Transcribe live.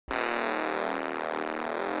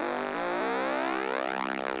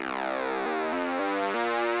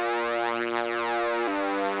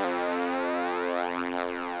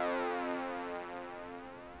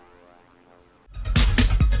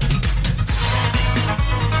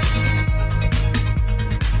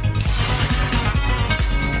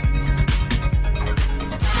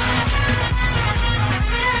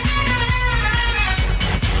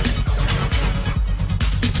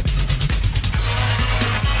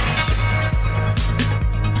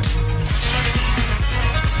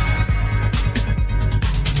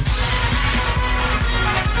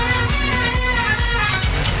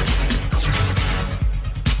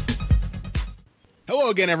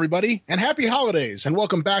again, everybody, and happy holidays, and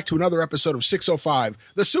welcome back to another episode of 605,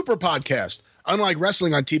 the Superpodcast. Unlike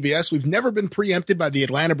wrestling on TBS, we've never been preempted by the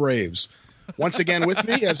Atlanta Braves. Once again with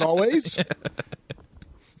me, as always,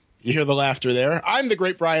 you hear the laughter there. I'm the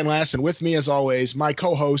great Brian Lass, and with me, as always, my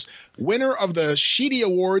co-host, winner of the Sheedy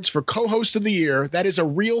Awards for Co-Host of the Year. That is a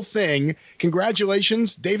real thing.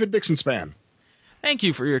 Congratulations, David Bixenspan. Thank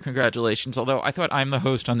you for your congratulations, although I thought I'm the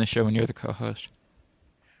host on the show and you're the co-host.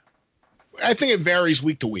 I think it varies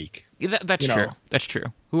week to week. Yeah, that's true. That's true.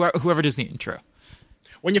 Whoever does the intro.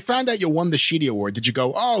 When you found out you won the Sheedy Award, did you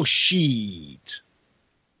go, oh, sheet?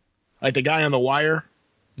 Like the guy on The Wire?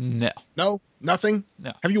 No. No? Nothing?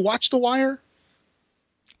 No. Have you watched The Wire?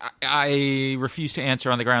 I refuse to answer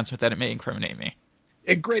on the grounds that it may incriminate me.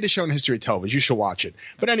 A greatest show in history of television. You should watch it.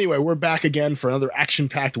 But anyway, we're back again for another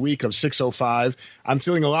action-packed week of 605. I'm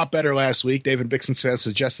feeling a lot better last week. David Bixenspan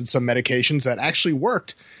suggested some medications that actually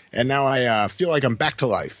worked, and now I feel like I'm back to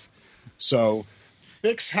life. So,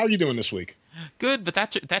 Bix, how are you doing this week? Good, but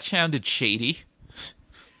that sounded shady.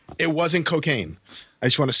 It wasn't cocaine. I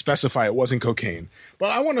just want to specify it wasn't cocaine. But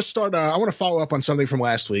I want to start. I want to follow up on something from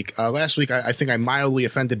last week. Last week, I think I mildly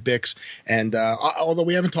offended Bix, and although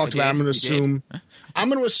we haven't talked about it, I'm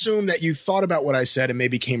going to assume that you thought about what I said and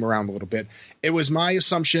maybe came around a little bit. It was my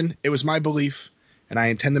assumption. It was my belief, and I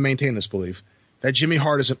intend to maintain this belief, that Jimmy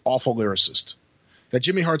Hart is an awful lyricist. That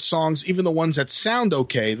Jimmy Hart's songs, even the ones that sound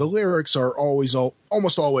okay, the lyrics are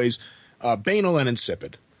almost always banal and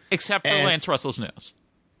insipid. Except for Lance Russell's Nose.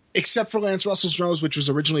 Except for Lance Russell's Nose, which was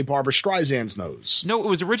originally Barbra Streisand's Nose. No, it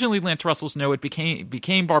was originally Lance Russell's Nose. It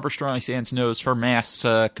became Barbra Streisand's Nose for mass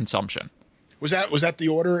consumption. Was that the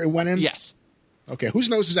order it went in? Yes. Okay, whose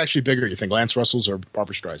nose is actually bigger, you think, Lance Russell's or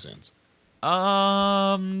Barbra Streisand's?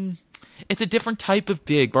 It's a different type of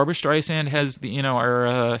big. Barbra Streisand has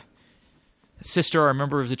our sister, our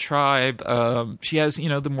member of the tribe. She has,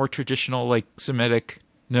 the more traditional, like, Semitic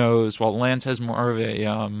nose, while Lance has more of a,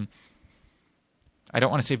 I don't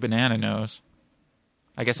want to say banana nose.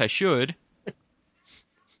 I guess I should.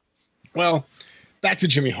 Well, back to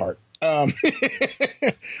Jimmy Hart. I'm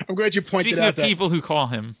glad you pointed out that people who call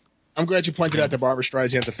him. I'm glad you pointed out that Barbra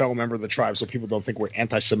Streisand's a fellow member of the tribe, so people don't think we're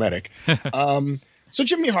anti-Semitic. So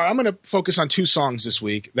Jimmy Hart, I'm going to focus on two songs this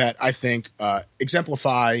week that I think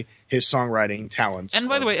exemplify his songwriting talents. And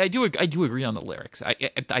by the way, I do agree on the lyrics.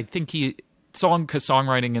 I think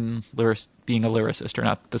songwriting and being a lyricist are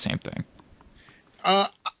not the same thing.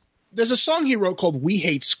 There's a song he wrote called "We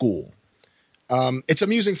Hate School." It's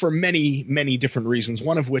amusing for many, many different reasons.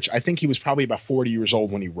 One of which I think he was probably about 40 years old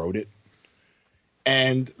when he wrote it.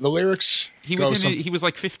 And the lyrics, he was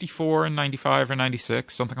like 54 and 95 or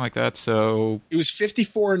 96, something like that. So it was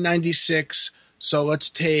 54 and 96. So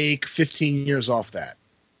let's take 15 years off that.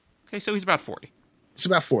 Okay, so he's about 40. It's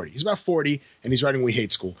about 40. He's about 40, and he's writing "We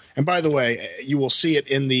Hate School." And by the way, you will see it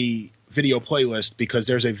in the video playlist because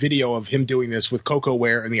there's a video of him doing this with Coco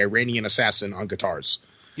Ware and the Iranian Assassin on guitars.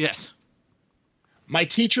 Yes. My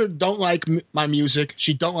teacher don't like my music.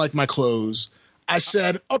 She don't like my clothes. I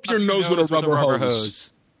said, up your nose with a rubber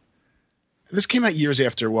hose. This came out years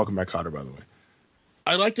after Welcome Back, Kotter, by the way.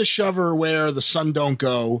 I like to shove her where the sun don't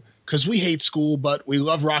go because we hate school, but we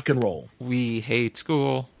love rock and roll. We hate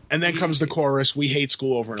school. And then comes the chorus, we hate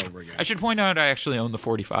school over and over again. I should point out I actually own the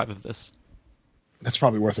 45 of this. That's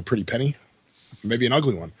probably worth a pretty penny. Maybe an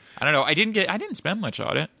ugly one. I don't know. I didn't spend much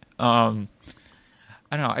on it. I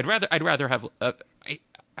don't know. I'd rather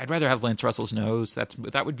have Lance Russell's Nose.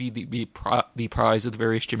 That would be the prize of the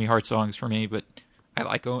various Jimmy Hart songs for me. But I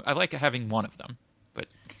like having one of them. But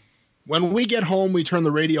when we get home, we turn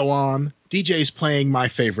the radio on. DJ's playing my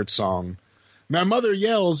favorite song. My mother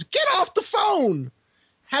yells, "Get off the phone!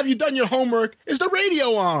 Have you done your homework? Is the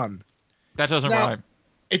radio on?" That doesn't rhyme.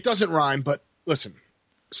 It doesn't rhyme, but listen.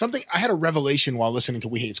 I had a revelation while listening to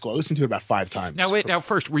 "We Hate School." I listened to it about 5 times. Now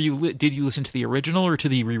first, did you listen to the original or to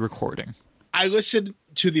the re-recording? I listened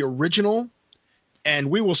to the original, and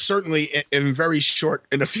we will certainly, in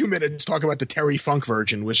a few minutes, talk about the Terry Funk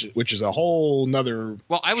version, which is a whole nother.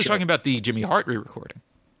 Well, I was talking about the Jimmy Hart re-recording.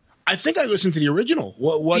 I think I listened to the original.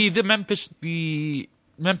 What? The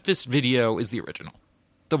Memphis video is the original,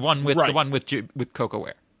 the one with Coco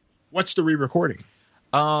Ware. What's the re-recording?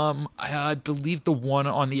 I believe the one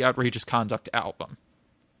on the Outrageous Conduct album.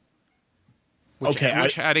 Which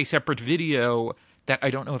had a separate video that I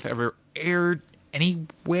don't know if ever aired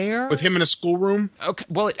anywhere. With him in a schoolroom? Okay.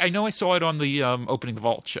 Well, I know I saw it on the Opening the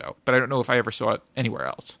Vault show, but I don't know if I ever saw it anywhere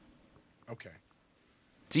else. Okay.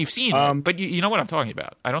 So you've seen it, but you know what I'm talking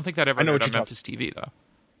about. I don't think that ever aired on Memphis TV, though.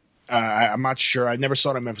 I'm not sure. I never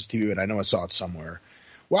saw it on Memphis TV, but I know I saw it somewhere.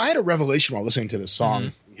 Well, I had a revelation while listening to this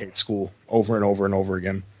song. Hate School over and over and over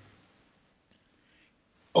again.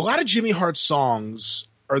 A lot of Jimmy Hart's songs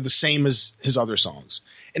are the same as his other songs,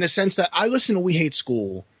 in a sense that I listen to We Hate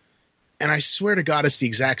School, and I swear to God it's the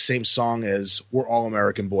exact same song as We're All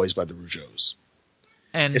American Boys by the Rougeaus.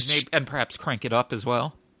 And perhaps Crank It Up as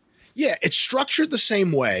well. Yeah, it's structured the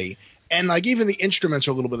same way, and like even the instruments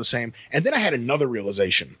are a little bit the same. And then I had another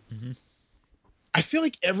realization. Mm-hmm. I feel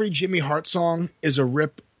like every Jimmy Hart song is a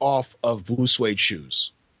rip off of Blue Suede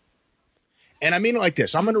Shoes. And I mean it like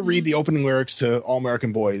this. I'm going to read the opening lyrics to All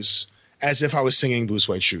American Boys as if I was singing Blue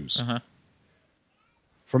Suede Shoes. Uh-huh.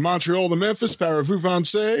 From Montreal to Memphis,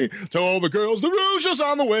 Paris-Français, to all the girls, the Rouge is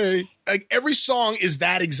on the way. Like, every song is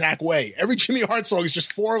that exact way. Every Jimmy Hart song is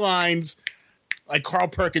just 4 lines like Carl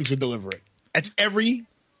Perkins would deliver it. That's every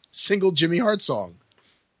single Jimmy Hart song.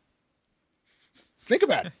 Think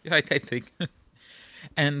about it. I think.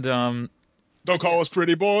 And don't call us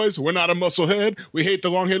pretty boys. We're not a musclehead. We hate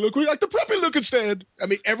the long hair look. We like the preppy look instead. I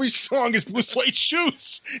mean, every song is Blue Suede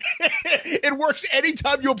Shoes. It works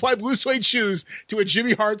anytime you apply Blue Suede Shoes to a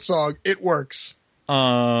Jimmy Hart song. It works.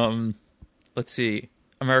 Let's see.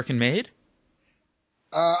 American Made?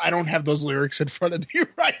 I don't have those lyrics in front of me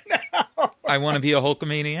right now. I want to be a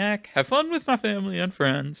Hulkamaniac. Have fun with my family and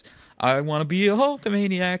friends. I want to be a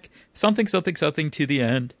Hulkamaniac. Something, something, something to the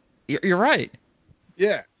end. You're right.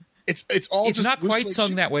 Yeah. It's all it's just not quite sung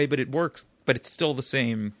shoes. that way, but it works. But it's still the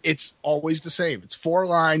same. It's always the same. It's 4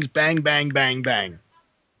 lines, bang, bang, bang, bang.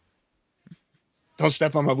 Don't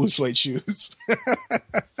step on my Blue Suede Shoes.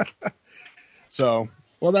 So,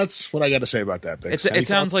 well, that's what I got to say about that, Bix. It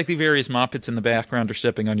sounds like the various moppets in the background are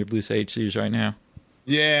stepping on your Blue Suede Shoes right now.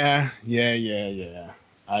 Yeah.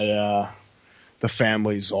 The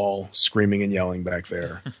family's all screaming and yelling back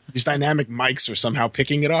there. These dynamic mics are somehow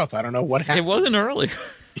picking it up. I don't know what happened. It wasn't earlier.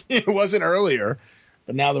 It wasn't earlier,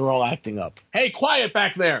 but now they're all acting up. Hey, quiet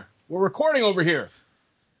back there. We're recording over here.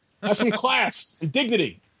 Have some class and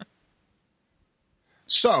dignity.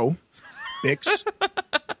 So, Bix,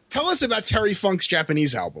 tell us about Terry Funk's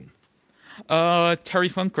Japanese album. Terry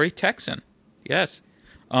Funk, Great Texan. Yes.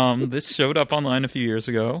 This showed up online a few years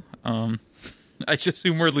ago. I just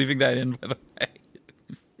assume we're leaving that in, by the way.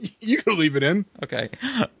 You can leave it in. Okay.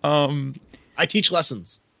 I teach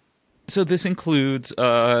lessons. So this includes,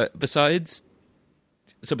 besides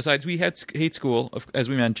We Hate School, as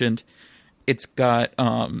we mentioned, it's got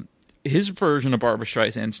his version of Barbra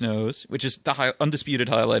Streisand's Nose, which is the undisputed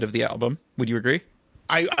highlight of the album. Would you agree?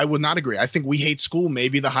 I would not agree. I think We Hate School may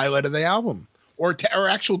be the highlight of the album. Or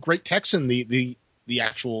actual Great Texan, the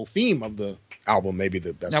actual theme of the album may be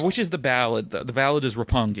the best. Now, which is the ballad? The ballad is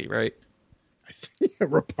Roppongi, right?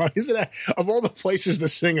 Isn't that, of all the places to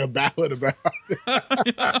sing a ballad about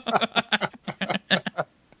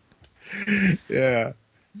yeah.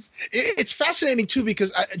 It's fascinating too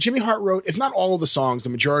because Jimmy Hart wrote, if not all of the songs, the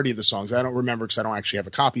majority of the songs. I don't remember because I don't actually have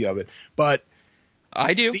a copy of it, but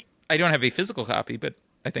I do. I don't have a physical copy, but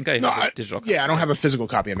I think I have a digital copy. Yeah, I don't have a physical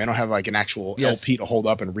copy. I mean, I don't have like an actual LP to hold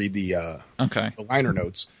up and read the liner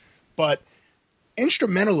notes. But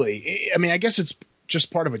instrumentally, I mean, I guess it's just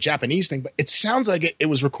part of a Japanese thing, but it sounds like it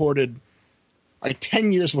was recorded like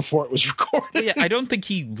 10 years before it was recorded. Well, yeah, I don't think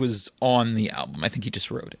he was on the album. I think he just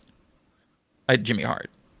wrote it. Jimmy Hart.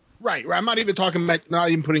 Right. I'm not even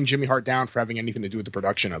putting Jimmy Hart down for having anything to do with the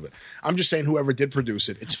production of it. I'm just saying whoever did produce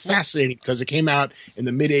it. It's fascinating because it came out in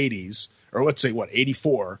the mid 80s, or let's say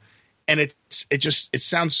 84, and it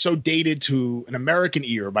sounds so dated to an American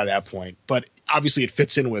ear by that point, but obviously it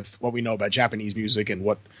fits in with what we know about Japanese music and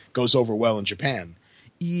what goes over well in Japan.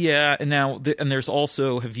 Yeah, and now and there's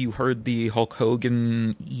also, have you heard the Hulk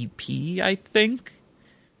Hogan EP, I think,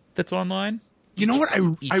 that's online? You know what?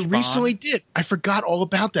 I recently did. I forgot all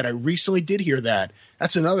about that. I recently did hear that.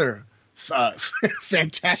 That's another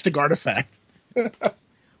fantastic artifact.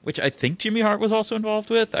 Which I think Jimmy Hart was also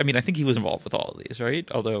involved with. I mean, I think he was involved with all of these, right?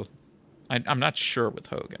 Although I'm not sure with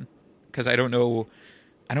Hogan because I don't know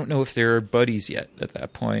if they're buddies yet at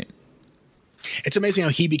that point. It's amazing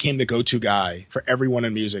how he became the go-to guy for everyone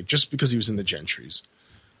in music just because he was in the Gentrys,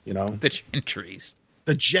 you know? The Gentrys.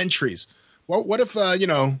 The Gentrys. Well, what if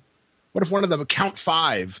one of the Count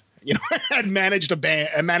Five, had managed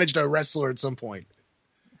a wrestler at some point?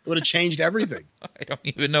 It would have changed everything. I don't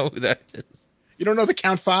even know who that is. You don't know the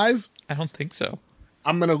Count Five? I don't think so.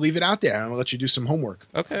 I'm going to leave it out there. I'm going to let you do some homework.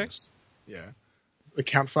 Okay. Yeah. The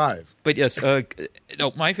Count Five. But yes, no,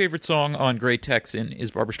 my favorite song on Great Texan is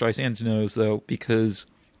Barbra Streisand's Nose, though, because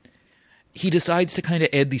he decides to kind of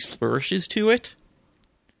add these flourishes to it.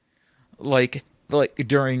 Like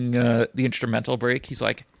during the instrumental break, he's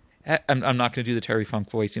like, I'm not going to do the Terry Funk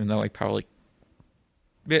voice, even though I probably,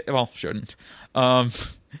 shouldn't.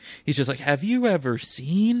 he's just like, have you ever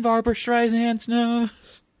seen Barbra Streisand's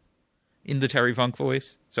nose? In the Terry Funk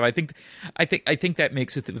voice. So I think that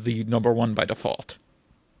makes it the number one by default.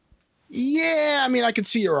 Yeah, I mean, I could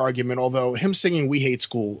see your argument, although him singing We Hate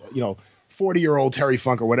School, 40-year-old Terry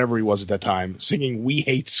Funk or whatever he was at that time, singing We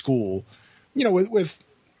Hate School, with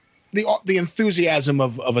the enthusiasm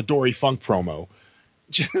of a Dory Funk promo,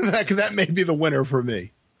 that may be the winner for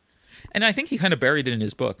me. And I think he kind of buried it in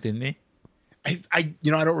his book, didn't he? I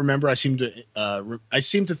don't remember. I seem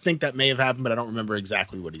to think that may have happened, but I don't remember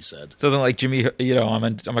exactly what he said. So then, like Jimmy, I'm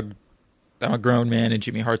a grown man, and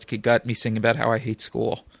Jimmy Hart's kid got me singing about how I hate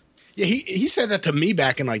school. Yeah, he said that to me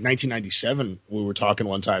back in like 1997. We were talking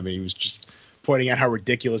one time, and he was just pointing out how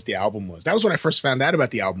ridiculous the album was. That was when I first found out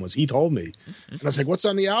about the album. He told me, and I was like, "What's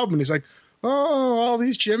on the album?" And he's like, "Oh, all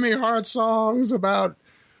these Jimmy Hart songs about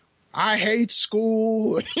I hate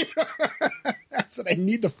school." I said, "I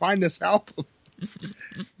need to find this album."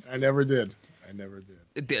 I never did.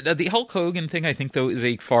 The Hulk Hogan thing, I think, though, is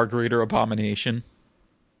a far greater abomination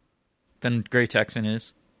than Great Texan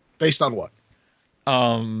is. Based on what?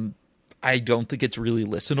 I don't think it's really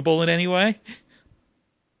listenable in any way.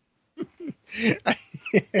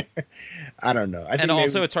 I don't know. And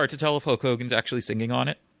also, it's hard to tell if Hulk Hogan's actually singing on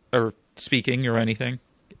it or speaking or anything.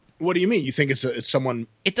 What do you mean? You think it's someone?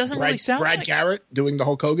 It doesn't really sound Brad like Garrett doing the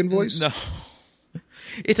Hulk Hogan voice. No,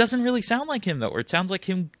 it doesn't really sound like him though. Or it sounds like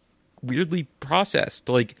him weirdly processed.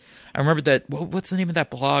 Like I remember that. What's the name of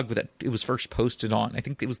that blog that it was first posted on? I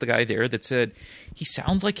think it was the guy there that said he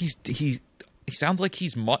sounds like he sounds like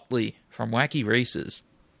he's Muttley from Wacky Races.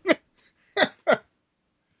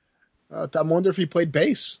 I wonder if he played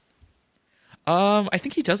bass. I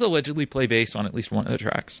think he does allegedly play bass on at least one of the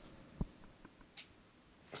tracks.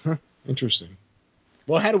 Huh, interesting.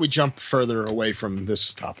 Well, how do we jump further away from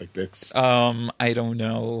this topic, Bix? I don't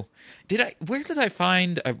know. Where did I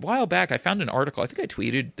find a while back? I found an article. I think I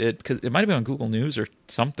tweeted it because it might have been on Google News or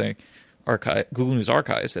something. Google News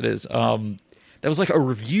Archives. That is. That was like a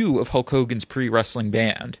review of Hulk Hogan's pre-wrestling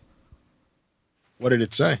band. What did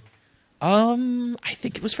it say? I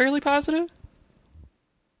think it was fairly positive.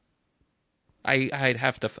 I'd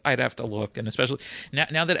have to look, and especially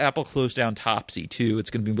now that Apple closed down Topsy too, it's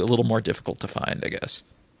going to be a little more difficult to find, I guess.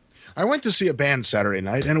 I went to see a band Saturday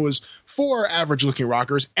night, and it was 4 average-looking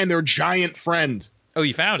rockers and their giant friend. Oh,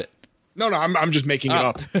 you found it? No, I'm just making it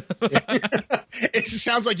up. It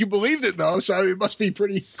sounds like you believed it though, so it must be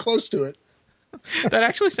pretty close to it. That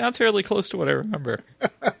actually sounds fairly close to what I remember.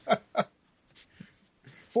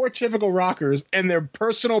 4 typical rockers and their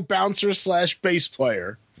personal bouncer / bass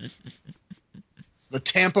player. The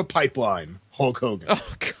Tampa Pipeline, Hulk Hogan.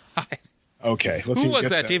 Oh, God. Okay. Who was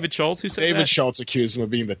that? David Schultz? Who said David that? Schultz accused him of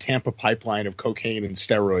being the Tampa Pipeline of cocaine and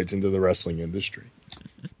steroids into the wrestling industry.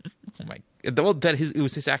 Oh, my. Well, it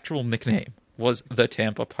was his actual nickname, was the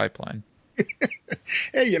Tampa Pipeline.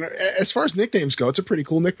 Hey, as far as nicknames go, it's a pretty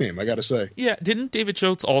cool nickname, I got to say. Yeah. Didn't David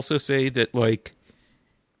Schultz also say that, like,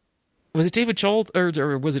 was it David Schultz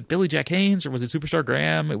or was it Billy Jack Haynes or was it Superstar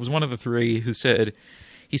Graham? It was one of the three who said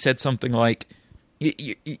something like,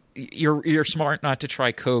 you're smart not to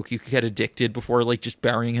try coke. You could get addicted before like just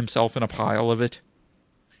burying himself in a pile of it.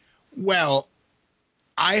 Well,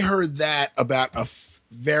 I heard that about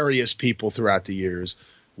various people throughout the years.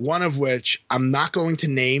 One of which I'm not going to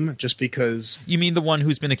name just because. You mean the one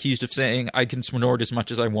who's been accused of saying I can snort as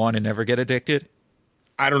much as I want and never get addicted?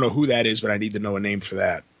 I don't know who that is, but I need to know a name for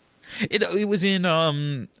that. It was in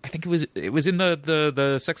I think it was in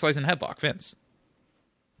the Sex Lies and Headlock, Vince.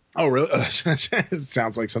 Oh, really? It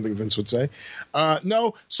sounds like something Vince would say.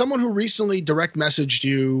 No, someone who recently direct messaged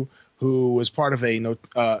you who was part of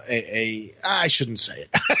I shouldn't say it.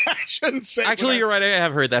 I shouldn't say it. Actually, you're right. I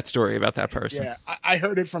have heard that story about that person. Yeah, I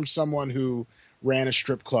heard it from someone who ran a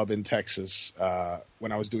strip club in Texas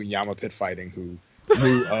when I was doing Yama Pit fighting who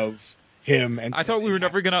knew of him. And I thought we were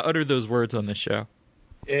never going to utter those words on this show.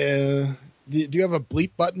 Do you have a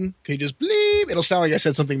bleep button? Can you just bleep? It'll sound like I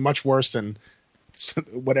said something much worse than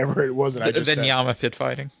whatever it was that I just said. Yama Pit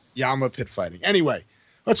fighting. Yama Pit fighting. Anyway,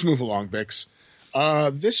 let's move along, Bix.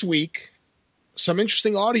 This week, some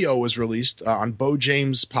interesting audio was released on Beau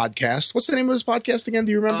James' podcast. What's the name of his podcast again?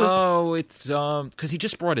 Do you remember? Oh, it's because he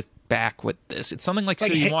just brought it back with this. It's something like So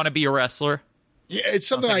You Want to Be a Wrestler? Yeah, it's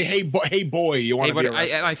something like Hey Boy, You Want to Be a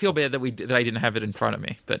Wrestler? And I feel bad that I didn't have it in front of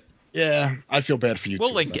me, but yeah, I feel bad for you.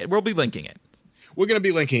 We'll link it. We'll be linking it. We're going to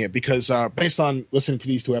be linking it because based on listening to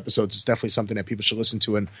these 2 episodes, it's definitely something that people should listen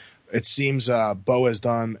to. And it seems Beau has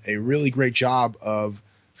done a really great job of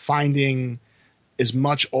finding as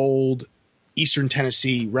much old Eastern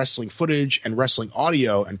Tennessee wrestling footage and wrestling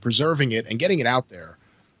audio and preserving it and getting it out there.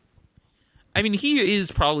 I mean, he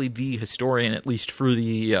is probably the historian, at least for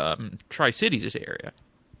the Tri-Cities area,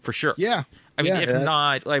 for sure. Yeah. I mean, if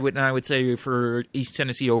not, I would say for East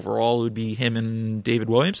Tennessee overall, it would be him and David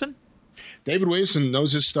Williamson. David Williamson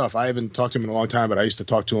knows his stuff. I haven't talked to him in a long time, but I used to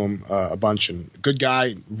talk to him a bunch. And good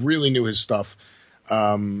guy, really knew his stuff.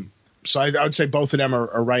 So I would say both of them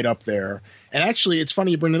are right up there. And actually, it's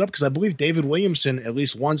funny you bring it up because I believe David Williamson at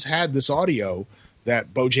least once had this audio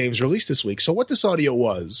that Beau James released this week. So what this audio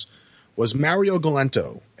was Mario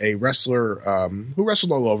Galento, a wrestler who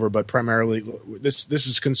wrestled all over, but primarily this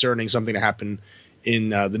is concerning something that happened in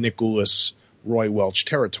the Nick Gulas, Roy Welch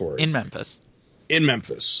territory. In Memphis.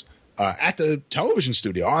 At the television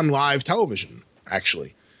studio, on live television,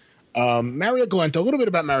 actually. Mario Galento, a little bit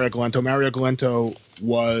about Mario Galento. Mario Galento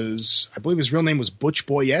was, I believe his real name was Butch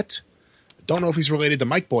Boyette. Don't know if he's related to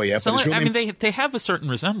Mike Boyette. So, but his real name... they have a certain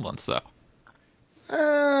resemblance, though.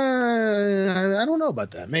 I don't know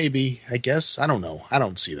about that. Maybe, I guess. I don't know. I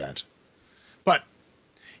don't see that. But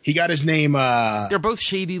he got his name. They're both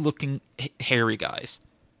shady-looking, hairy guys.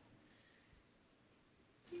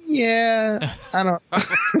 Yeah, I don't.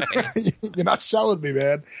 You're not selling me,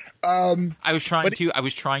 man. I was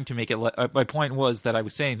trying to make it. My point was that I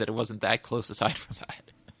was saying that it wasn't that close. Aside from that,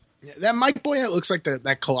 that Mike Boyette looks like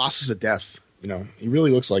that Colossus of Death. You know, he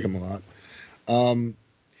really looks like him a lot.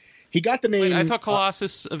 He got the name. Wait, I thought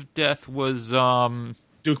Colossus of Death was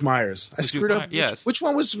Duke Myers. I screwed up. Yes. Which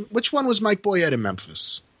one was Mike Boyette in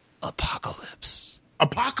Memphis? Apocalypse.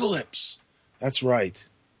 That's right.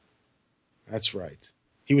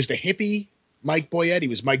 He was the hippie Mike Boyette. He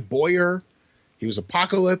was Mike Boyer. He was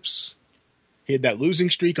Apocalypse. He had that losing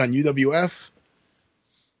streak on UWF.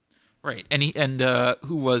 Right, and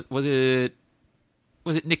who was it?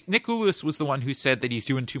 Was it Nick Gulas was the one who said that he's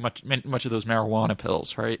doing too much of those marijuana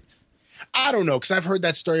pills, right? I don't know, because I've heard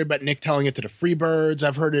that story about Nick telling it to the Freebirds.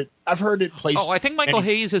 I've heard it placed. Oh, I think Michael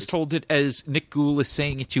Hayes has told it as Nick Gulas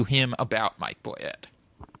saying it to him about Mike Boyette.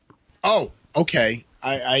 Oh, okay.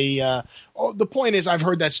 The point is, I've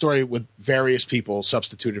heard that story with various people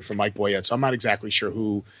substituted for Mike Boyette, so I'm not exactly sure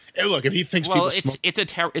who. Hey, look, if he thinks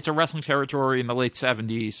it's a wrestling territory in the late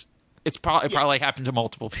 70s. It probably happened to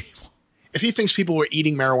multiple people. If he thinks people were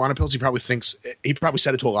eating marijuana pills, he probably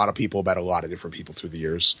said it to a lot of people about a lot of different people through the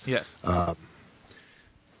years. Yes,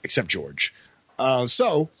 except George.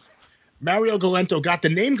 So Mario Galento got the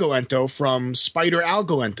name Galento from Spider Al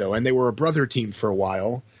Galento, and they were a brother team for a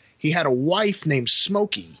while. He had a wife named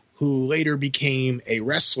Smokey, who later became a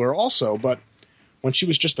wrestler also, but when she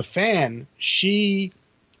was just a fan, she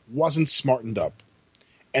wasn't smartened up.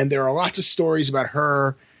 And there are lots of stories about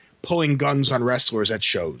her pulling guns on wrestlers at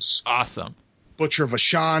shows. Awesome. Butcher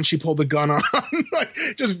Vachon, she pulled a gun on. Like,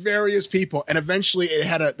 just various people. And eventually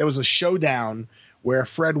there was a showdown where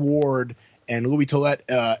Fred Ward and Louis Tillett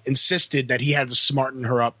insisted that he had to smarten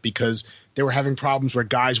her up because they were having problems where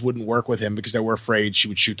guys wouldn't work with him because they were afraid she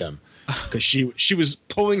would shoot them. Because she was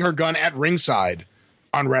pulling her gun at ringside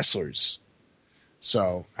on wrestlers.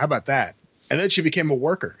 So how about that? And then she became a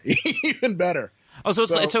worker. Even better. Oh, so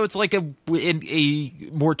it's like a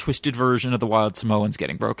more twisted version of the Wild Samoans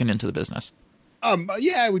getting broken into the business.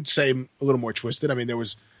 Yeah, I would say a little more twisted. I mean, it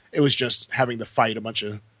was just having to fight a bunch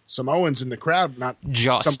of Samoans in the crowd, not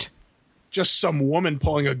just some woman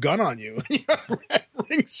pulling a gun on you at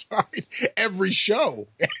ringside every show.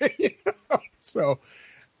 So,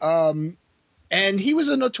 and he was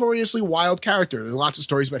a notoriously wild character. There's lots of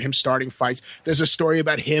stories about him starting fights. There's a story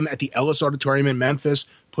about him at the Ellis Auditorium in Memphis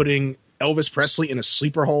putting Elvis Presley in a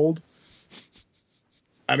sleeper hold.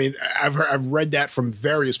 I mean, I've read that from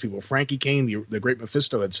various people. Frankie Kane, the great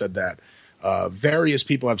Mephisto, had said that. Various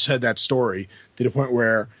people have said that story to the point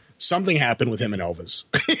where something happened with him and Elvis.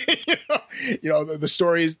 The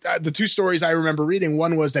stories, the two stories I remember reading.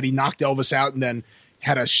 One was that he knocked Elvis out and then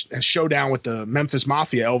had a showdown with the Memphis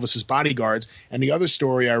Mafia, Elvis's bodyguards. And the other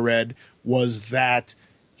story I read was that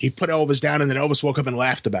he put Elvis down and then Elvis woke up and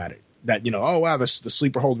laughed about it. That, oh, wow, the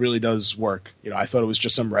sleeper hold really does work. I thought it was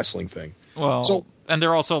just some wrestling thing. Well, and there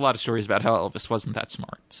are also a lot of stories about how Elvis wasn't that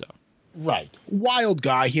smart. So right. Wild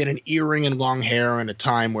guy. He had an earring and long hair in a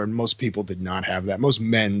time where most people did not have that. Most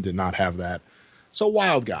men did not have that. So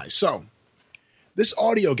wild guy. So this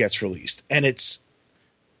audio gets released, and it's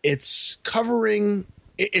covering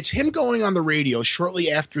 – it's him going on the radio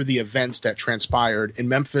shortly after the events that transpired in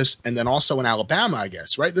Memphis and then also in Alabama, I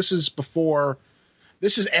guess, right? This is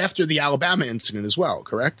after the Alabama incident as well,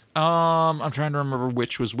 correct? I'm trying to remember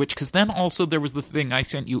which was which, because then also there was the thing I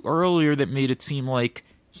sent you earlier that made it seem like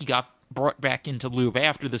he got brought back into loop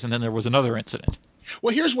after this, and then there was another incident.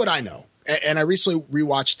 Well, here's what I know, and I recently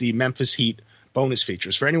rewatched the Memphis Heat bonus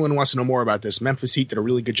features. For anyone who wants to know more about this, Memphis Heat did a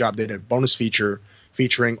really good job. They did a bonus feature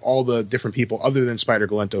featuring all the different people other than Spider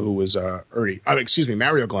Galento, who was Mario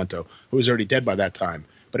Galento, who was already dead by that time.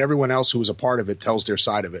 But everyone else who was a part of it tells their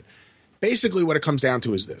side of it. Basically, what it comes down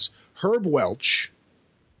to is this. Herb Welch,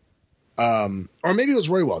 or maybe it was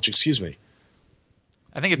Roy Welch, excuse me.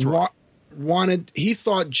 I think it's Roy. He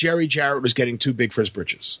thought Jerry Jarrett was getting too big for his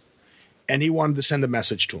britches. And he wanted to send a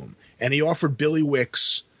message to him. And he offered Billy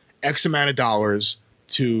Wicks X amount of dollars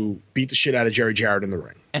to beat the shit out of Jerry Jarrett in the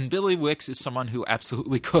ring. And Billy Wicks is someone who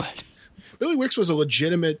absolutely could. Billy Wicks was a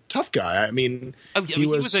legitimate tough guy. I mean, he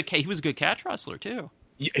was a good catch wrestler too.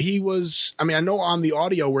 He was. I mean, I know on the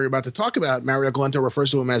audio we're about to talk about, Mario Galento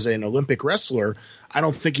refers to him as an Olympic wrestler. I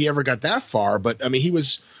don't think he ever got that far, but I mean, he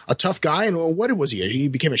was a tough guy. And what was he? He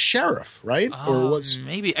became a sheriff, right? Or was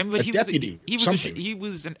maybe? I mean, but a deputy? He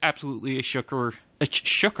was absolutely a shooker. A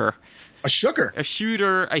shooker. A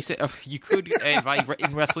shooter. I say you could,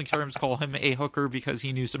 in wrestling terms, call him a hooker because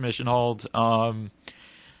he knew submission hold. And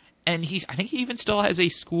I think he even still has a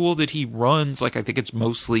school that he runs. Like I think it's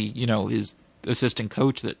mostly his assistant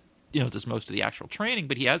coach that does most of the actual training.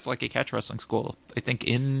 But he has like a catch wrestling school. I think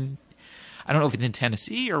I don't know if it's in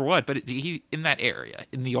Tennessee or what, but he in that area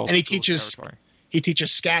in the old. And he teaches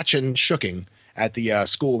sketch and shooking at the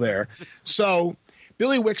school there. So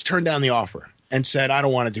Billy Wicks turned down the offer and said, I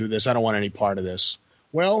don't want to do this. I don't want any part of this.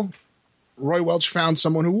 Well, Roy Welch found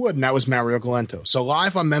someone who would, and that was Mario Galento. So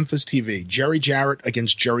live on Memphis TV, Jerry Jarrett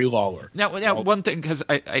against Jerry Lawler. Now one thing, because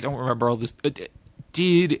I don't remember all this.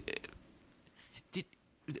 Did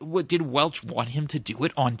Welch want him to do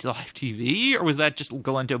it on live TV, or was that just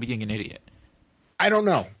Galento being an idiot? I don't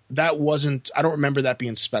know. I don't remember that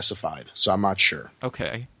being specified, so I'm not sure.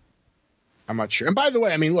 Okay. I'm not sure. And by the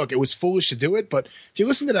way, I mean, look, it was foolish to do it, but if you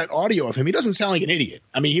listen to that audio of him, he doesn't sound like an idiot.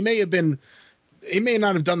 I mean, he may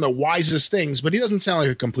not have done the wisest things, but he doesn't sound like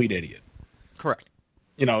a complete idiot. Correct.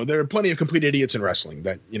 There are plenty of complete idiots in wrestling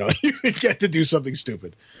that, you get to do something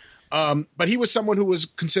stupid. But he was someone who was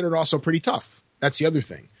considered also pretty tough. That's the other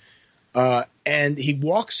thing. And he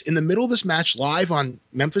walks in the middle of this match live on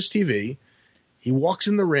Memphis TV. He walks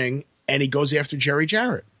in the ring and he goes after Jerry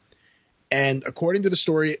Jarrett. And according to the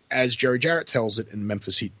story, as Jerry Jarrett tells it in the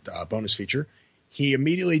Memphis Heat bonus feature, he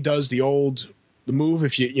immediately does the move.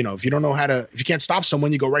 If you don't know if you can't stop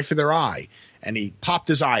someone, you go right for their eye. And he popped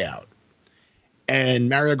his eye out. And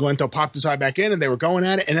Mario Galento popped his eye back in, and they were going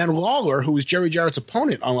at it. And then Lawler, who was Jerry Jarrett's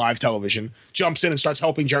opponent on live television, jumps in and starts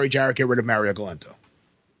helping Jerry Jarrett get rid of Mario Galento.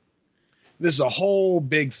 This is a whole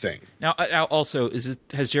big thing. Now also,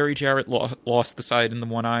 has Jerry Jarrett lost the sight in the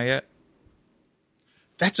one eye yet?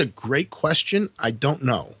 That's a great question. I don't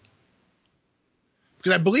know.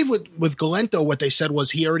 Because I believe with Galento, what they said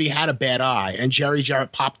was he already had a bad eye, and Jerry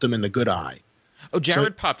Jarrett popped him in the good eye. Oh,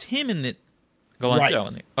 Jarrett popped him in the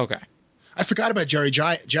Galento. Right. Okay. I forgot about Jerry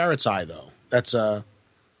Jarrett's eye, though. That's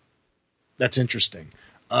interesting.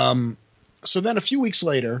 So then a few weeks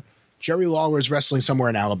later, Jerry Lawler is wrestling somewhere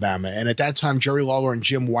in Alabama, and at that time, Jerry Lawler and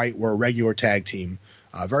Jim White were a regular tag team,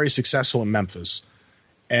 very successful in Memphis.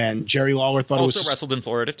 And Jerry Lawler thought also wrestled in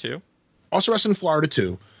Florida too. Also wrestled in Florida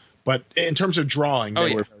too, but in terms of drawing,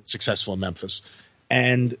 they were very successful in Memphis.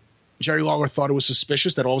 And Jerry Lawler thought it was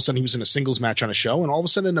suspicious that all of a sudden he was in a singles match on a show, and all of a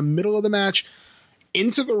sudden in the middle of the match,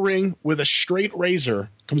 into the ring with a straight razor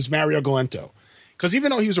comes Mario Galento. Because even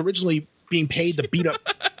though he was originally being paid to beat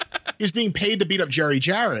up, Jerry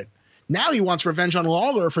Jarrett. Now he wants revenge on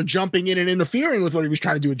Lawler for jumping in and interfering with what he was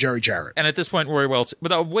trying to do with Jerry Jarrett. And at this point, Roy Welch...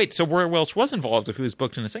 But so Roy Welch was involved if he was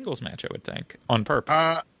booked in a singles match, I would think, on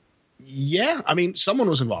purpose. Yeah. I mean, someone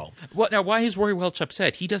was involved. Well, now, why is Roy Welch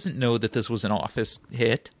upset? He doesn't know that this was an office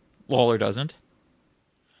hit. Lawler doesn't.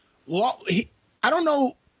 I don't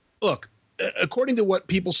know. Look, according to what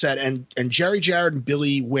people said, and Jerry Jarrett and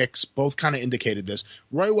Billy Wicks both kind of indicated this,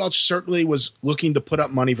 Roy Welch certainly was looking to put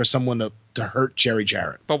up money for someone to hurt Jerry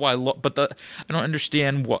Jarrett. But why? I don't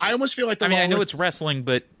understand what. I almost feel like I know it's wrestling,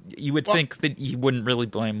 but you would think that he wouldn't really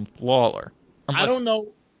blame Lawler. I don't know.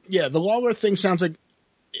 Yeah, the Lawler thing sounds like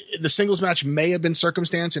the singles match may have been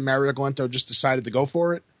circumstance, and Mario Galento just decided to go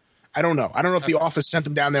for it. I don't know. I don't know if the office sent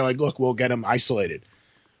him down there like, look, we'll get him isolated.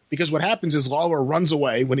 Because what happens is Lawler runs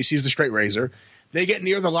away when he sees the straight razor. They get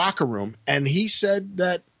near the locker room, and he said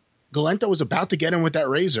that Galento was about to get him with that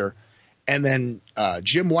razor, and then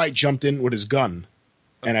Jim White jumped in with his gun.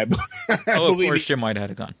 And I believe of course Jim White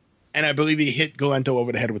had a gun. And I believe he hit Galento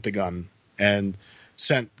over the head with the gun and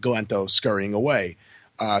sent Galento scurrying away.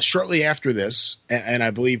 Shortly after this, and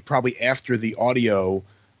I believe probably after the audio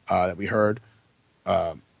that we heard,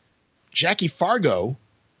 Jackie Fargo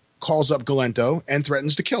calls up Galento and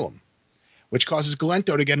threatens to kill him. which causes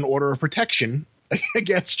Galento to get an order of protection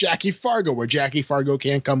against Jackie Fargo, where Jackie Fargo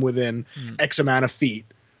can't come within X amount of feet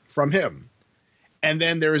from him. And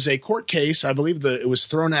then there is a court case. I believe it was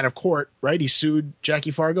thrown out of court, right? He sued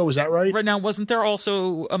Jackie Fargo. Was that right? Right now, wasn't there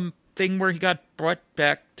also a thing where he got brought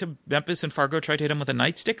back to Memphis and Fargo tried to hit him with a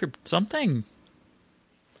nightstick or something?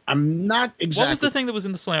 I'm not exactly... What was the thing that was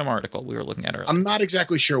in the Slam article we were looking at earlier? I'm not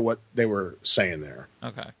exactly sure what they were saying there.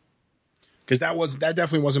 Okay. Because that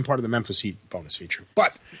definitely wasn't part of the Memphis Heat bonus feature.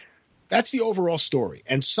 But that's the overall story.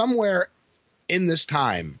 And somewhere in this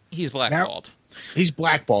time... He's blackballed. He's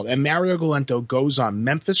blackballed. And Mario Galento goes on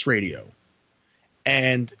Memphis radio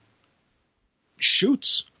and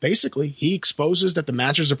shoots, basically. He exposes that the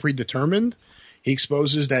matches are predetermined. He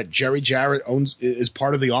exposes that Jerry Jarrett is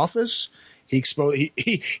part of the office.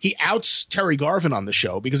 He outs Terry Garvin on the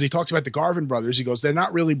show because he talks about the Garvin brothers. He goes, they're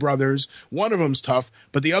not really brothers. One of them's tough,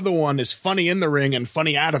 but the other one is funny in the ring and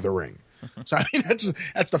funny out of the ring. So, I mean,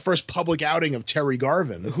 that's the first public outing of Terry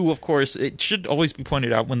Garvin. Who, of course, it should always be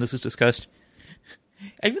pointed out when this is discussed,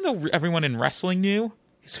 even though everyone in wrestling knew,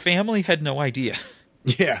 his family had no idea.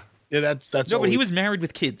 Yeah, that's no, but he was married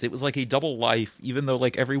with kids. It was like a double life, even though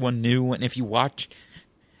like everyone knew. And if you watch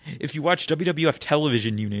WWF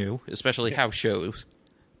television, you knew, especially house shows.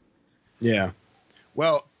 Yeah.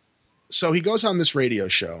 Well, so he goes on this radio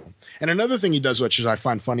show. And another thing he does, which I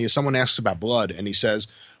find funny, is someone asks about blood. And he says,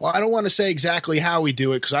 well, I don't want to say exactly how we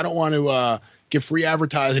do it because I don't want to give free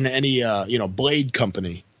advertising to any, blade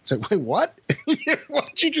company. It's like, wait, what? What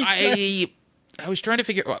did you just say? I was trying to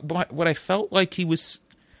figure out what I felt like he was...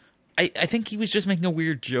 I think he was just making a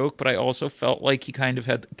weird joke, but I also felt like he kind of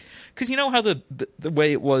had... Because you know how the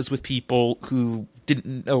way it was with people who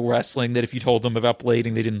didn't know wrestling, that if you told them about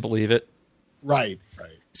blading, they didn't believe it? Right.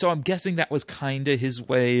 So I'm guessing that was kind of his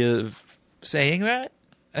way of saying that.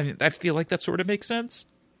 I mean, I feel like that sort of makes sense.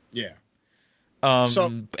 Yeah.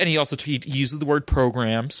 And he also he uses the word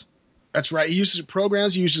programs. That's right. He uses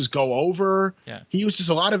programs. He uses go over. Yeah. He uses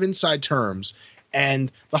a lot of inside terms.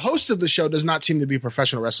 And the host of the show does not seem to be a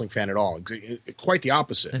professional wrestling fan at all. Quite the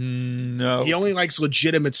opposite. No. He only likes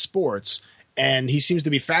legitimate sports, and he seems to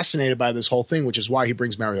be fascinated by this whole thing, which is why he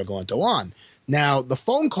brings Mario Galento on. Now, the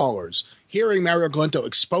phone callers, hearing Mario Galento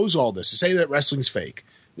expose all this, to say that wrestling's fake.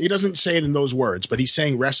 He doesn't say it in those words, but he's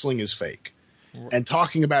saying wrestling is fake. Right. And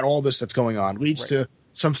talking about all this that's going on leads to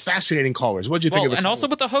some fascinating callers. What did you think of the and callers? Also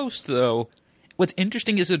with the host, though, what's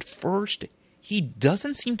interesting is at first... he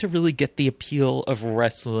doesn't seem to really get the appeal of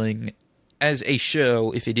wrestling as a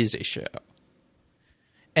show, if it is a show.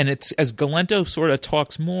 And it's as Galento sort of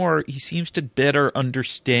talks more, he seems to better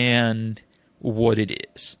understand what it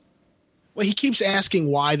is. Well, he keeps asking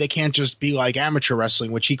why they can't just be like amateur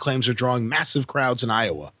wrestling, which he claims are drawing massive crowds in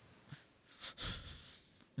Iowa.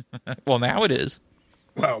 Well, now it is.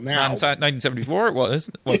 Well, now. 1974 it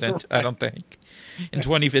wasn't, right. I don't think. In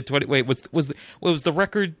 2020, wait, was the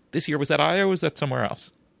record this year? Was that Iowa or was that somewhere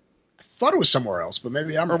else? I thought it was somewhere else, but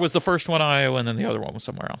maybe I'm... Or was the first one Iowa and then the other one was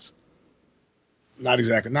somewhere else? Not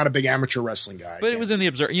exactly. Not a big amateur wrestling guy. But it was in the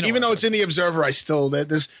Observer. Even though it's in the Observer,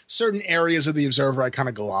 there's certain areas of the Observer I kind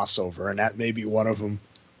of gloss over, and that may be one of them.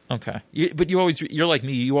 Okay. But you're like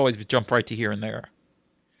me. You always jump right to here and there.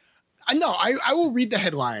 No, I will read the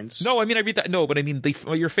headlines. No, I mean I read that. No, but I mean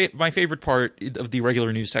my favorite part of the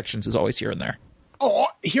regular news sections is always here and there. Oh,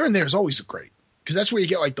 here and there is always great because that's where you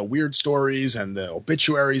get like the weird stories and the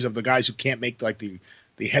obituaries of the guys who can't make like the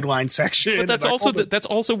headline section. But that's that's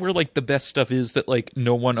also where like the best stuff is that like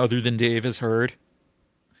no one other than Dave has heard.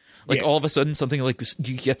 Like all of a sudden something like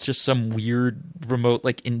you get just some weird remote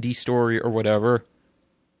like indie story or whatever.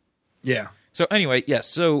 Yeah. So anyway, yes.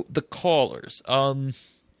 So the callers.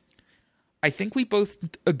 I think we both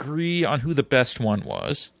agree on who the best one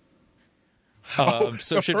was. So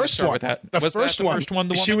the should first we start one. The first one.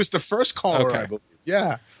 She was the first caller, okay. I believe.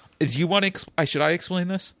 Yeah. Do you want to? Should I explain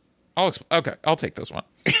this? Okay, I'll take this one.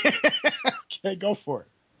 Okay, go for it.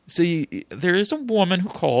 See, there is a woman who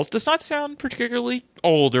calls. Does not sound particularly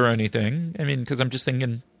old or anything. I mean, because I'm just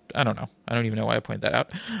thinking. I don't know. I don't even know why I pointed that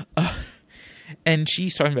out. And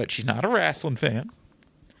she's talking about she's not a wrestling fan.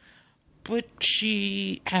 But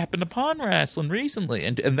she happened upon wrestling recently,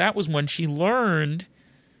 and that was when she learned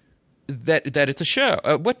that it's a show.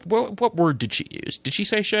 What word did she use? Did she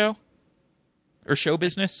say show? Or show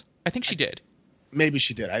business? I think she did. Maybe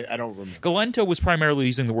she did. I don't remember. Galento was primarily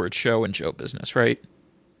using the word show and show business, right?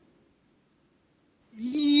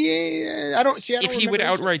 Yeah, I don't if he would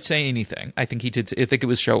outright say anything, I think he did. I think it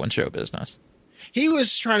was show and show business. He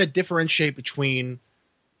was trying to differentiate between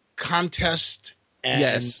contest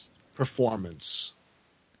and performance.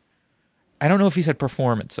 I don't know if he said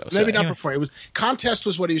performance though. Maybe not performance. It was contest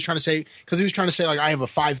was what he was trying to say, because he was trying to say like, I have a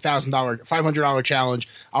 $500 challenge.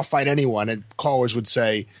 I'll fight anyone. And callers would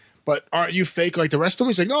say, but aren't you fake like the rest of them?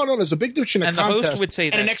 He's like, no, there's a big difference in a contest the host would say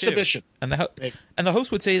that and an too. exhibition. And the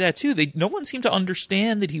host would say that too. No one seemed to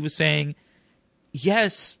understand that he was saying,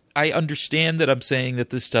 yes, I understand that I'm saying that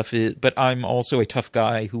this stuff is, but I'm also a tough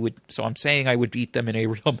guy so I'm saying I would beat them in a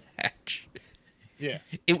real match. Yeah.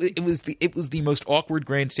 It was the most awkward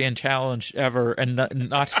grandstand challenge ever, and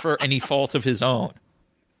not for any fault of his own.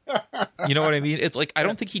 You know what I mean? It's like, I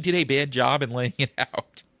don't think he did a bad job in laying it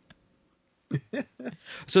out.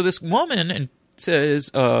 So this woman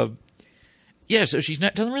says, so she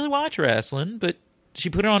doesn't really watch wrestling, but she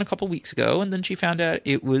put it on a couple weeks ago, and then she found out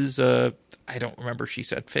it was, I don't remember if she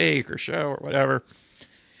said fake or show or whatever.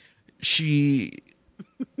 She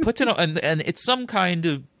puts it on, and it's some kind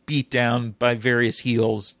of beat down by various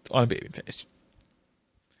heels on a babyface.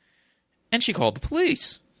 And she called the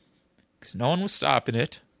police because no one was stopping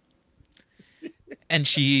it. And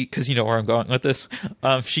because you know where I'm going with this,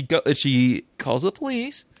 she calls the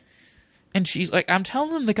police, and she's like, "I'm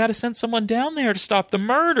telling them they got to send someone down there to stop the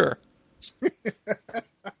murder."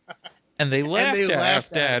 And they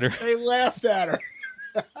laughed at her. They laughed at her.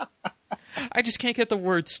 I just can't get the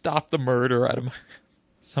word "stop the murder" out of my.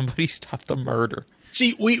 Somebody stop the murder.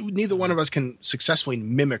 See, neither one of us can successfully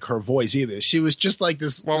mimic her voice either. She was just like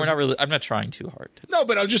this. Well, we're not really. I'm not trying too hard. No,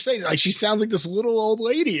 but I'm just saying, like, she sounds like this little old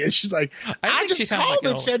lady, and she's like, "I just called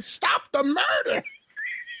and said, stop the murder."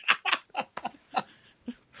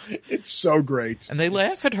 It's so great, and they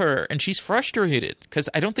laugh at her, and she's frustrated because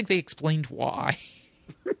I don't think they explained why.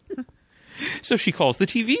 So she calls the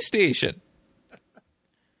TV station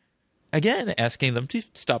again, asking them to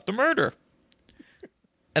stop the murder.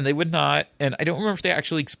 And they would not. And I don't remember if they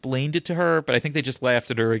actually explained it to her, but I think they just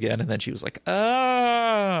laughed at her again. And then she was like,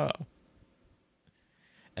 "Oh."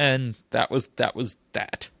 And that was that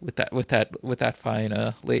with that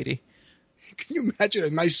fine lady. Can you imagine a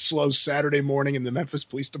nice slow Saturday morning in the Memphis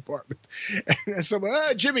Police Department? And someone,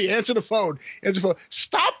 "Jimmy, answer the phone.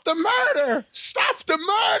 Stop the murder! Stop the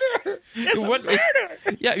murder! It's a murder!"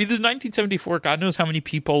 Yeah, this is 1974. God knows how many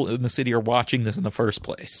people in the city are watching this in the first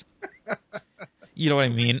place. You know what I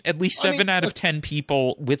mean? At least 7 out of 10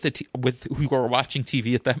 people with who are watching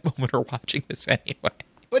TV at that moment are watching this anyway.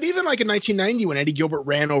 But even like in 1990, when Eddie Gilbert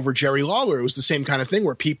ran over Jerry Lawler, it was the same kind of thing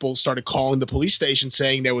where people started calling the police station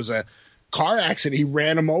saying there was a car accident. He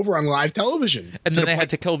ran him over on live television, and then they had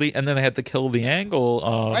to kill the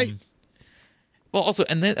angle. Right. Well, also,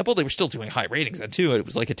 they were still doing high ratings then too. It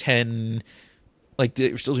was like a 10, like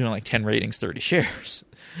they were still doing like 10 ratings, 30 shares.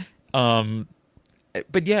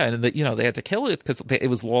 But yeah, and they had to kill it because it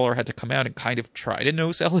was Lawler had to come out and kind of try to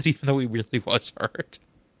no-sell it, even though he really was hurt.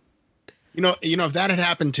 You know, if that had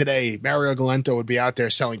happened today, Mario Galento would be out there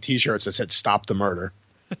selling T-shirts that said "Stop the Murder"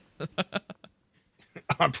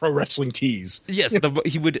 on Pro Wrestling Tees. Yes,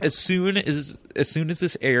 he would as soon as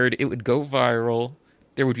this aired, it would go viral.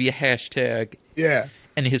 There would be a hashtag. Yeah,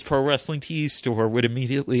 and his Pro Wrestling Tees store would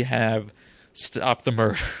immediately have "Stop the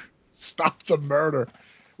Murder." Stop the murder.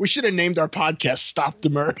 We should have named our podcast "Stop the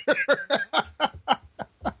Murder."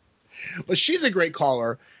 Well, she's a great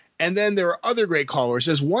caller. And then there are other great callers.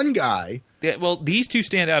 There's one guy. Well, these two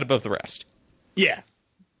stand out above the rest. Yeah.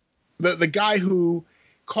 The guy who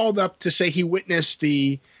called up to say he witnessed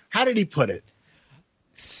how did he put it?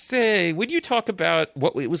 Say, when you talk about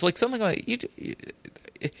what it was like, something like, it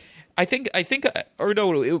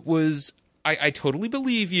was, I totally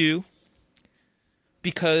believe you.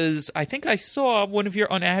 Because I think I saw one of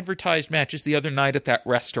your unadvertised matches the other night at that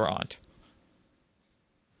restaurant.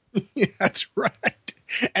 Yeah, that's right.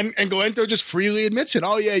 And Galento just freely admits it.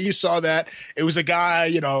 "Oh, yeah, you saw that. It was a guy,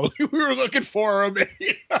 we were looking for him."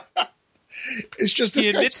 It's just this he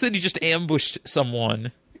admits that he just ambushed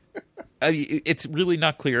someone. I mean, it's really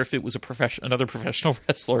not clear if it was another professional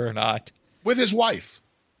wrestler or not. With his wife.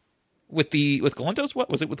 With Galento's what?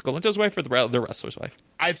 Was it with Galento's wife or the wrestler's wife?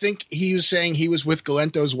 I think he was saying he was with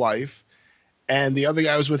Galento's wife, and the other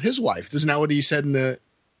guy was with his wife. Isn't that what he said on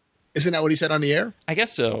the air? I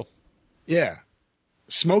guess so. Yeah.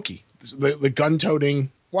 Smokey, the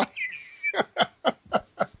gun-toting what?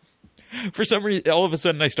 For some reason, all of a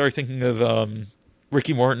sudden, I started thinking of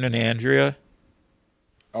Ricky Morton and Andrea.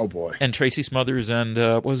 Oh boy! And Tracy Smothers and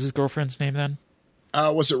what was his girlfriend's name then?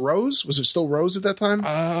 Was it Rose? Was it still Rose at that time?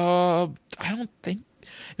 I don't think.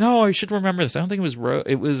 No, I should remember this. I don't think it was Rose.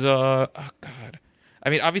 It was oh god. I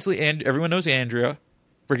mean, obviously, everyone knows Andrea,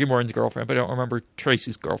 Ricky Morton's girlfriend, but I don't remember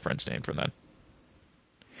Tracy's girlfriend's name from then.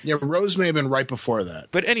 Yeah, Rose may have been right before that.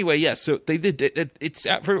 But anyway, yes. So they did. It's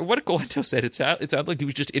for what Galento said. It sounded like he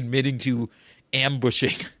was just admitting to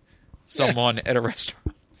ambushing someone at a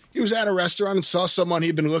restaurant. He was at a restaurant and saw someone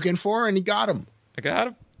he'd been looking for, and he got him. I got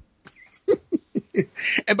him.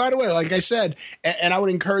 And by the way, like I said, and I would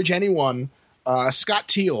encourage anyone, Scott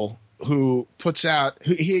Teal, who puts out,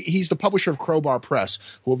 he's the publisher of Crowbar Press,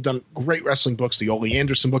 who have done great wrestling books, the Ole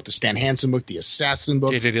Anderson book, the Stan Hansen book, the Assassin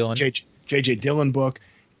book, J.J. Dillon. J.J. Dillon book,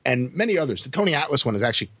 and many others. The Tony Atlas one is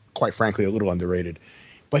actually, quite frankly, a little underrated.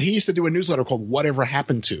 But he used to do a newsletter called Whatever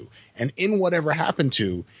Happened To. And in Whatever Happened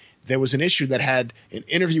To, there was an issue that had an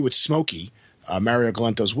interview with Smokey, Mario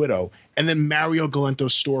Galento's widow, and then Mario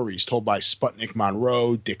Galento's stories told by Sputnik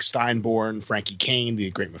Monroe, Dick Steinborn, Frankie Kane, the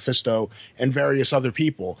great Mephisto, and various other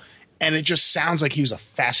people. And it just sounds like he was a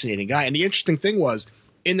fascinating guy. And the interesting thing was,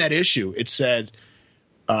 in that issue, it said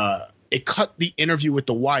it cut the interview with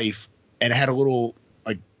the wife and it had a little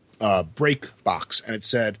break box. And it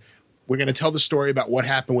said, we're going to tell the story about what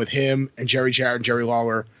happened with him and Jerry Jarrett and Jerry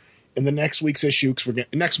Lawler in the next week's issue. Because we're going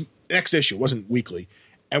next issue, it wasn't weekly.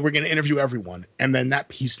 And we're going to interview everyone. And then that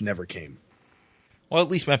piece never came. Well, at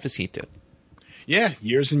least Memphis Heat did. Yeah,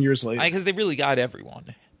 years and years later. Because they really got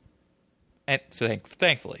everyone. And so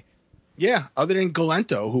thankfully. Yeah, other than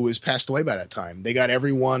Galento, who was passed away by that time. They got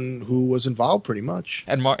everyone who was involved pretty much.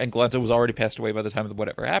 And Galento was already passed away by the time of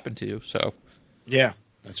Whatever Happened To, so. Yeah,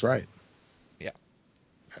 that's right. Yeah.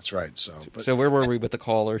 That's right. So where were we with the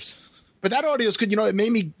callers? But that audio is good. You know, it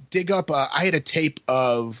made me dig up. I had a tape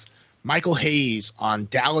of Michael Hayes on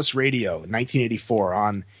Dallas radio in 1984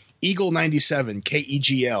 on Eagle 97,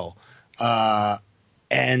 KEGL.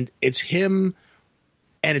 And it's him.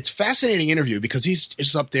 And it's a fascinating interview because he's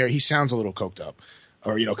just up there. He sounds a little coked up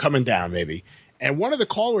or, coming down maybe. And one of the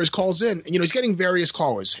callers calls in. He's getting various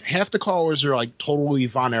callers. Half the callers are like totally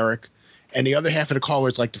Von Erich. And the other half of the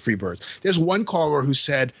callers like the Freebirds. There's one caller who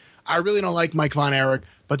said, I really don't like Mike Von Erich,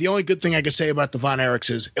 but the only good thing I can say about the Von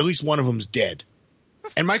Erichs is at least one of them's dead.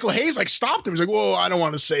 And Michael Hayes stopped him. He's like, whoa, I don't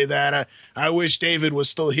want to say that. I wish David was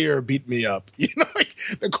still here, beat me up.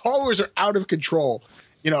 The callers are out of control.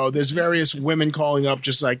 There's various women calling up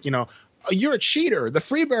just like, you're a cheater. The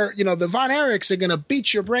Freebird, the Von Erichs are going to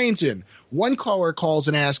beat your brains in. One caller calls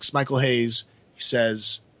and asks Michael Hayes, he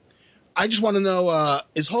says, I just want to know,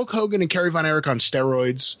 is Hulk Hogan and Kerry Von Erich on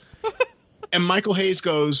steroids? And Michael Hayes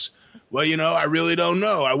goes, well, I really don't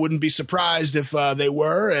know. I wouldn't be surprised if they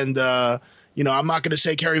were. And, I'm not going to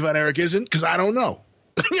say Kerry Von Erich isn't because I don't know.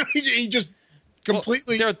 He just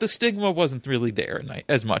completely. Well, the stigma wasn't really there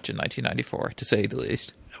as much in 1994, to say the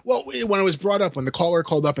least. Well, when it was brought up, when the caller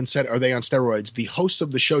called up and said, are they on steroids? The host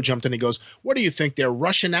of the show jumped in and he goes, what do you think? They're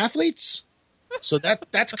Russian athletes? So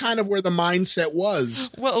that's kind of where the mindset was.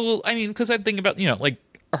 Well, I mean, because I think about, like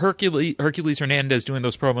Hercules Hernandez doing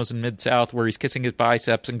those promos in Mid-South where he's kissing his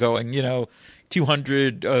biceps and going,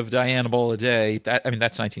 200 of Dianabol a day. That's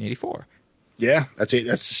 1984. Yeah, that's it.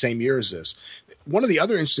 That's the same year as this. One of the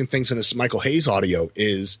other interesting things in this Michael Hayes audio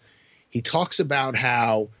is he talks about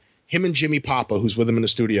how him and Jimmy Papa, who's with him in the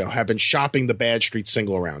studio, have been shopping the Bad Street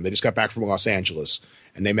single around. They just got back from Los Angeles,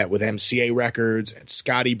 and they met with MCA Records and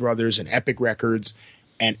Scotty Brothers and Epic Records.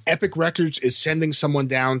 And Epic Records is sending someone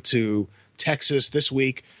down to Texas this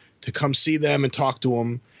week to come see them and talk to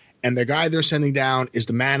them. And the guy they're sending down is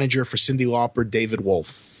the manager for Cyndi Lauper, David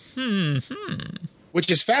Wolf. Which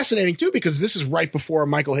is fascinating, too, because this is right before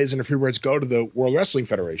Michael Hayes and the Freebirds go to the World Wrestling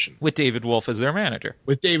Federation. With David Wolf as their manager.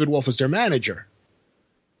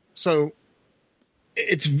 So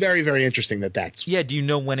it's very, very interesting that's... Yeah, do you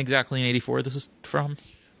know when exactly in 84 this is from?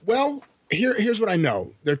 Well, here's what I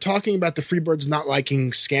know. They're talking about the Freebirds not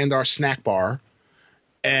liking Skandar Snack Bar,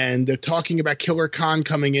 and they're talking about Killer Khan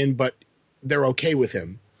coming in, but they're okay with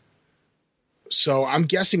him. So I'm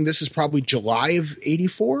guessing this is probably July of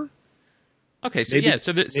 84? Okay, so maybe,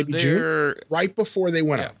 so they're June, right before they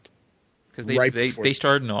went up. Because they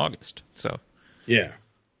started in August. So yeah.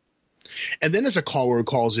 And then there's a caller who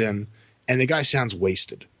calls in, and the guy sounds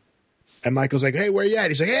wasted. And Michael's like, hey, where you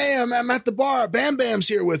at? He's like, hey, I'm at the bar. Bam Bam's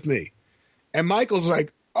here with me. And Michael's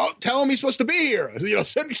like, oh, tell him he's supposed to be here.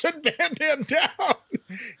 Send Bam Bam down.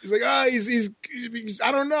 He's like, oh, he's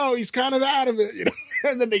I don't know. He's kind of out of it.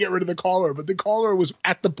 And then they get rid of the caller. But the caller was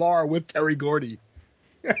at the bar with Terry Gordy.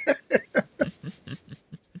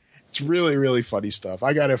 It's really, really funny stuff.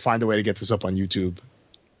 I got to find a way to get this up on YouTube.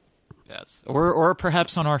 Yes. Or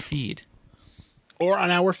perhaps on our feed. Or on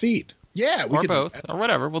our feed. Yeah. Or both. Or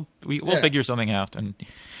whatever. We'll figure something out. And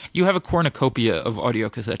you have a cornucopia of audio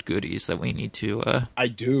cassette goodies that we need to... I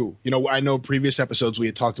do. I know previous episodes we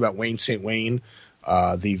had talked about Wayne St. Wayne,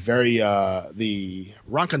 the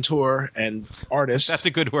raconteur and artist. That's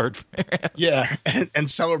a good word. Yeah, and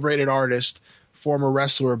celebrated artist, former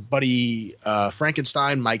wrestler Buddy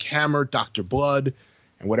Frankenstein, Mike Hammer, Dr. Blood,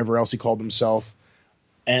 and whatever else he called himself.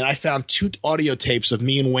 And I found 2 audio tapes of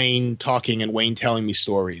me and Wayne talking and Wayne telling me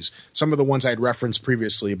stories. Some of the ones I'd referenced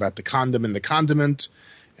previously about the condom and the condiment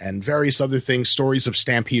and various other things, stories of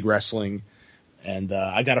Stampede Wrestling. And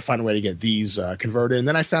I got to find a way to get these converted. And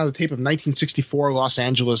then I found a tape of 1964 Los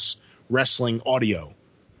Angeles wrestling audio.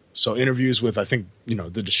 So interviews with, I think,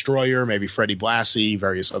 the Destroyer, maybe Freddie Blassie,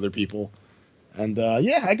 various other people. And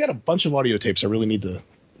yeah, I got a bunch of audio tapes. I really need to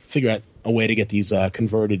figure out a way to get these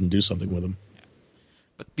converted and do something with them.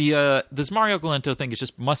 But this Mario Galento thing is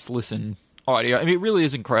just must-listen audio. I mean, it really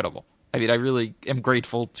is incredible. I mean, I really am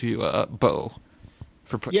grateful to Beau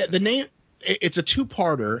for putting. Yeah, the name. It's a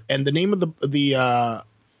 2-parter, and the name of the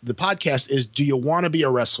podcast is "Do You Want to Be a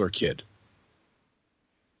Wrestler, Kid?"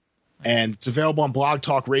 And it's available on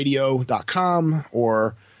blogtalkradio.com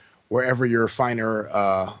or wherever your finer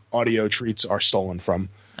audio treats are stolen from.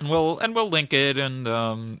 And we'll link it,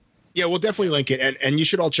 and yeah, we'll definitely link it, and you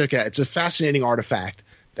should all check it out. It's a fascinating artifact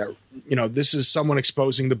that this is someone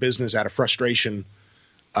exposing the business out of frustration.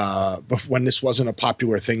 When this wasn't a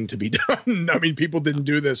popular thing to be done. I mean, people didn't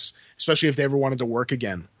do this, especially if they ever wanted to work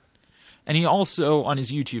again. And he also, on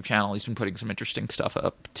his YouTube channel, he's been putting some interesting stuff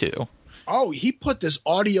up, too. Oh, he put this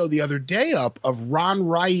audio the other day up of Ron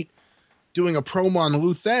Wright doing a promo on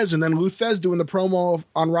Luthez, and then Luthez doing the promo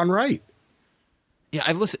on Ron Wright. Yeah,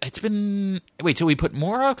 I listened. It's been... Wait, so we put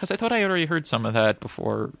more up? Because I thought I had already heard some of that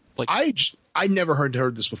before. Like, I never heard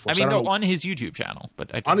this before. I mean, no, on his YouTube channel.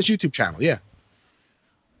 But on his YouTube channel, yeah.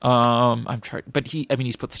 I'm trying, but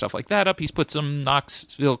he's put stuff like that up. He's put some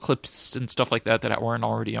Knoxville clips and stuff like that weren't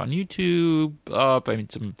already on YouTube up. I mean,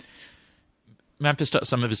 some Memphis stuff,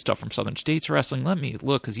 some of his stuff from Southern States Wrestling. Let me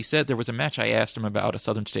look, because he said there was a match I asked him about, a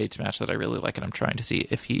Southern States match that I really like, and I'm trying to see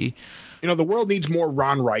if he... the world needs more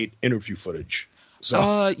Ron Wright interview footage.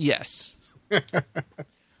 So. Yes.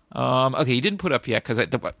 Okay, he didn't put up yet, because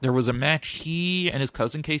there was a match he and his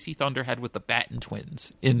cousin Casey Thunder had with the Batten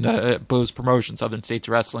twins in Beau's promotion, Southern States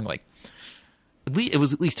Wrestling, it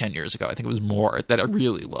was at least 10 years ago. I think it was more, that I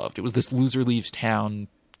really loved. It was this Losers Leave Town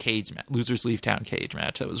cage match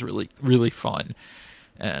that was really, really fun.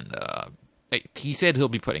 And he said he'll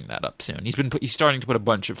be putting that up soon. He's starting to put a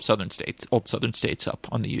bunch of old Southern States up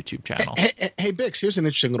on the YouTube channel. Hey Bix, here's an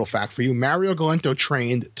interesting little fact for you. Mario Galento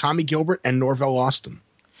trained Tommy Gilbert and Norvell Austin.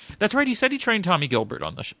 That's right. He said he trained Tommy Gilbert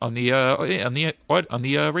on the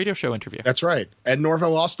radio show interview. That's right, and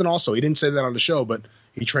Norvell Austin also. He didn't say that on the show, but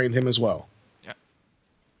he trained him as well. Yeah,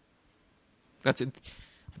 that's it.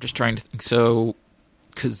 I'm just trying to think. So,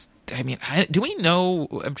 because I mean, do we know?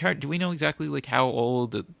 Do we know exactly how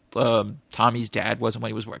old Tommy's dad was when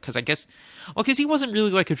he was working? Because I guess, because he wasn't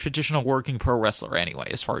really a traditional working pro wrestler anyway,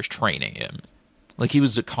 as far as training him. He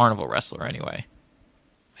was a carnival wrestler anyway.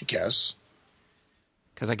 I guess.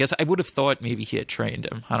 Because I guess I would have thought maybe he had trained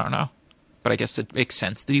him. I don't know. But I guess it makes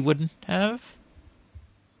sense that he wouldn't have.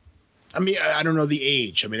 I mean, I don't know the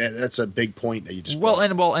age. I mean, that's a big point that you just...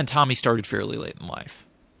 And Tommy started fairly late in life.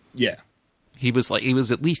 Yeah. He was 30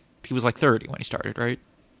 when he started, right?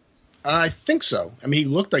 I think so. I mean, he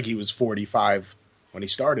looked like he was 45 when he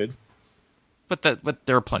started. But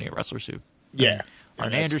there are plenty of wrestlers who... Yeah.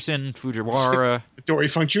 Arn Anderson, Fujiwara... The Dory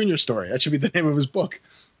Funk Jr. story. That should be the name of his book.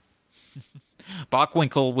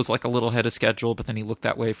 Bockwinkel was a little ahead of schedule, but then he looked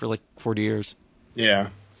that way for 40 years. Yeah.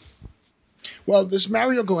 Well, this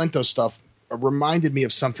Mario Galento stuff reminded me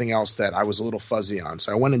of something else that I was a little fuzzy on,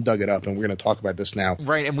 so I went and dug it up, and we're going to talk about this now.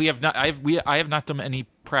 Right, and we have not. I have not done any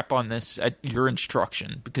prep on this at your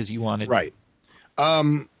instruction because you wanted right.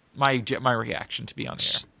 My reaction to be on the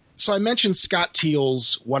air. So I mentioned Scott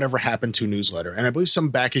Teal's Whatever Happened To newsletter, and I believe some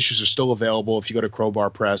back issues are still available if you go to Crowbar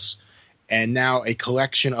Press. And now a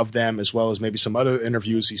collection of them, as well as maybe some other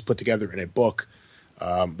interviews he's put together in a book,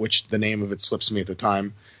 which the name of it slips me at the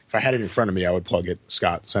time. If I had it in front of me, I would plug it.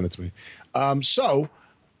 Scott, send it to me.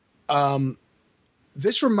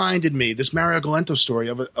 This reminded me, this Mario Galento story,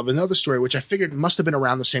 of another story, which I figured must have been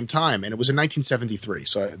around the same time. And it was in 1973,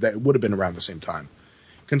 so that would have been around the same time,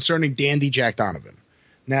 concerning Dandy Jack Donovan.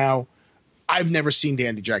 Now, I've never seen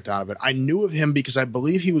Dandy Jack Donovan. I knew of him because I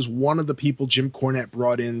believe he was one of the people Jim Cornette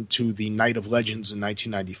brought into the Night of Legends in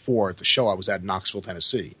 1994 at the show I was at in Knoxville,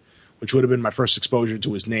 Tennessee, which would have been my first exposure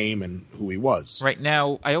to his name and who he was. Right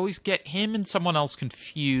now, I always get him and someone else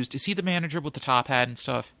confused. Is he the manager with the top hat and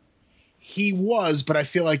stuff? He was, but I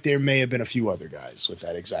feel like there may have been a few other guys with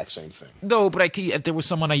that exact same thing. No, but there was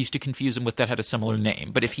someone I used to confuse him with that had a similar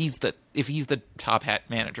name. But if he's the top hat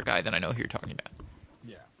manager guy, then I know who you're talking about.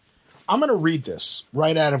 I'm going to read this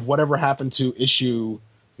right out of Whatever Happened to issue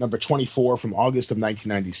number 24 from August of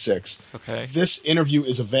 1996. Okay. This interview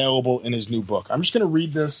is available in his new book. I'm just going to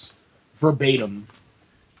read this verbatim.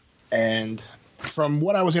 And from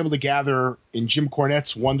what I was able to gather in Jim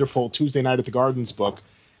Cornette's wonderful Tuesday Night at the Gardens book,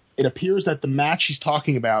 it appears that the match he's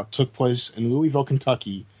talking about took place in Louisville,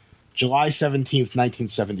 Kentucky, July 17th,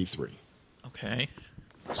 1973. Okay.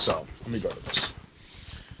 So, let me go to this.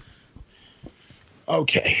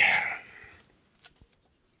 Okay.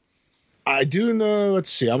 I do know,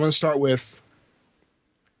 let's see, I'm going to start with,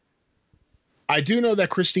 I do know that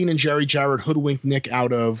Christine and Jerry Jarrett hoodwinked Nick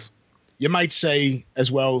out of, you might say,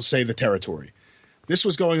 as well, say the territory. This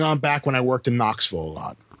was going on back when I worked in Knoxville a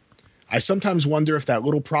lot. I sometimes wonder if that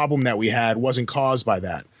little problem that we had wasn't caused by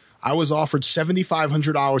that. I was offered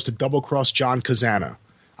 $7,500 to double-cross John Kazana.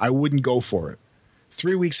 I wouldn't go for it.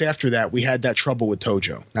 3 weeks after that, we had that trouble with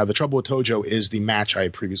Tojo. Now, the trouble with Tojo is the match I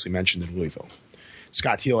had previously mentioned in Louisville.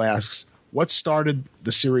 Scott Teal asks, what started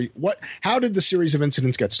the series? How did the series of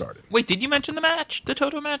incidents get started? Wait, did you mention the match, the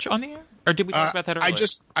Tojo match, on the air, or did we talk about that earlier?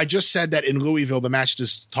 I just said that in Louisville, the match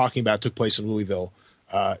just talking about took place in Louisville.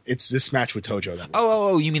 It's this match with Tojo.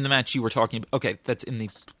 Oh, you mean the match you were talking about? Okay, that's in the.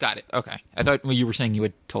 Got it. Okay, I thought you were saying you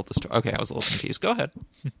had told the story. Okay, I was a little confused. Go ahead.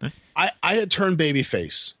 I had turned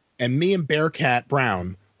babyface, and me and Bearcat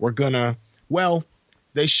Brown were gonna. Well,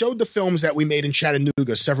 they showed the films that we made in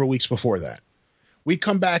Chattanooga several weeks before that. We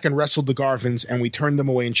come back and wrestled the Garvins, and we turned them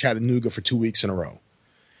away in Chattanooga for 2 weeks in a row.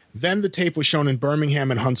 Then the tape was shown in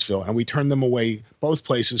Birmingham and Huntsville, and we turned them away both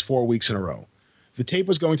places 4 weeks in a row. The tape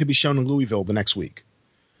was going to be shown in Louisville the next week.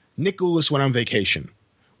 Nick Goulas went on vacation.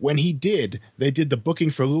 When he did, they did the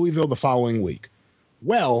booking for Louisville the following week.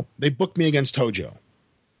 Well, they booked me against Tojo.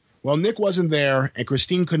 Well, Nick wasn't there, and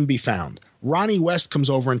Christine couldn't be found. Ronnie West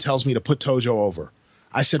comes over and tells me to put Tojo over.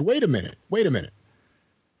 I said, wait a minute.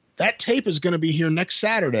 That tape is going to be here next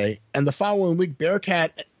Saturday, and the following week,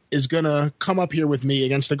 Bearcat is going to come up here with me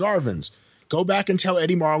against the Garvins. Go back and tell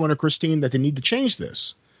Eddie Marlin or Christine that they need to change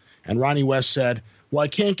this. And Ronnie West said, well, I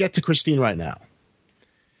can't get to Christine right now.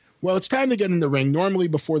 Well, it's time to get in the ring. Normally,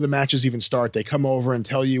 before the matches even start, they come over and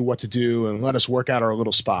tell you what to do and let us work out our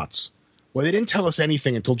little spots. Well, they didn't tell us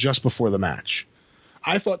anything until just before the match.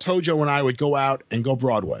 I thought Tojo and I would go out and go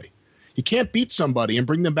Broadway. You can't beat somebody and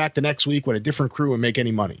bring them back the next week with a different crew and make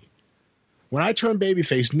any money. When I turned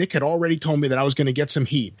babyface, Nick had already told me that I was going to get some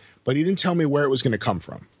heat, but he didn't tell me where it was going to come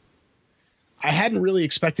from. I hadn't really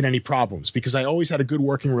expected any problems because I always had a good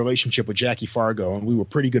working relationship with Jackie Fargo, and we were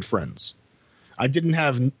pretty good friends. I didn't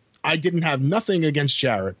have nothing against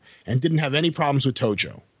Jarrett and didn't have any problems with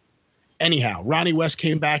Tojo. Anyhow, Ronnie West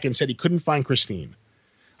came back and said he couldn't find Christine.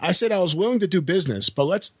 I said I was willing to do business, but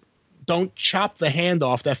let's don't chop the hand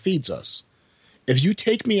off that feeds us. If you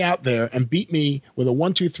take me out there and beat me with a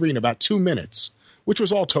 1-2-3 in about 2 minutes, which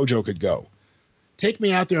was all Tojo could go, take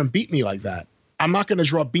me out there and beat me like that, I'm not going to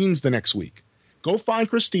draw beans the next week. Go find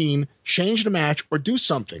Christine, change the match, or do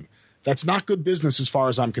something. That's not good business as far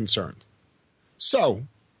as I'm concerned. So,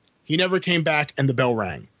 he never came back and the bell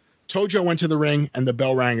rang. Tojo went to the ring and the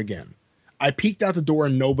bell rang again. I peeked out the door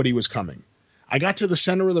and nobody was coming. I got to the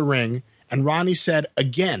center of the ring and Ronnie said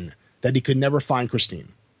again that he could never find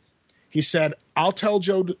Christine. He said, I'll tell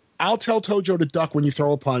Tojo to duck when you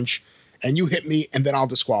throw a punch and you hit me and then I'll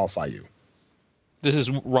disqualify you. This is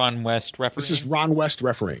Ron West refereeing? This is Ron West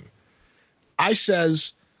refereeing. I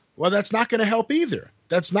says, well, that's not going to help either.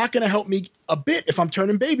 That's not going to help me a bit if I'm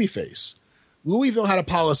turning babyface. Louisville had a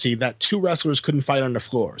policy that 2 wrestlers couldn't fight on the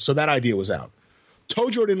floor, so that idea was out.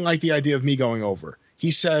 Tojo didn't like the idea of me going over.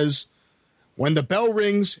 He says, when the bell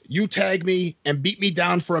rings, you tag me and beat me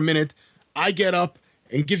down for a minute. I get up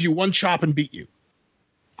and give you 1 chop and beat you.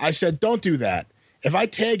 I said, don't do that. If I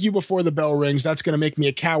tag you before the bell rings, that's going to make me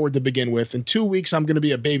a coward to begin with. In 2 weeks, I'm going to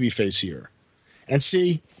be a babyface here. And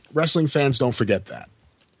see, wrestling fans don't forget that.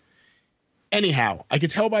 Anyhow, I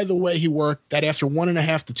could tell by the way he worked that after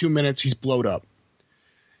 1.5 to 2 minutes, he's blowed up.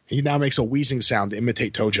 He now makes a wheezing sound to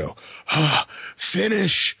imitate Tojo.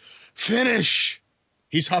 Finish! Finish!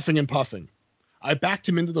 He's huffing and puffing. I backed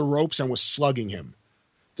him into the ropes and was slugging him.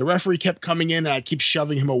 The referee kept coming in and I'd keep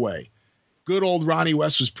shoving him away. Good old Ronnie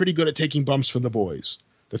West was pretty good at taking bumps for the boys.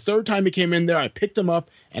 The 3rd time he came in there, I picked him up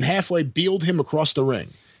and halfway beeled him across the ring,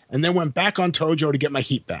 and then went back on Tojo to get my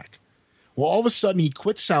heat back. Well, all of a sudden, he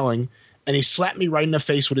quit selling, and he slapped me right in the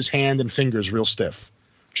face with his hand and fingers real stiff.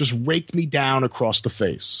 Just raked me down across the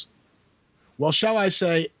face. Well, shall I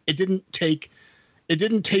say, it didn't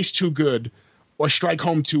taste too good or strike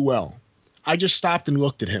home too well. I just stopped and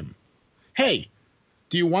looked at him. Hey,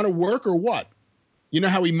 do you want to work or what? You know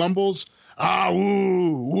how he mumbles? Ah,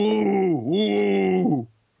 woo, woo, woo.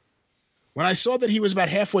 When I saw that he was about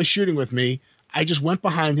halfway shooting with me, I just went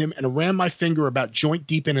behind him and ran my finger about joint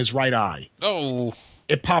deep in his right eye. Oh.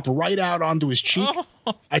 It popped right out onto his cheek.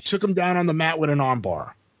 Oh. I took him down on the mat with an arm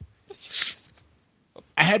bar.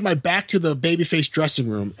 I had my back to the babyface dressing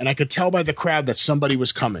room, and I could tell by the crowd that somebody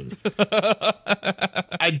was coming.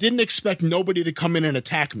 I didn't expect nobody to come in and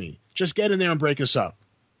attack me. Just get in there and break us up.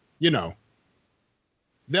 You know.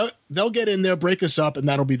 They'll get in there, break us up, and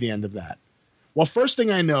that'll be the end of that. Well, first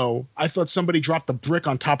thing I know, I thought somebody dropped a brick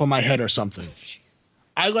on top of my head or something.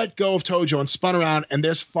 I let go of Tojo and spun around, and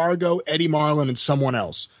there's Fargo, Eddie Marlin, and someone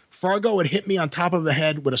else. Fargo had hit me on top of the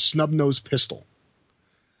head with a snub-nosed pistol.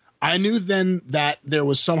 I knew then that there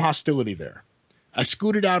was some hostility there. I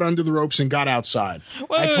scooted out under the ropes and got outside.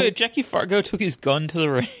 Wait, Jackie Fargo took his gun to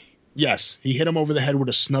the ring? Yes, he hit him over the head with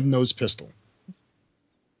a snub-nosed pistol.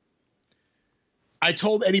 I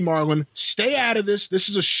told Eddie Marlin, stay out of this. This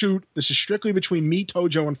is a shoot. This is strictly between me,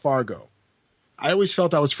 Tojo, and Fargo. I always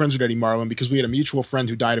felt I was friends with Eddie Marlin because we had a mutual friend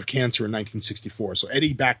who died of cancer in 1964, so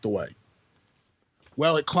Eddie backed away.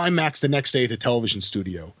 Well, it climaxed the next day at the television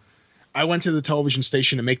studio. I went to the television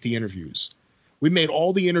station to make the interviews. We made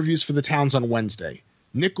all the interviews for the towns on Wednesday.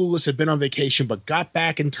 Nick Goulas had been on vacation but got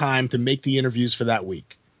back in time to make the interviews for that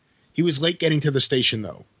week. He was late getting to the station,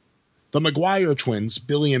 though. The McGuire twins,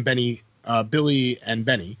 Billy and Benny,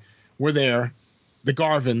 were there. The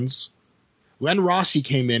Garvins. Len Rossi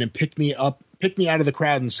came in and picked me out of the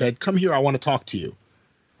crowd and said, come here, I want to talk to you.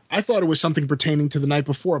 I thought it was something pertaining to the night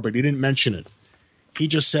before, but he didn't mention it. He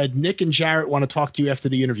just said, Nick and Jarrett want to talk to you after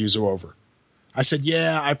the interviews are over. I said,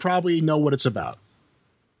 yeah, I probably know what it's about.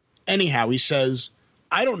 Anyhow, he says,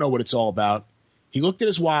 I don't know what it's all about. He looked at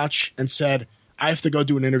his watch and said, I have to go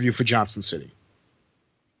do an interview for Johnson City.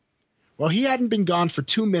 Well, he hadn't been gone for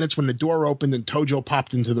 2 minutes when the door opened and Tojo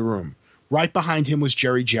popped into the room. Right behind him was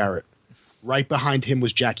Jerry Jarrett. Right behind him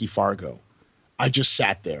was Jackie Fargo. I just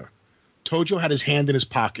sat there. Tojo had his hand in his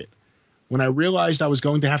pocket. When I realized I was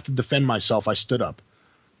going to have to defend myself, I stood up.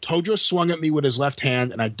 Tojo swung at me with his left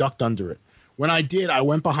hand, and I ducked under it. When I did, I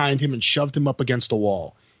went behind him and shoved him up against the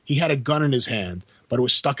wall. He had a gun in his hand, but it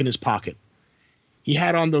was stuck in his pocket. He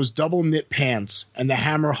had on those double-knit pants, and the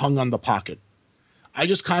hammer hung on the pocket. I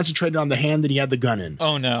just concentrated on the hand that he had the gun in.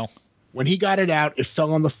 Oh, no. When he got it out, it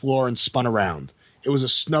fell on the floor and spun around. It was a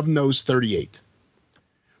snub-nosed .38.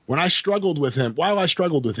 While I struggled with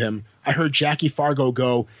him, I heard Jackie Fargo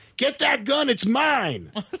go, "Get that gun, it's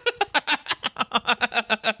mine!"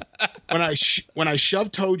 When I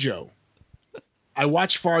shoved Tojo, I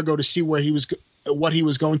watched Fargo to see what he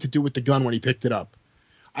was going to do with the gun when he picked it up.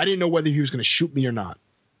 I didn't know whether he was going to shoot me or not.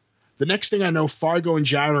 The next thing I know, Fargo and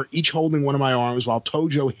Jarrett are each holding one of my arms while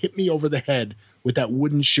Tojo hit me over the head with that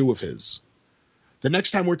wooden shoe of his. The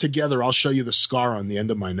next time we're together, I'll show you the scar on the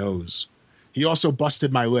end of my nose. He also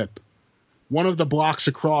busted my lip. One of the blocks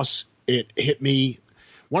across it hit me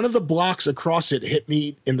in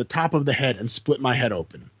the top of the head and split my head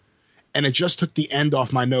open. And it just took the end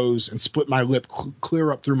off my nose and split my lip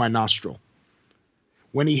clear up through my nostril.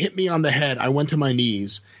 When he hit me on the head, I went to my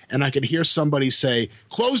knees, and I could hear somebody say,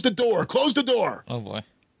 "Close the door! Close the door!" Oh, boy.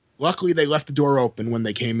 Luckily, they left the door open when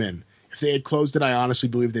they came in. If they had closed it, I honestly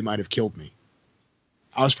believe they might have killed me.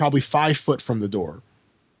 I was probably 5 foot from the door.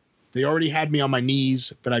 They already had me on my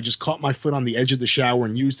knees, but I just caught my foot on the edge of the shower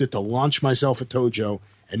and used it to launch myself at Tojo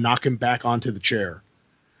and knock him back onto the chair.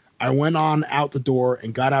 I went on out the door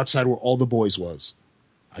and got outside where all the boys was.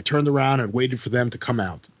 I turned around and waited for them to come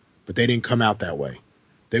out, but they didn't come out that way.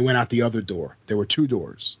 They went out the other door. There were 2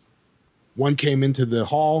 doors. One came into the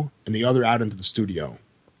hall and the other out into the studio.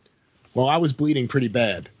 Well, I was bleeding pretty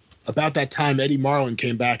bad. About that time, Eddie Marlin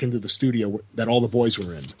came back into the studio that all the boys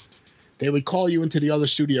were in. They would call you into the other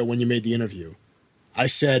studio when you made the interview. I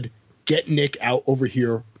said, "Get Nick out over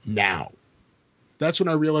here now." That's when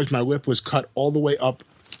I realized my lip was cut all the way up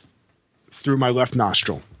through my left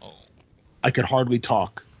nostril. I could hardly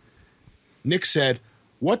talk. Nick said,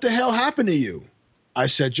 "What the hell happened to you?" I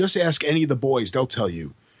said, "Just ask any of the boys. They'll tell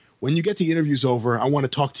you. When you get the interviews over, I want to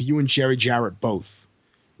talk to you and Jerry Jarrett both."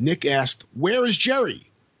 Nick asked, "Where is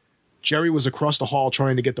Jerry?" Jerry was across the hall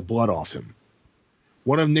trying to get the blood off him.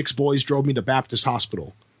 One of Nick's boys drove me to Baptist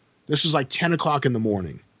Hospital. This was like 10 o'clock in the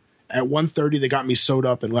morning. At 1:30, they got me sewed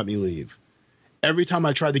up and let me leave. Every time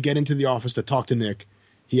I tried to get into the office to talk to Nick,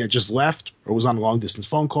 he had just left or was on a long-distance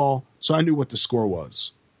phone call, so I knew what the score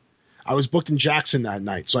was. I was booked in Jackson that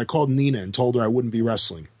night, so I called Nina and told her I wouldn't be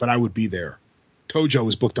wrestling, but I would be there. Tojo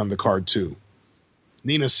was booked on the card, too.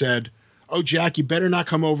 Nina said, "Oh, Jack, you better not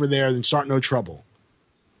come over there and start no trouble."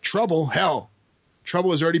 Trouble? Hell.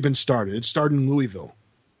 Trouble has already been started. It started in Louisville.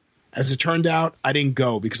 As it turned out, I didn't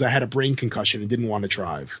go because I had a brain concussion and didn't want to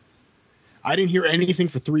drive. I didn't hear anything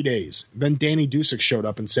for 3 days. Then Danny Dusick showed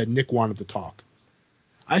up and said Nick wanted to talk.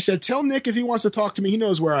 I said, tell Nick if he wants to talk to me, he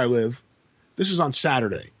knows where I live. This is on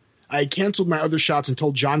Saturday. I had canceled my other shots and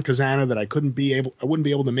told John Kazana that I wouldn't be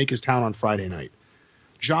able to make his town on Friday night.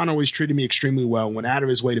 John always treated me extremely well and went out of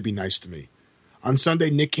his way to be nice to me. On Sunday,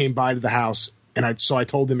 Nick came by to the house, and I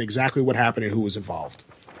told him exactly what happened and who was involved.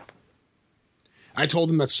 I told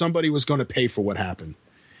him that somebody was going to pay for what happened.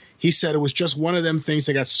 He said it was just one of them things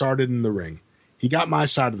that got started in the ring. He got my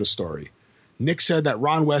side of the story. Nick said that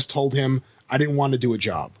Ron West told him I didn't want to do a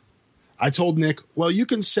job. I told Nick, well, you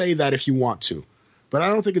can say that if you want to, but I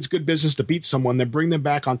don't think it's good business to beat someone, then bring them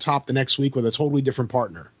back on top the next week with a totally different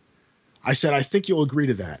partner. I said, I think you'll agree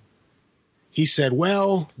to that. He said,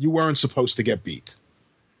 well, you weren't supposed to get beat.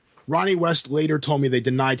 Ronnie West later told me they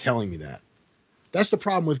denied telling me that. That's the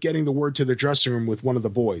problem with getting the word to the dressing room with one of the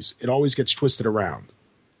boys. It always gets twisted around.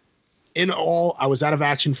 In all, I was out of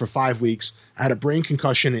action for 5 weeks. I had a brain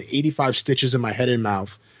concussion and 85 stitches in my head and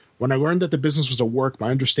mouth. When I learned that the business was a work,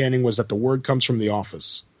 my understanding was that the word comes from the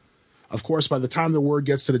office. Of course, by the time the word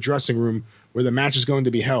gets to the dressing room where the match is going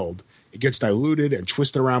to be held, it gets diluted and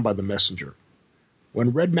twisted around by the messenger.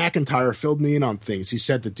 When Red McIntyre filled me in on things, he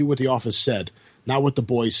said to do what the office said, not what the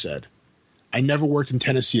boys said. I never worked in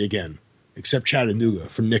Tennessee again, except Chattanooga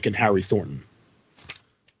for Nick and Harry Thornton.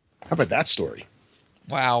 How about that story?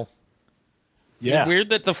 Wow. Yeah. Weird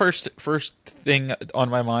that the first thing on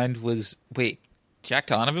my mind was, wait, Jack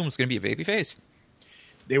Donovan was going to be a babyface?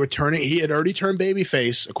 They were he had already turned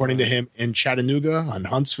babyface, according to him, in Chattanooga, on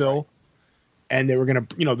Huntsville. And they were going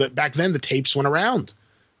to, back then the tapes went around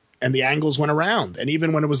and the angles went around. And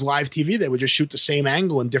even when it was live TV, they would just shoot the same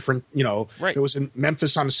angle in different, Right. It was in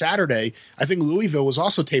Memphis on a Saturday. I think Louisville was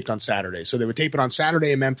also taped on Saturday. So they would tape it on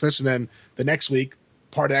Saturday in Memphis. And then the next week,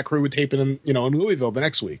 part of that crew would tape it in Louisville the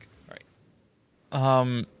next week.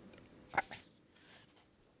 Right.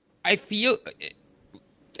 I feel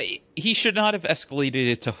he should not have escalated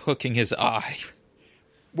it to hooking his eye.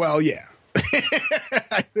 Well, yeah.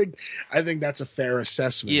 I think that's a fair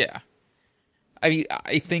assessment. Yeah.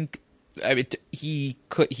 I think he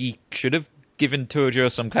should have given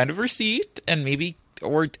Tojo some kind of receipt and maybe,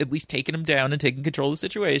 or at least taken him down and taken control of the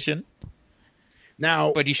situation.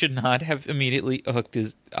 Now, but he should not have immediately hooked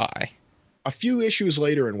his eye. A few issues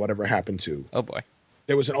later in Whatever Happened To, oh boy,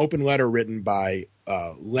 there was an open letter written by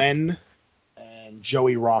Len and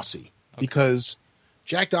Joey Rossi, because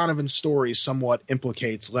Jack Donovan's story somewhat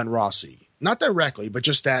implicates Len Rossi. Not directly, but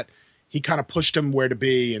just that he kind of pushed him where to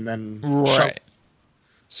be and then right.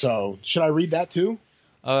 So, should I read that too?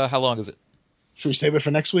 How long is it? Should we save it for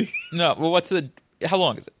next week? No, well, how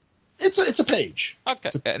long is it? It's a page. Okay.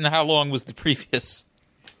 And how long was the previous?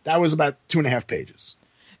 That was about 2.5 pages.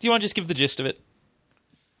 Do you want to just give the gist of it?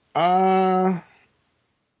 The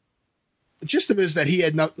gist of it is that he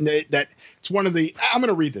had that it's one of the. I'm going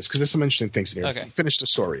to read this because there's some interesting things in here. Okay. Finish the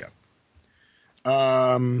story up.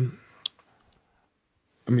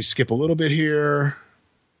 Let me skip a little bit here.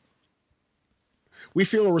 We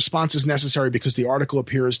feel a response is necessary because the article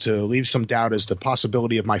appears to leave some doubt as to the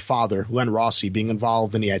possibility of my father, Len Rossi, being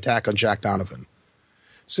involved in the attack on Jack Donovan.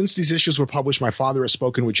 Since these issues were published, my father has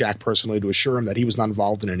spoken with Jack personally to assure him that he was not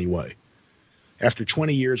involved in any way. After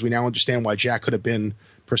 20 years, we now understand why Jack could have been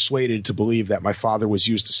persuaded to believe that my father was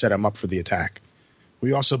used to set him up for the attack.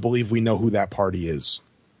 We also believe we know who that party is.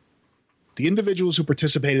 The individuals who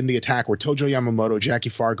participated in the attack were Tojo Yamamoto, Jackie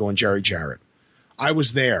Fargo, and Jerry Jarrett. I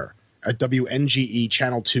was there at WNGE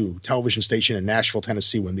Channel 2 television station in Nashville,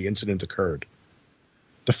 Tennessee when the incident occurred.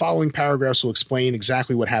 The following paragraphs will explain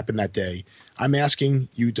exactly what happened that day. I'm asking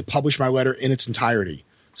you to publish my letter in its entirety,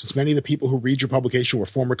 since many of the people who read your publication were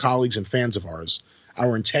former colleagues and fans of ours.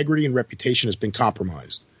 Our integrity and reputation has been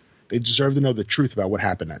compromised. They deserve to know the truth about what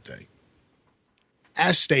happened that day.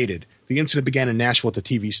 As stated, the incident began in Nashville at the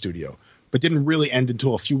TV studio, but didn't really end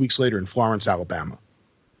until a few weeks later in Florence, Alabama.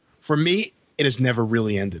 For me, it has never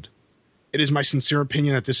really ended. It is my sincere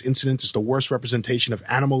opinion that this incident is the worst representation of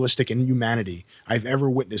animalistic inhumanity I've ever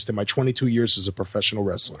witnessed in my 22 years as a professional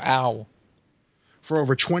wrestler. Wow. For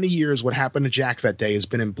over 20 years, what happened to Jack that day has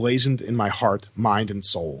been emblazoned in my heart, mind, and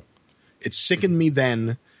soul. It sickened me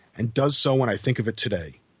then and does so when I think of it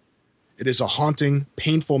today. It is a haunting,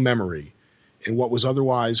 painful memory in what was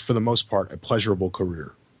otherwise, for the most part, a pleasurable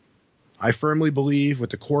career. I firmly believe,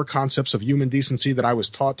 with the core concepts of human decency that I was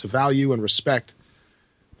taught to value and respect,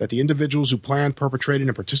 that the individuals who planned, perpetrated,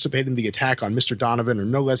 and participated in the attack on Mr. Donovan are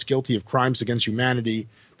no less guilty of crimes against humanity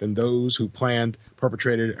than those who planned,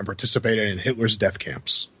 perpetrated, and participated in Hitler's death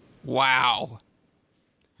camps. Wow.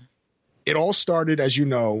 It all started, as you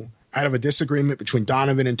know, out of a disagreement between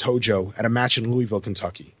Donovan and Tojo at a match in Louisville,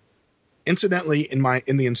 Kentucky. Incidentally, in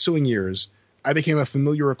the ensuing years, I became a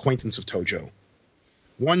familiar acquaintance of Tojo.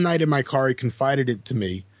 One night in my car, he confided it to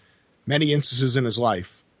me many instances in his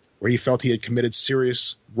life where he felt he had committed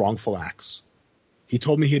serious, wrongful acts. He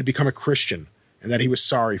told me he had become a Christian and that he was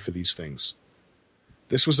sorry for these things.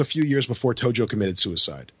 This was a few years before Tojo committed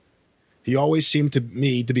suicide. He always seemed to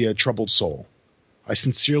me to be a troubled soul. I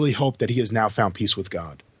sincerely hope that he has now found peace with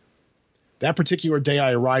God. That particular day,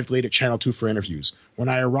 I arrived late at Channel 2 for interviews. When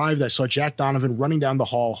I arrived, I saw Jack Donovan running down the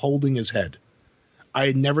hall holding his head. I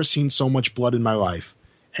had never seen so much blood in my life,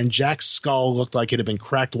 and Jack's skull looked like it had been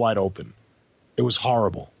cracked wide open. It was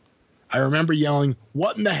horrible. I remember yelling,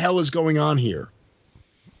 "What in the hell is going on here?"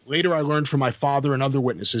 Later, I learned from my father and other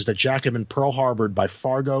witnesses that Jack had been Pearl Harbored by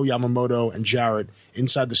Fargo, Yamamoto, and Jarrett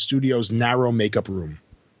inside the studio's narrow makeup room.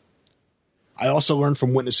 I also learned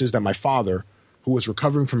from witnesses that my father, who was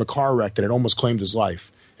recovering from a car wreck that had almost claimed his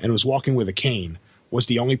life and was walking with a cane, was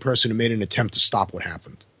the only person who made an attempt to stop what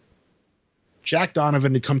happened. Jack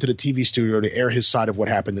Donovan had come to the TV studio to air his side of what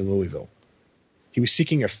happened in Louisville. He was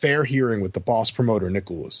seeking a fair hearing with the boss promoter, Nick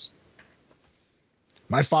Lewis.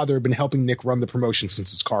 My father had been helping Nick run the promotion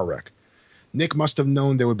since his car wreck. Nick must have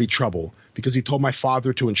known there would be trouble because he told my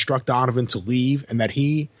father to instruct Donovan to leave and that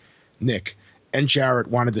he, Nick, and Jarrett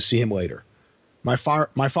wanted to see him later. My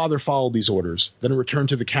father followed these orders, then returned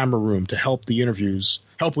to the camera room to help with interviews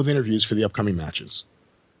for the upcoming matches.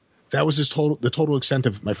 That was the total extent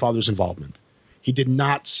of my father's involvement. He did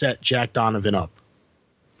not set Jack Donovan up.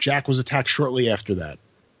 Jack was attacked shortly after that.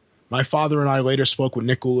 My father and I later spoke with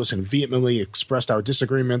Nick Lewis and vehemently expressed our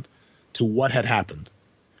disagreement to what had happened.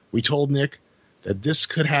 We told Nick that this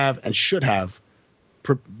could have and should have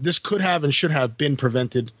been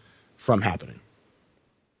prevented from happening.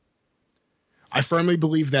 I firmly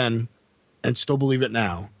believe then, and still believe it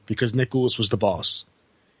now, because Nick Lewis was the boss.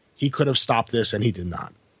 He could have stopped this, and he did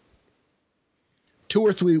not. 2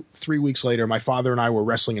 or 3 weeks later, my father and I were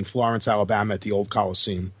wrestling in Florence, Alabama at the old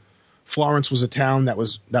Coliseum. Florence was a town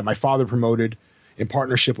that my father promoted in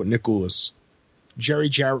partnership with Nick Lewis. Jerry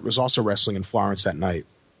Jarrett was also wrestling in Florence that night.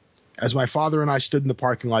 As my father and I stood in the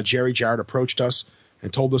parking lot, Jerry Jarrett approached us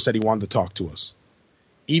and told us that he wanted to talk to us.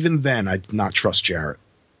 Even then, I did not trust Jarrett.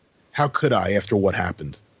 How could I after what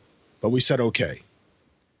happened? But we said okay.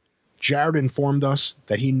 Jarrett informed us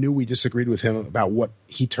that he knew we disagreed with him about what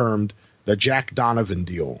he termed the Jack Donovan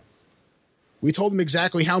deal. We told him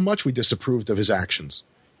exactly how much we disapproved of his actions.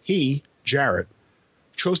 He, Jarrett,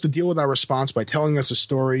 chose to deal with our response by telling us a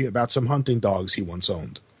story about some hunting dogs he once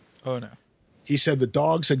owned. Oh, no. He said the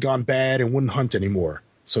dogs had gone bad and wouldn't hunt anymore,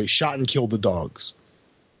 so he shot and killed the dogs.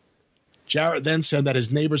 Jarrett then said that his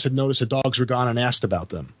neighbors had noticed the dogs were gone and asked about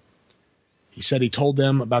them. He said he told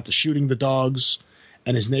them about the shooting the dogs,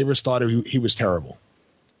 and his neighbors thought he was terrible.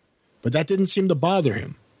 But that didn't seem to bother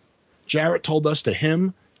him. Jarrett told us to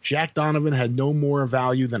him, Jack Donovan had no more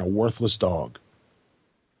value than a worthless dog.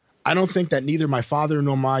 I don't think that neither my father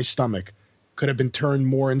nor my stomach could have been turned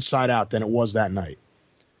more inside out than it was that night.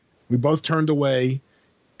 We both turned away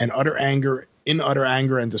in utter anger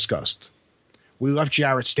and disgust. We left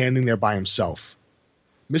Jarrett standing there by himself.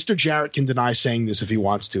 Mr. Jarrett can deny saying this if he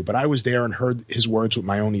wants to, but I was there and heard his words with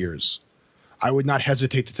my own ears. I would not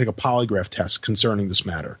hesitate to take a polygraph test concerning this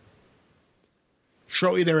matter.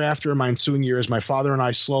 Shortly thereafter, in my ensuing years, my father and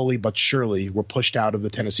I slowly but surely were pushed out of the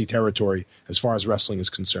Tennessee territory as far as wrestling is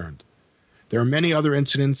concerned. There are many other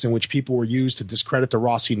incidents in which people were used to discredit the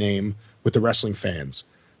Rossi name with the wrestling fans.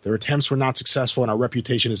 Their attempts were not successful and our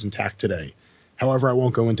reputation is intact today. However, I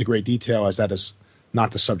won't go into great detail as that is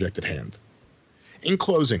not the subject at hand. In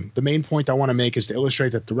closing, the main point I want to make is to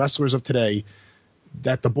illustrate that the wrestlers of today,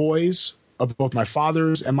 that the boys of both my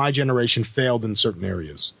father's and my generation failed in certain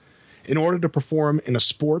areas. In order to perform in a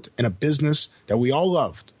sport and a business that we all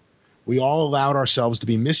loved, we all allowed ourselves to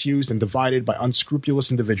be misused and divided by unscrupulous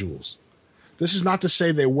individuals. This is not to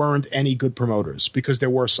say there weren't any good promoters, because there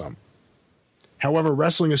were some. However,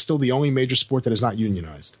 wrestling is still the only major sport that is not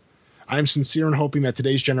unionized. I am sincere in hoping that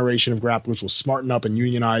today's generation of grapplers will smarten up and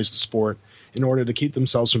unionize the sport in order to keep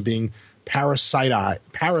themselves from being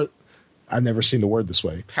I've never seen the word this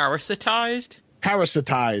way. Parasitized?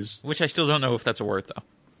 Parasitized. Which I still don't know if that's a word, though.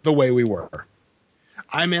 The way we were.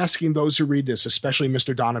 I'm asking those who read this, especially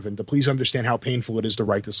Mr. Donovan, to please understand how painful it is to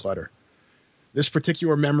write this letter. This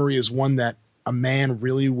particular memory is one that a man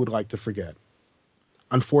really would like to forget.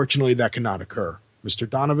 Unfortunately, that cannot occur. Mr.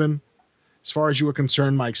 Donovan, as far as you are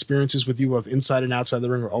concerned, my experiences with you both inside and outside the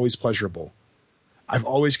ring are always pleasurable. I've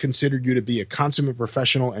always considered you to be a consummate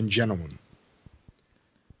professional and gentleman.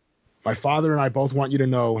 My father and I both want you to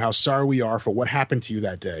know how sorry we are for what happened to you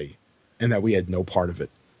that day and that we had no part of it.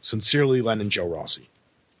 Sincerely, Len and Joe Rossi.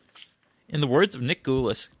 In the words of Nick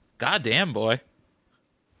Goulis, goddamn, boy.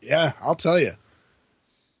 Yeah, I'll tell you.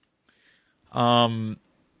 That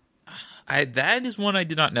is one I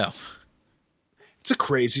did not know. It's a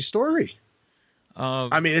crazy story.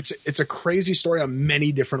 I mean, it's a crazy story on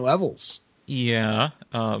many different levels. Yeah.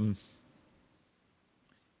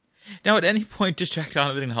 Now, at any point, does Jack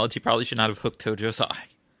Donovan acknowledge he probably should not have hooked Tojo's eye?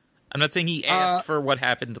 I'm not saying he asked for what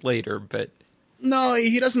happened later, but... No,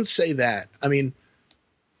 he doesn't say that. I mean,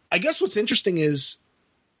 I guess what's interesting is,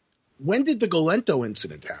 when did the Galento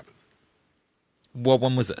incident happen? Well,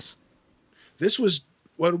 when was this? This was,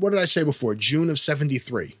 what did I say before? June of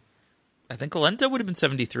 73. I think Galento would have been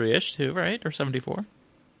 73-ish, too, right? Or 74?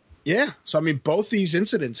 Yeah. So, I mean, both these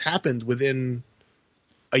incidents happened within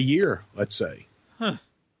a year, let's say. Huh.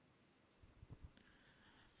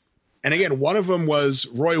 And again, one of them was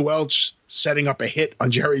Roy Welch setting up a hit on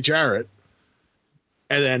Jerry Jarrett,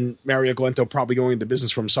 and then Mario Galento probably going into business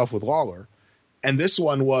for himself with Lawler. And this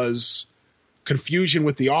one was confusion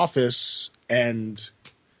with the office and,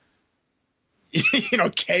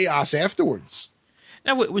 chaos afterwards.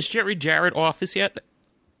 Now, was Jerry Jarrett office yet?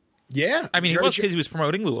 Yeah. I mean, he was, because he was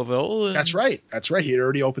promoting Louisville. That's right. He had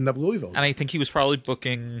already opened up Louisville. And I think he was probably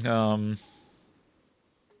booking some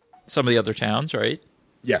of the other towns, right?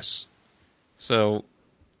 Yes. So,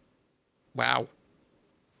 wow.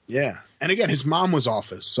 Yeah. And again, his mom was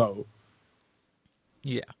office, so.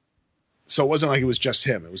 Yeah. So it wasn't like it was just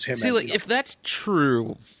him. It was him. See, like, if that's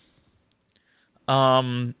true,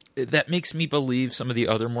 that makes me believe some of the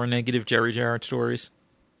other more negative Jerry Jarrett stories.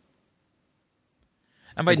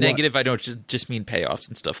 And by negative, I don't just mean payoffs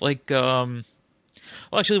and stuff. Like, well,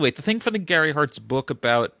 actually, wait. The thing for the Gary Hart's book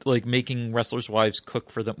about, like, making wrestlers' wives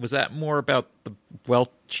cook for them, was that more about the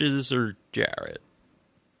Welches or Jarrett?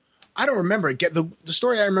 I don't remember. The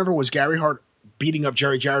story I remember was Gary Hart beating up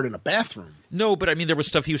Jerry Jarrett in a bathroom. No, but I mean, there was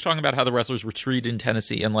stuff he was talking about how the wrestlers were treated in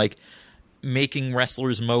Tennessee and, like, making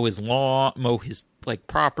wrestlers mow his like,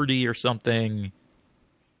 property or something.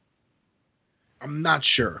 I'm not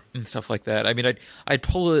sure. And stuff like that. I mean, I'd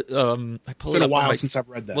pull it. It's been a while since I've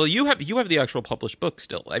read that. Well, you have the actual published book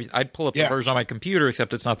still. I'd pull up the version on my computer,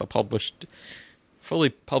 except it's not the fully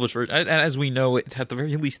published version. And as we know, at the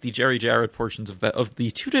very least, the Jerry Jarrett portions of the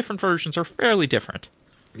two different versions are fairly different.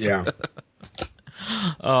 Yeah.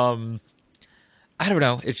 I don't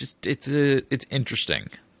know. It's interesting.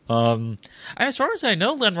 As far as I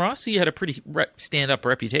know, Len Rossi had a pretty stand-up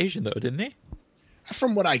reputation, though, didn't he?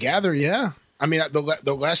 From what I gather, yeah. I mean,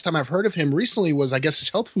 the last time I've heard of him recently was, I guess,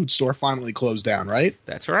 his health food store finally closed down, right?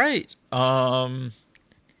 That's right. Yeah,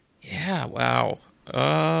 wow.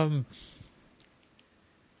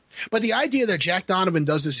 But the idea that Jack Donovan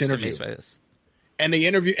does this interview, and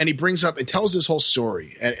he brings up and tells this whole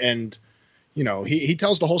story, and he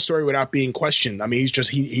tells the whole story without being questioned. I mean,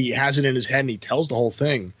 he has it in his head and he tells the whole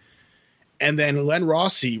thing. And then Len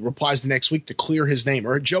Rossi replies the next week to clear his name,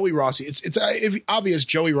 or Joey Rossi. It's obvious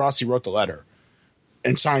Joey Rossi wrote the letter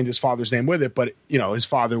and signed his father's name with it, but his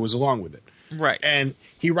father was along with it. Right. And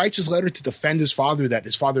he writes his letter to defend his father, that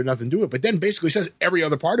his father had nothing to do with it, but then basically says every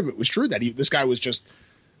other part of it was true, that this guy was just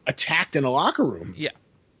attacked in a locker room. Yeah.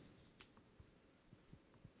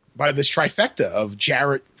 By this trifecta of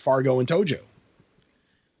Jarrett, Fargo, and Tojo.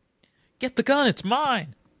 Get the gun, it's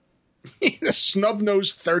mine.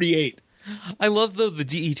 Snub-nosed 38. I love the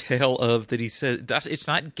detail of that he says, it's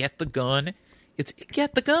not get the gun, it's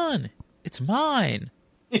get the gun. It's mine.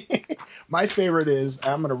 My favorite is,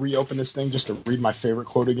 I'm going to reopen this thing just to read my favorite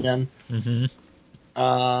quote again. Mm-hmm.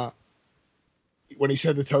 When he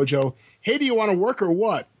said to Tojo, "Hey, do you want to work or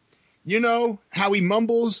what?" You know how he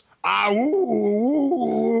mumbles, "Ah,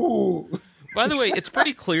 woo." By the way, it's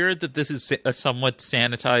pretty clear that this is a somewhat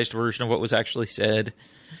sanitized version of what was actually said.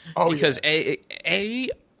 Oh, because yeah.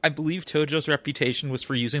 I believe Tojo's reputation was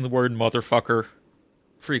for using the word motherfucker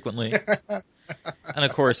frequently. And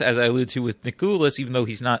of course, as I alluded to with Nick Goulis, even though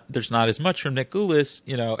there's not as much from Nick Goulis,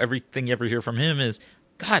 everything you ever hear from him is,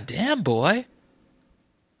 "God damn, boy."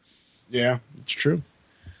 Yeah, it's true.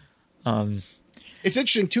 It's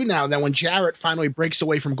interesting too now that when Jarrett finally breaks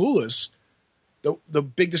away from Goulis, the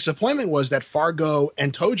big disappointment was that Fargo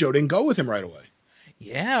and Tojo didn't go with him right away.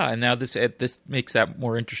 Yeah, and now this makes that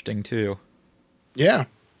more interesting too. Yeah.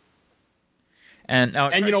 And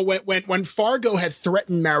when Fargo had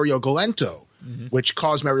threatened Mario Galento, mm-hmm. which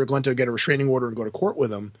caused Mario Galento to get a restraining order and go to court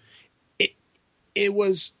with him, it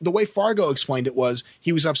was the way Fargo explained it was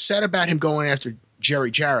he was upset about him going after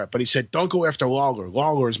Jerry Jarrett, but he said, "Don't go after Lawler.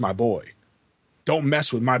 Lawler is my boy. Don't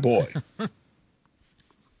mess with my boy."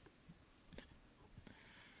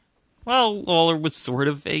 Well, Lawler was sort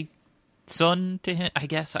of a son to him, I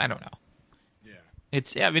guess. I don't know. Yeah.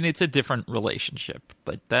 It's a different relationship,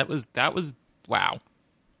 but that was wow.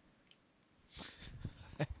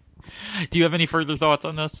 Do you have any further thoughts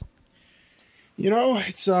on this?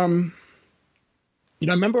 It's I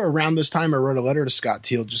remember around this time I wrote a letter to Scott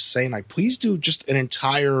Teal just saying, like, please do just an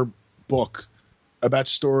entire book about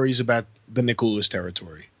stories about the Nick Ulis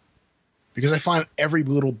territory. Because I find every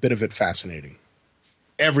little bit of it fascinating.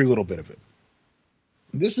 Every little bit of it.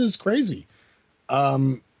 This is crazy.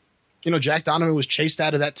 Jack Donovan was chased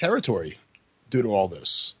out of that territory due to all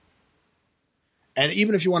this. And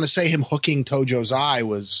even if you want to say him hooking Tojo's eye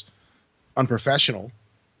was unprofessional,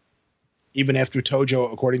 even after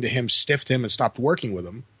Tojo, according to him, stiffed him and stopped working with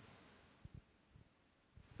him,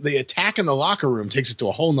 the attack in the locker room takes it to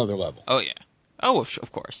a whole nother level. Oh, yeah. Oh,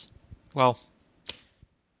 of course. Well,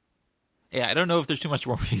 yeah, I don't know if there's too much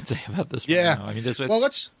more we can say about this. Yeah. Right now. Well,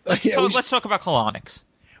 let's talk about colonics.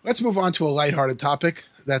 Let's move on to a lighthearted topic.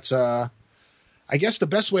 That's, I guess the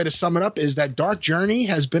best way to sum it up is that Dark Journey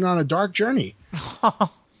has been on a dark journey.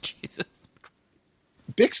 Oh, Jesus.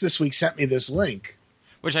 Bix this week sent me this link.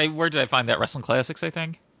 Where did I find that? Wrestling Classics, I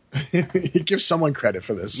think? Give someone credit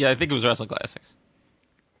for this. Yeah, I think it was Wrestling Classics.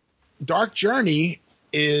 Dark Journey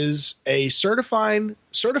is a certified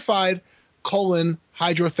colon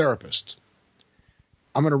hydrotherapist.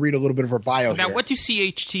 I'm going to read a little bit of her bio now, here. what do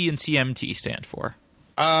CHT and CMT stand for?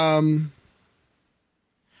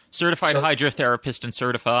 Certified hydrotherapist and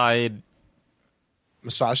certified...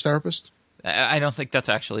 massage therapist? I don't think that's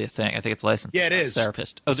actually a thing. I think it's licensed. Yeah, it is.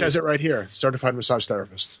 Therapist. It says it right here. Certified massage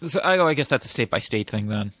therapist. So, I guess that's a state-by-state thing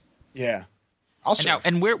then. Yeah.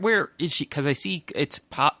 And where is she? Because I see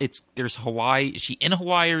there's Hawaii. Is she in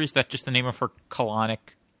Hawaii, or is that just the name of her colonic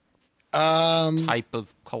type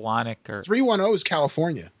of colonic? Or 310 is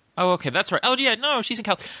California. Oh, okay, that's right. Oh, yeah, no, she's in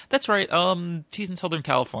That's right. She's in Southern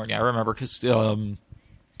California. I remember because who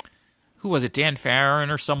was it? Dan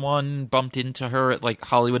Farron or someone bumped into her at like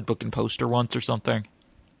Hollywood Book and Poster once or something.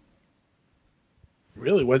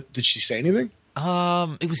 Really? What did she say? Anything?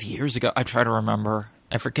 It was years ago. I try to remember.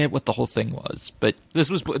 I forget what the whole thing was, but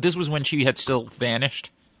this was when she had still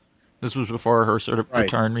vanished. This was before her sort of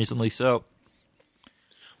return recently. So,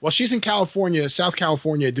 well, she's in California, South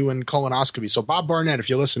California, doing colonoscopy. So, Bob Barnett, if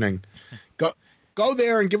you're listening, go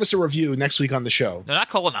there and give us a review next week on the show. No, not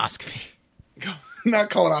colonoscopy. Not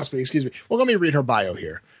colonoscopy, excuse me. Well, let me read her bio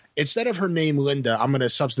here. Instead of her name, Linda, I'm going to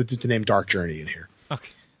substitute the name Dark Journey in here.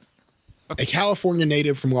 Okay. A California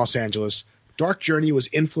native from Los Angeles, Dark Journey was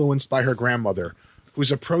influenced by her grandmother,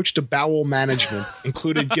 whose approach to bowel management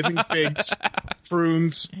included giving figs,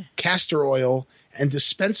 prunes, castor oil, and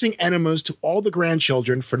dispensing enemas to all the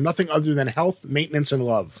grandchildren for nothing other than health, maintenance, and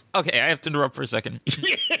love. Okay, I have to interrupt for a second.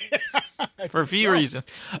 For a few reasons.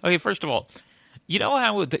 Okay, first of all, you know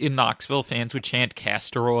how in Knoxville fans would chant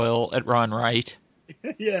castor oil at Ron Wright?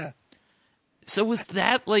 Yeah. So was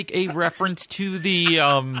that like a reference to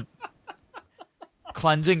the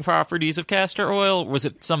cleansing properties of castor oil? Was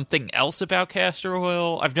it something else about castor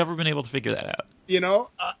oil? I've never been able to figure that out.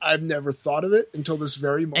 I've never thought of it until this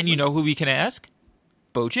very moment. And you know who we can ask?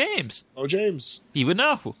 Beau James. Beau James. He would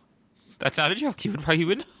know. That's not a joke. He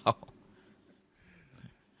would know.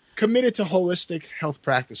 Committed to holistic health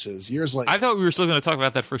practices. Years later, I thought we were still going to talk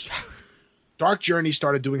about that first. Dark Journey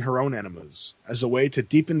started doing her own enemas as a way to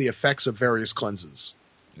deepen the effects of various cleanses.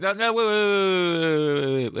 No,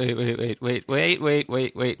 wait.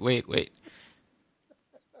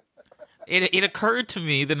 It occurred to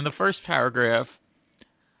me that in the first paragraph,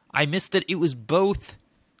 I missed that it was both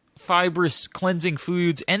fibrous cleansing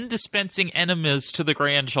foods and dispensing enemas to the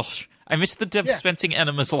grandchildren. I missed the dispensing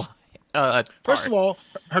enemas line. First of all,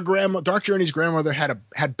 Dark Journey's grandmother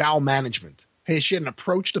had bowel management. Hey, she had an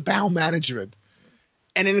approach to bowel management.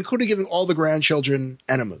 And it included giving all the grandchildren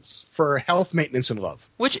enemas for health, maintenance, and love.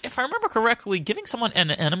 Which, if I remember correctly, giving someone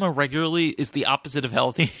an enema regularly is the opposite of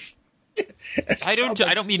healthy. I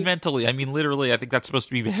don't mean mentally. I mean literally. I think that's supposed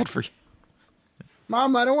to be bad for you.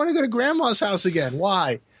 Mom, I don't want to go to Grandma's house again.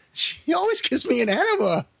 Why? She always gives me an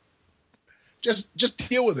enema. Just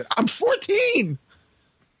deal with it. I'm 14.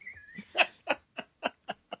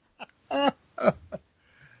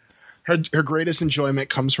 Her greatest enjoyment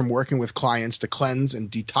comes from working with clients to cleanse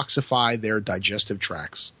and detoxify their digestive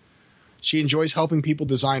tracts. She enjoys helping people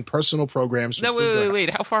design personal programs. No, wait.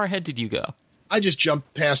 How far ahead did you go? I just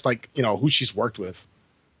jumped past, who she's worked with.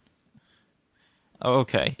 Oh,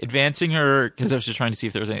 okay. Advancing her, because I was just trying to see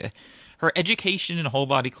if there was anything. Her education and whole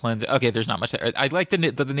body cleansing. Okay, there's not much there. I like the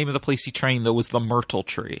name of the place she trained, though, was the Myrtle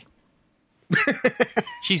Tree.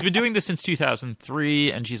 She's been doing this since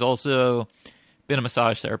 2003, and she's also been a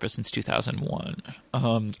massage therapist since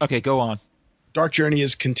 2001. Okay, go on. Dark Journey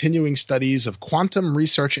is continuing studies of quantum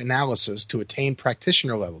research analysis to attain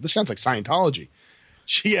practitioner level. This sounds like Scientology.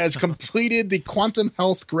 She has completed the Quantum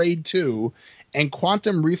Health Grade 2 and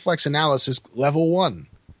Quantum Reflex Analysis Level 1.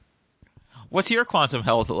 What's your quantum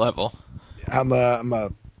health level? I'm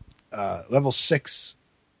a level 6.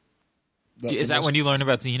 Is that when you learn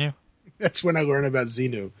about Xenu? That's when I learn about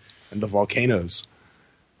Xenu and the volcanoes.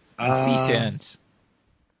 V10s.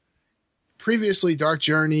 Previously, Dark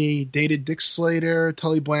Journey dated Dick Slater,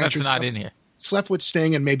 Tully Blanchard. That's not in here. Slept with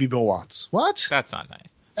Sting and maybe Bill Watts. What? That's not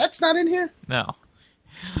nice. That's not in here? No.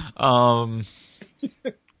 I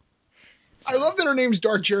love that her name's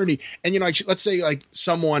Dark Journey. And, let's say,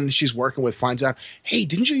 someone she's working with finds out, hey,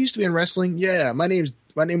 didn't you used to be in wrestling? Yeah, my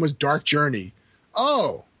name was Dark Journey.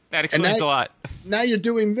 Oh. That explains a lot. Now you're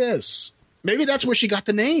doing this. Maybe that's where she got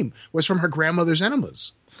the name, was from her grandmother's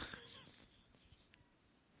enemas.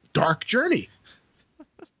 Dark Journey.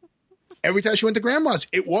 Every time she went to grandma's,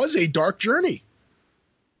 it was a dark journey.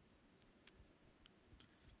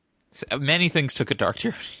 Many things took a dark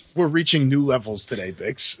journey. We're reaching new levels today,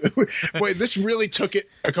 Bix. Wait, this really took it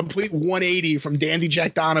a complete 180 from Dandy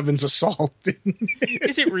Jack Donovan's assault.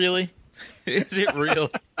 Is it really? Is it real?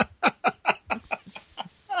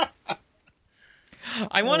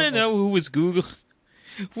 I want to know who was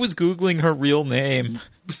Googling her real name.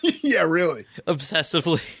 Yeah, really.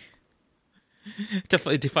 Obsessively. To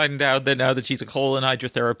find out that now that she's a colon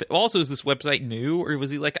hydrotherapist. Also, is this website new? Or was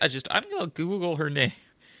he like, I'm going to Google her name?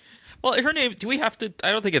 Well, her name, do we have to?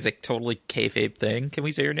 I don't think it's a totally kayfabe thing. Can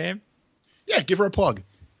we say her name? Yeah, give her a plug.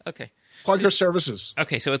 Okay. Plug her services.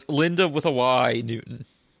 Okay, so it's Linda with a Y, Newton.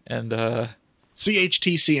 And,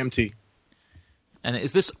 CHTCMT. And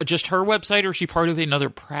is this just her website, or is she part of another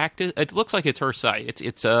practice? It looks like it's her site.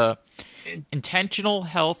 It's intentional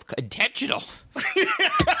health. Intentional.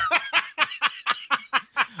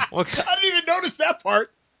 I didn't even notice that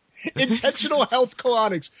part. Intentional health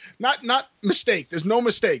colonics. Not mistake. There's no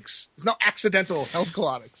mistakes. There's no accidental health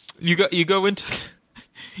colonics. You go into.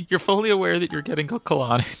 You're fully aware that you're getting a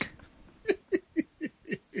colonic.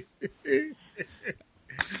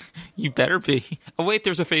 You better be. Oh wait,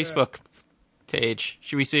 there's a Facebook page.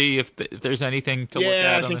 Should we see if there's anything to look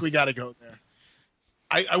at? Yeah, I think we got to go there.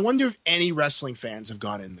 I wonder if any wrestling fans have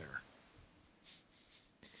gone in there.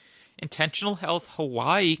 Intentional Health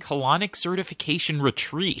Hawaii Colonic Certification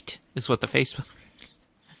Retreat is what the Facebook.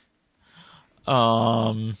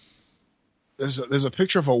 There's a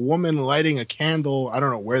picture of a woman lighting a candle. I don't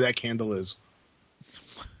know where that candle is.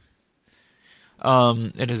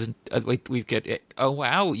 It is. Wait, we get it. Oh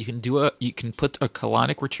wow! You can put a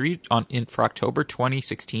colonic retreat for October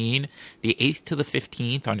 2016, the 8th to the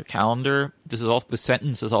 15th on your calendar. The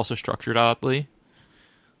sentence is also structured oddly.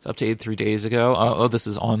 It's updated 3 days ago. This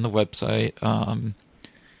is on the website.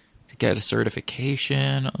 To get a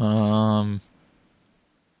certification.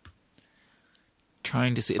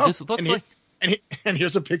 Trying to see. This looks like. And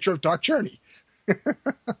here's a picture of Dark Journey.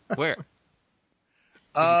 Where?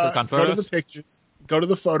 Click on photos? Go to the pictures. Go to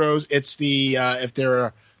the photos. It's the if there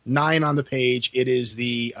are 9 on the page, it is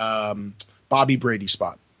the Bobby Brady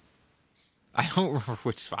spot. I don't remember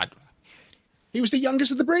which spot. He was the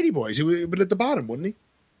youngest of the Brady boys. He was, but at the bottom, wasn't he?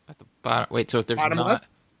 At the bottom. Wait, so if there's bottom left.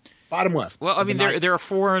 Bottom left. Well, I mean, there are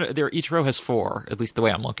 4. Each row has 4. At least the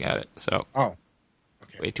way I'm looking at it. So. Oh.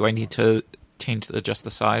 Okay. Wait, do I need to adjust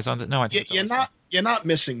the size on it? No, I think You're not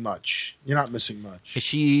missing much. You're not missing much. Is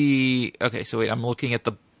she okay? So wait, I'm looking at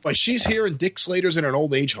the. But she's here, and Dick Slater's in an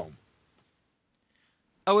old age home.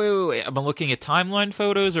 Oh wait. Am I looking at timeline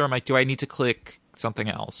photos, or do I need to click something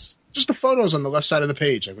else? Just the photos on the left side of the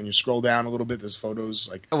page. Like when you scroll down a little bit, there's photos.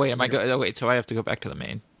 Like oh wait, wait. So I have to go back to the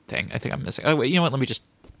main thing. I think I'm missing. Oh wait, you know what? Let me just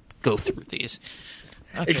go through these.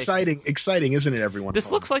 Okay. Exciting, isn't it, everyone?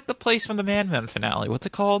 This looks like the place from the Man Men finale. What's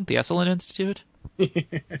it called? The Esalen Institute?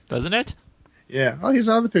 Doesn't it? Yeah. Oh, here's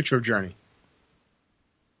another picture of Journey.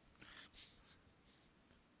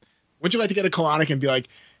 Would you like to get a colonic and be like,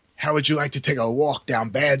 how would you like to take a walk down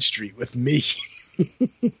Bad Street with me?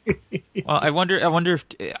 Well, I wonder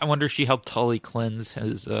if she helped Tully cleanse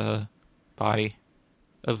his body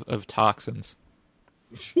of toxins.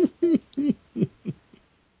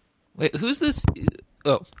 Wait, who's this?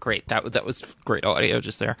 Oh, great! That was great audio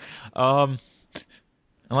just there.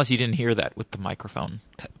 Unless you didn't hear that with the microphone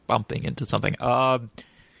bumping into something.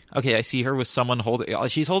 Okay, I see her with someone holding.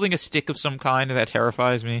 She's holding a stick of some kind that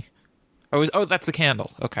terrifies me. Oh, that's the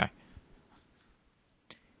candle. Okay.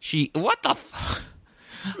 What the?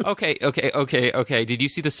 Okay. Did you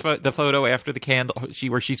see the photo after the candle?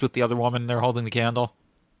 Where she's with the other woman. They're holding the candle.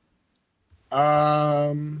 Is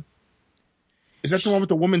that the one with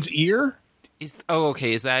the woman's ear?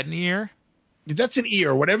 Okay. Is that an ear? That's an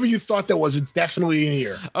ear. Whatever you thought that was, it's definitely an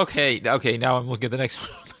ear. Okay. Now I'm looking at the next one.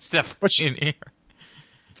 It's definitely an ear.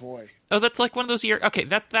 Boy. Oh, that's like one of those ear. Okay,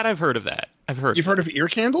 that I've heard of that. You've heard of ear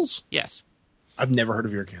candles? Yes. I've never heard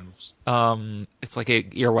of ear candles. It's like a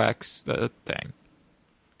earwax thing.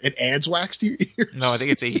 It adds wax to your ears? No, I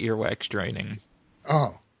think it's a earwax draining.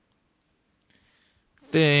 Oh.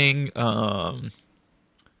 Thing.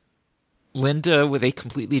 Linda with a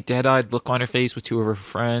completely dead-eyed look on her face with two of her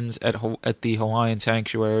friends at the Hawaiian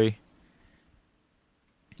sanctuary.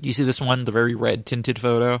 You see this one, the very red tinted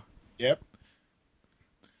photo? Yep.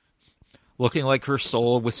 Looking like her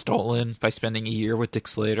soul was stolen by spending a year with Dick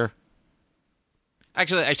Slater.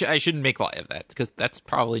 Actually, I shouldn't make light of that, because that's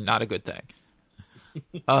probably not a good thing.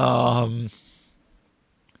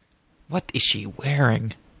 What is she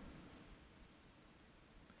wearing?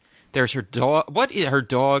 There's her dog. Her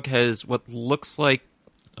dog has what looks like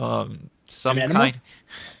some kind.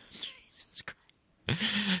 Jesus Christ.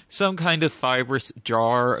 Some kind of fibrous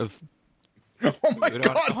jar of. Oh my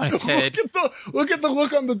God! On its head. Look at the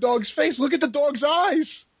look on the dog's face. Look at the dog's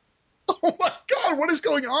eyes. Oh my God! What is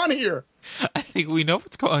going on here? I think we know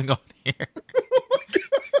what's going on here.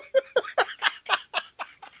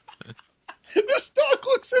 This dog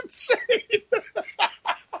looks insane.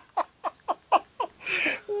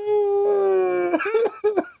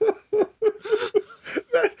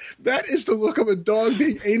 That is the look of a dog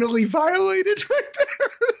being anally violated right there.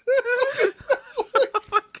 Oh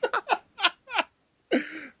my God.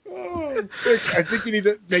 Oh, Fix, I think you need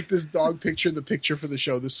to make this dog picture the picture for the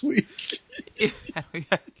show this week.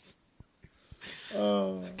 Yes.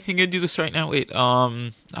 Can you do this right now? Wait,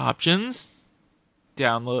 options.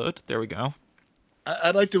 Download. There we go.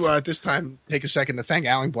 I'd like to, at this time, take a second to thank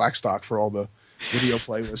Alan Blackstock for all the video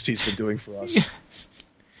playlists he's been doing for us. Yes.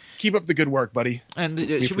 Keep up the good work, buddy. And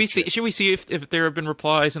should we see if there have been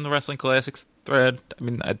replies in the Wrestling Classics thread? I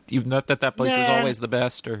mean, even not that place is always the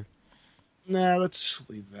best, or nah, let's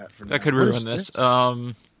leave that for now. That could ruin this.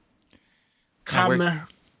 Kamahama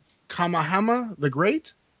the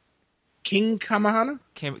Great, King Kamahana,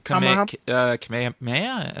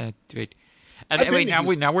 Kamehameha. Wait,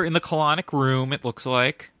 now we're in the colonic room. It looks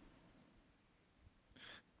like.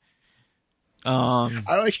 I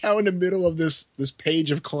like how in the middle of this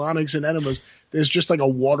page of colonics and enemas, there's just like a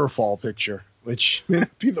waterfall picture, which may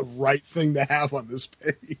not be the right thing to have on this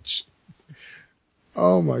page.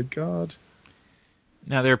 Oh my God.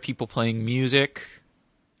 Now there are people playing music,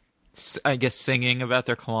 I guess singing about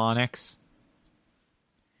their colonics.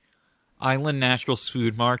 Island Naturals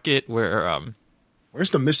Food Market, where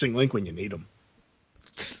where's the missing link when you need them?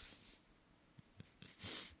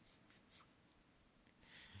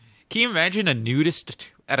 Can you imagine a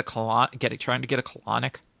nudist at a trying to get a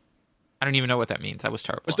colonic? I don't even know what that means. That was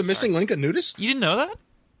terrible. Was the missing link a nudist? You didn't know that?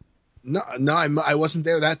 No, I wasn't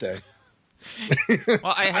there that day. Well,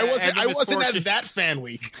 I wasn't at that fan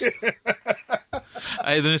week.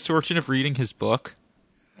 I had the misfortune of reading his book.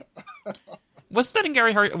 Wasn't that in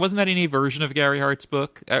Gary Hart? Wasn't that in any version of Gary Hart's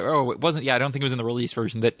book? It wasn't. Yeah, I don't think it was in the release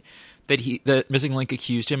version. That Missing Link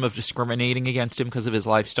accused him of discriminating against him because of his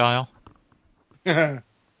lifestyle. Now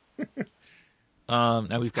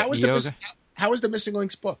we've got yoga. How is the Missing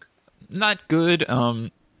Link's book? Not good.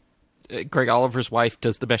 Greg Oliver's wife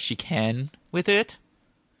does the best she can with it.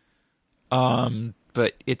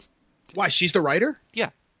 But it's why she's the writer.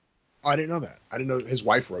 Yeah. Oh, I didn't know that. I didn't know his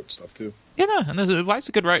wife wrote stuff too. Yeah, no, and his wife's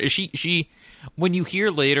a good writer. She when you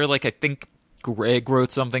hear later, like I think Greg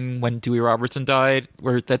wrote something when Dewey Robertson died,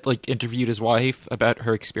 where that like interviewed his wife about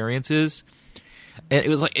her experiences, and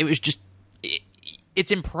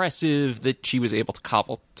it's impressive that she was able to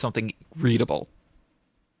cobble something readable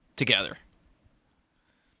together.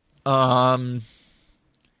 We've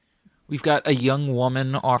got a young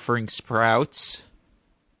woman offering sprouts.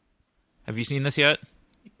 Have you seen this yet?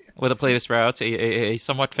 With a plate of sprouts, a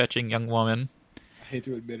somewhat fetching young woman. I hate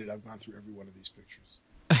to admit it, I've gone through every one of these pictures.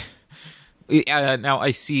 Now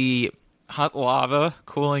I see hot lava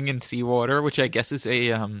cooling in seawater, which I guess is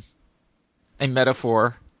a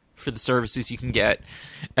metaphor for the services you can get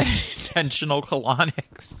at intentional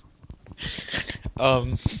colonics.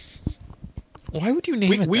 Why would you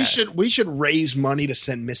name it that? We should raise money to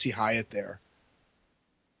send Missy Hyatt there.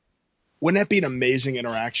 Wouldn't that be an amazing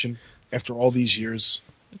interaction after all these years?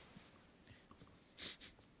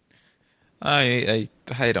 I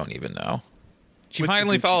don't even know. She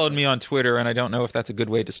finally followed me on Twitter, and I don't know if that's a good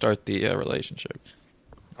way to start the relationship.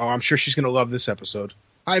 Oh, I'm sure she's going to love this episode.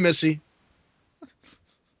 Hi, Missy.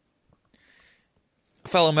 A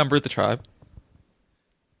fellow member of the tribe.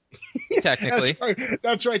 Technically.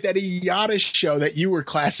 That's right. That Iata show that you were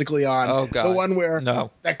classically on. Oh, God. The one where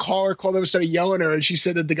that caller called them and started yelling at her, and she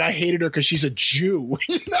said that the guy hated her because she's a Jew.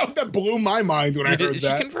 That blew my mind when I heard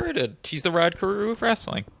that. She converted. She's the Rod Carew of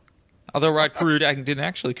wrestling. Although Rod Carew didn't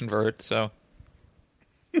actually convert, so.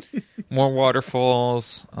 More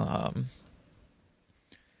waterfalls.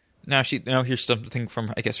 Now here's something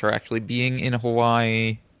from, I guess, her actually being in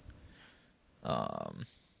Hawaii.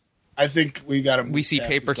 I think we see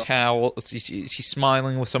paper towels. She's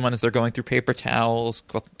smiling with someone as they're going through paper towels.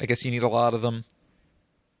 I guess you need a lot of them.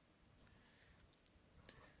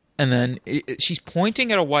 And then she's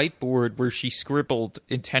pointing at a whiteboard where she scribbled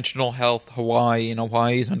 "Intentional Health Hawaii," and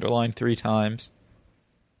Hawaii is underlined 3 times.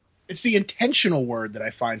 It's the intentional word that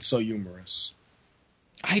I find so humorous.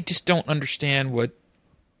 I just don't understand what...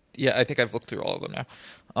 Yeah, I think I've looked through all of them now.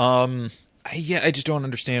 I just don't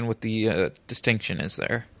understand what the distinction is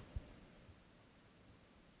there.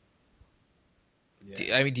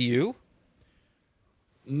 Yeah. Do you?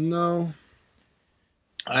 No.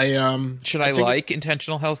 Should I like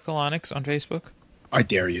Intentional Health Colonics on Facebook? I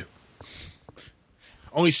dare you.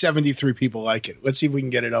 Only 73 people like it. Let's see if we can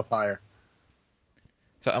get it up higher.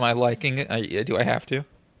 So am I liking it? Do I have to?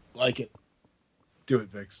 Like it. Do it,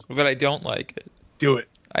 Vix. But I don't like it. Do it.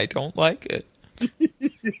 I don't like it.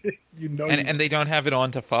 And they don't have it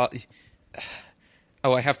on to follow.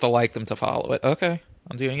 Oh, I have to like them to follow it. Okay.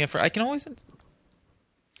 I'm doing it I can always...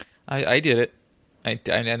 I did it.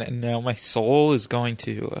 And now my soul is going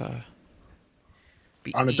to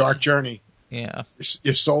be on a dark journey. Yeah,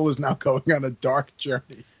 your soul is now going on a dark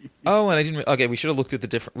journey. Oh, and I didn't. Okay, we should have looked at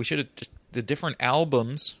the different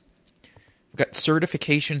albums. We've got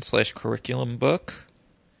certification/curriculum book.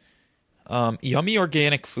 Yummy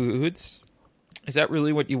organic foods. Is that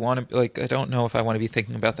really what you want to like? I don't know if I want to be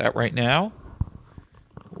thinking about that right now.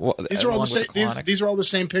 These are all the same. These are all the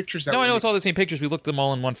same pictures. No, I know it's all the same pictures. We looked at them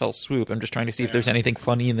all in one fell swoop. I'm just trying to see if there's anything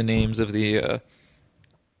funny in the names of the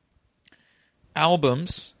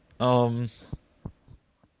albums. What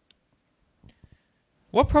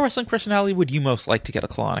pro wrestling personality would you most like to get a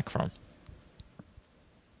colonic from?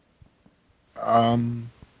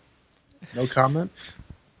 No comment.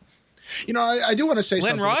 You know, I do want to say Len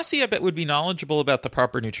something. Rossi, I bet, would be knowledgeable about the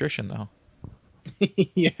proper nutrition, though.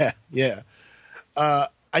 Yeah.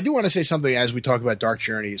 I do want to say something as we talk about Dark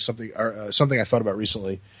Journey, something I thought about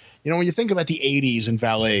recently. You know, when you think about the 80s and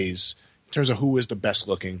valets, in terms of who is the best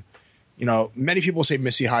looking, you know, many people say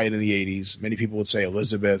Missy Hyatt in the 80s. Many people would say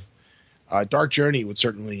Elizabeth. Dark Journey would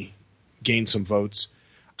certainly gain some votes.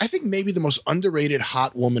 I think maybe the most underrated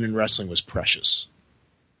hot woman in wrestling was Precious.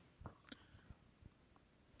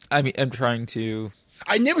 I mean, I'm trying to...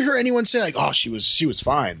 I never hear anyone say, like, oh, she was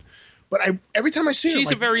fine. But every time I see her...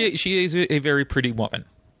 She is a very pretty woman.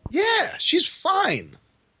 Yeah, she's fine.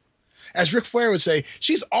 As Ric Flair would say,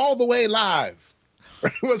 she's all the way live.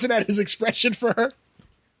 Wasn't that his expression for her?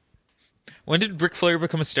 When did Ric Flair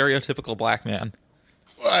become a stereotypical black man?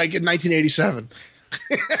 Like in 1987.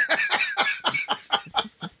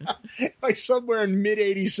 Like somewhere in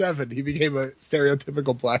mid-87, he became a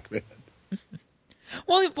stereotypical black man.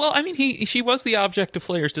 Well, I mean, she was the object of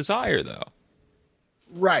Flair's desire, though.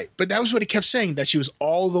 Right, but that was what he kept saying, that she was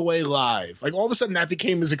all the way live. Like, all of a sudden, that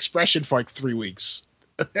became his expression for, like, 3 weeks.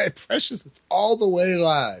 Precious, it's all the way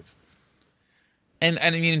live. And I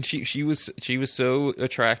mean, she was so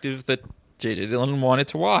attractive that J.J. Dillon wanted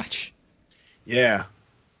to watch. Yeah,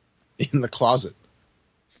 in the closet.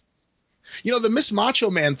 You know, the Miss Macho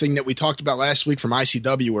Man thing that we talked about last week from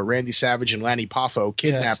ICW, where Randy Savage and Lanny Poffo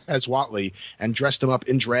kidnapped Pez Whatley and dressed him up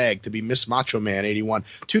in drag to be Miss Macho Man 81.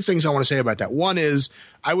 2 things I want to say about that. One is,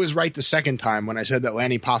 I was right the second time when I said that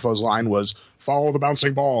Lanny Poffo's line was, follow the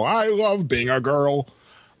bouncing ball. I love being a girl.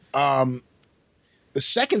 The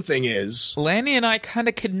second thing is... Lanny and I kind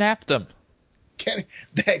of kidnapped him. Kind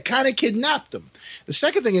of kidnapped him. The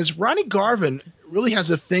second thing is, Ronnie Garvin really has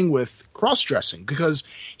a thing with cross-dressing because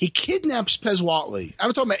he kidnaps Pez Whatley.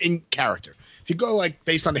 I'm talking about in character. If you go like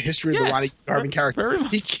based on the history of the Ronnie Garvin character,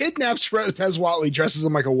 he kidnaps Pez Whatley, dresses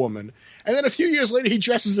him like a woman, and then a few years later he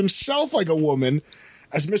dresses himself like a woman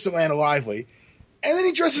as Miss Atlanta Lively, and then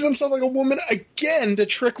he dresses himself like a woman again to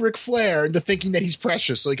trick Ric Flair into thinking that he's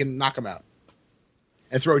Precious so he can knock him out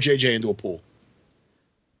and throw JJ into a pool.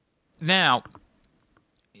 Now,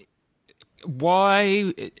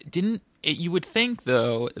 why didn't... You would think,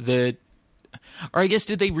 though, that... Or I guess,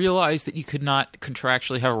 did they realize that you could not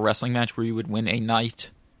contractually have a wrestling match where you would win a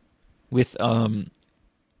night with a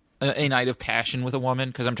night of passion with a woman?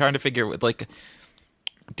 Because I'm trying to figure, like...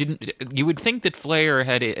 You would think that Flair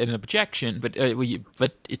had an objection, but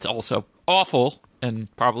it's also awful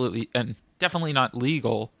and probably and definitely not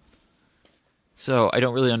legal. So I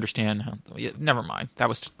don't really understand how. Yeah, never mind. That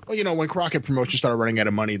was. Well, when Crockett Promotions started running out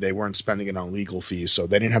of money, they weren't spending it on legal fees, so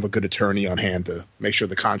they didn't have a good attorney on hand to make sure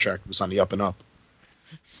the contract was on the up and up.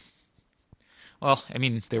 Well, I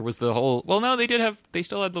mean, there was the whole. Well, no, they did have. They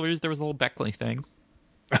still had lawyers. There was the whole Beckley thing.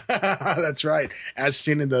 That's right, as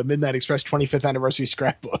seen in the Midnight Express 25th anniversary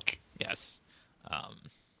scrapbook. Yes.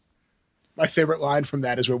 My favorite line from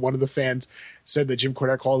that is where one of the fans said that Jim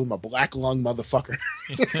Cornette called him a black lung motherfucker.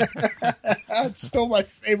 That's still my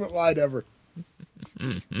favorite line ever.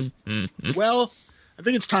 Well, I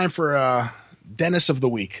think it's time for Dennis of the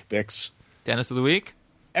Week, Bix. Dennis of the Week?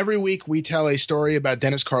 Every week we tell a story about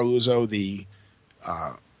Dennis Carluzzo, the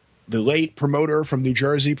late promoter from New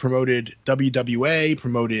Jersey, promoted WWA,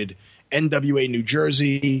 promoted NWA New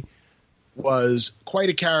Jersey, was quite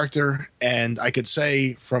a character, and I could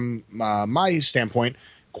say from my standpoint,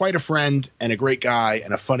 quite a friend and a great guy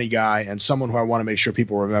and a funny guy and someone who I want to make sure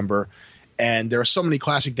people remember. And there are so many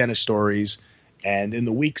classic Dennis stories, and in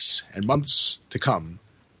the weeks and months to come,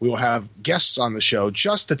 we will have guests on the show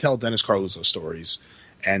just to tell Dennis Carluzzo stories.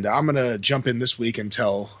 And I'm going to jump in this week and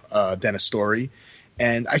tell Dennis' story.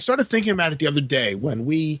 And I started thinking about it the other day when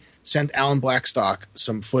we sent Alan Blackstock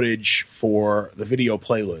some footage for the video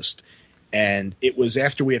playlist. And it was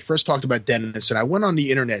after we had first talked about Dennis, and I went on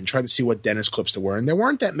the internet and tried to see what Dennis clips there were. And there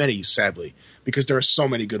weren't that many, sadly, because there are so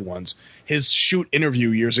many good ones. His shoot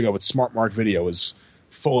interview years ago with Smart Mark Video is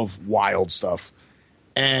full of wild stuff.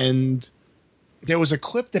 And there was a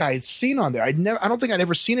clip that I had seen on there. I don't think I'd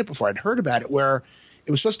ever seen it before. I'd heard about it, where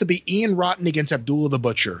it was supposed to be Ian Rotten against Abdullah the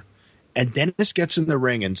Butcher. And Dennis gets in the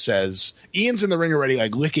ring and says, Ian's in the ring already,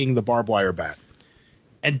 like licking the barbed wire bat.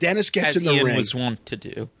 And Dennis gets in the ring. As Ian was wont to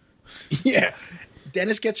do. Yeah.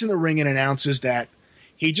 Dennis gets in the ring and announces that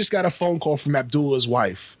he just got a phone call from Abdullah's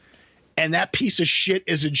wife. And that piece of shit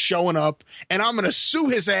isn't showing up. And I'm going to sue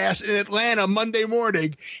his ass in Atlanta Monday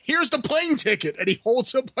morning. Here's the plane ticket. And he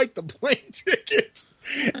holds up like the plane ticket.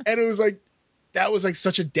 And it was like, that was like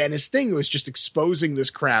such a Dennis thing. It was just exposing this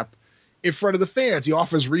crap in front of the fans. He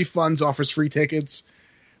offers refunds, offers free tickets.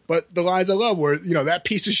 But the lines I love were, that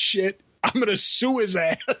piece of shit, I'm going to sue his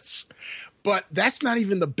ass. But that's not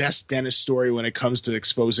even the best Dennis story when it comes to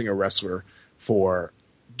exposing a wrestler for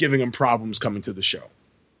giving him problems coming to the show.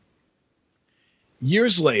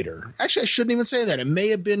 Years later, actually, I shouldn't even say that. It may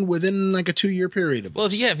have been within like a 2-year period of this.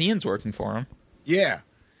 Well, yeah, Ian's working for him. Yeah.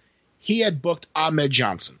 He had booked Ahmed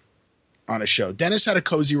Johnson on a show. Dennis had a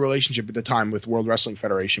cozy relationship at the time with World Wrestling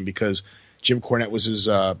Federation because Jim Cornette was his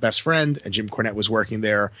best friend, and Jim Cornette was working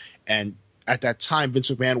there. And at that time, Vince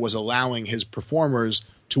McMahon was allowing his performers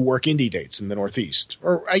to work indie dates in the Northeast,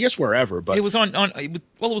 or I guess wherever. But it was it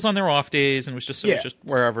was on their off days, and it was just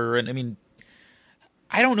wherever. And I mean,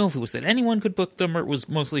 I don't know if it was that anyone could book them, or it was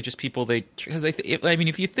mostly just people because I mean,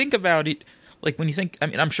 if you think about it, like when you think, I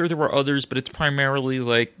mean, I'm sure there were others, but it's primarily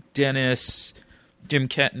like Dennis, Jim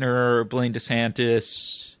Kettner, Blaine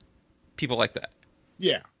DeSantis, people like that.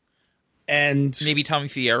 Yeah, and maybe Tommy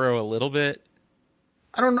Fierro a little bit.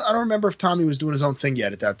 I don't remember if Tommy was doing his own thing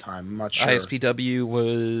yet at that time. I'm not sure. ISPW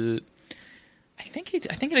was, I think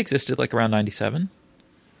it existed like around 97.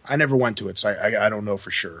 I never went to it, so I don't know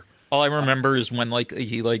for sure. All I remember is when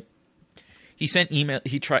he sent email.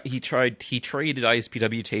 He traded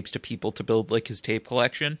ISPW tapes to people to build like his tape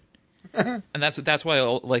collection, and that's why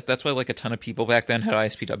a ton of people back then had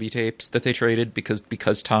ISPW tapes that they traded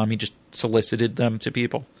because Tommy just solicited them to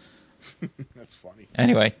people. That's funny.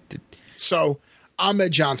 Anyway, so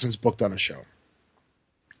Ahmed Johnson's booked on a show,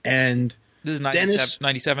 and this is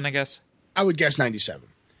 97, I guess. I would guess 97.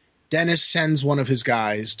 Dennis sends one of his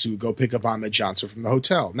guys to go pick up Ahmed Johnson from the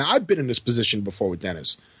hotel. Now, I've been in this position before with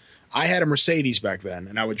Dennis. I had a Mercedes back then,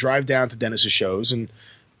 and I would drive down to Dennis's shows, and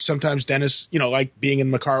sometimes Dennis, liked being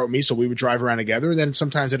in the car with me, so we would drive around together. And then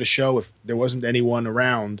sometimes at a show, if there wasn't anyone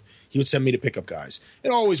around, he would send me to pick up guys.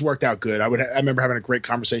 It always worked out good. I remember having a great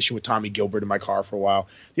conversation with Tommy Gilbert in my car for a while.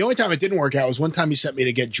 The only time it didn't work out was one time he sent me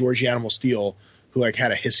to get George Animal Steel, who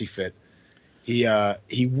had a hissy fit.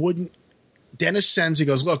 He wouldn't. Dennis sends. He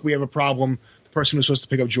goes, "Look, we have a problem. The person who's supposed to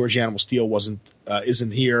pick up George Animal Steel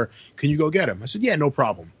isn't here. Can you go get him?" I said, "Yeah, no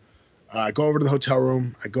problem." I go over to the hotel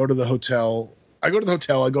room. I go to the hotel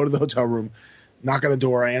room. Knock on the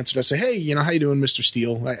door. I answered. I say, "Hey, how you doing, Mr.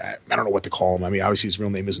 Steele?" I don't know what to call him. I mean, obviously his real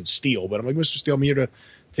name isn't Steele, but I'm like, "Mr. Steele, I'm here to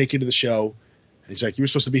take you to the show." And he's like, "You were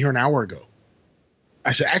supposed to be here an hour ago."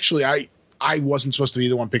 I said, "Actually, I wasn't supposed to be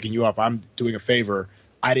the one picking you up. I'm doing a favor.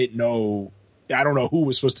 I didn't know. I don't know who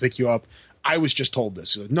was supposed to pick you up. I was just told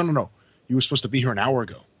this." He's like, No. You were supposed to be here an hour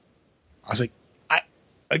ago." I was like,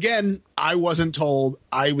 I wasn't told.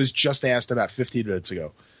 I was just asked about 15 minutes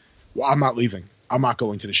ago. Well, I'm not leaving. I'm not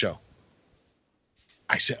going to the show.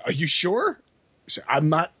 I said, "Are you sure?" I said, I'm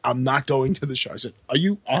not going to the show. I said, "Are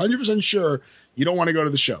you 100% sure you don't want to go to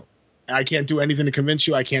the show? I can't do anything to convince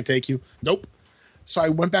you. I can't take you." Nope. So I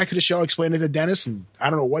went back to the show, explained it to Dennis, and I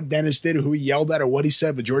don't know what Dennis did or who he yelled at or what he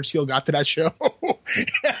said, but George Steele got to that show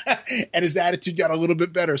and his attitude got a little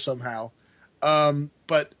bit better somehow.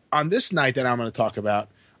 But on this night that I'm going to talk about,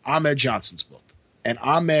 Ahmed Johnson's booked. And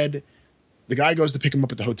Ahmed, the guy goes to pick him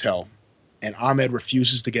up at the hotel, and Ahmed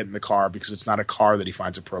refuses to get in the car because it's not a car that he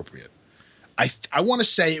finds appropriate. I want to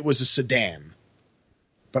say it was a sedan,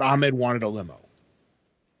 but Ahmed wanted a limo.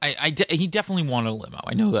 He definitely wanted a limo.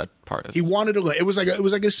 I know that part of it. He wanted a limo. It was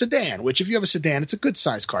like a sedan, which if you have a sedan, it's a good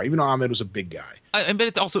sized car, even though Ahmed was a big guy. But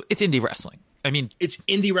it's indie wrestling. I mean, it's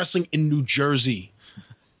indie wrestling in New Jersey.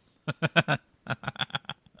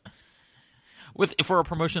 For a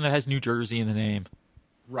promotion that has New Jersey in the name.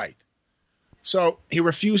 Right. So he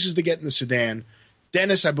refuses to get in the sedan.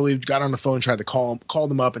 Dennis, I believe, got on the phone, tried to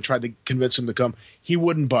called him up and tried to convince him to come. He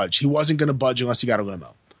wouldn't budge. He wasn't going to budge unless he got a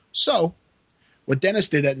limo. So what Dennis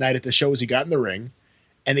did that night at the show is he got in the ring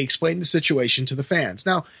and he explained the situation to the fans.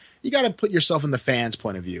 Now, you got to put yourself in the fans'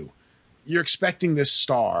 point of view. You're expecting this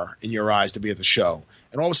star in your eyes to be at the show,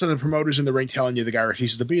 and all of a sudden the promoter's in the ring telling you the guy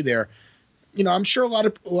refuses to be there. You know, I'm sure a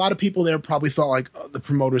lot of people there probably thought like, oh, the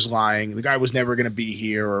promoter's lying. The guy was never going to be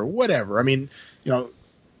here or whatever. I mean, you know,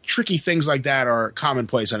 tricky things like that are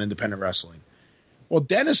commonplace on independent wrestling. Well,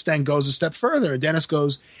 Dennis then goes a step further, and Dennis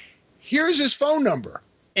goes, "Here's his phone number."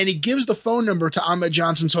 And he gives the phone number to Ahmed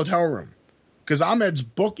Johnson's hotel room because Ahmed's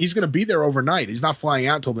booked. He's going to be there overnight. He's not flying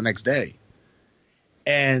out until the next day.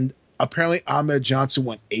 And apparently Ahmed Johnson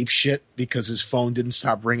went apeshit because his phone didn't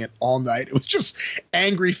stop ringing all night. It was just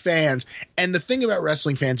angry fans. And the thing about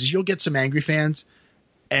wrestling fans is you'll get some angry fans,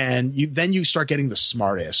 and then you start getting the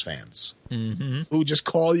smart-ass fans who just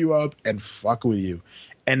call you up and fuck with you.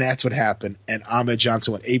 And that's what happened. And Ahmed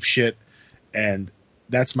Johnson went apeshit, and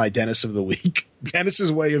that's my Dennis of the week.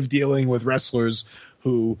 Dennis's way of dealing with wrestlers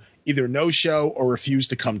who either no show or refuse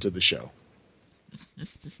to come to the show.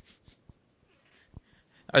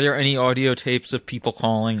 Are there any audio tapes of people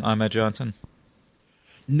calling Ahmed Johnson?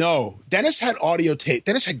 No. Dennis had audio tape.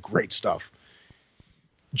 Dennis had great stuff.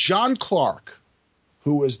 John Clark,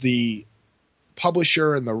 who was the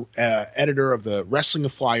publisher and the editor of the Wrestling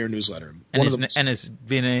Flyer newsletter. And has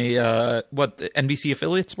been a NBC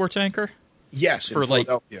affiliate sports anchor? Yes, for like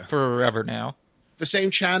forever now. The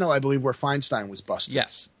same channel, I believe, where Feinstein was busted.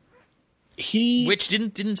 Yes. Which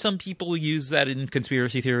didn't some people use that in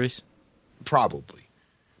conspiracy theories? Probably.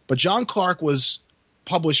 But John Clark was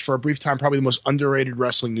published for a brief time, probably the most underrated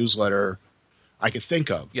wrestling newsletter I could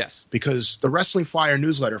think of. Yes. Because the Wrestling Flyer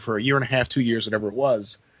newsletter for a year and a half, 2 years, whatever it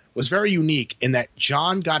was very unique in that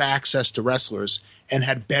John got access to wrestlers and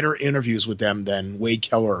had better interviews with them than Wade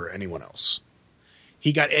Keller or anyone else.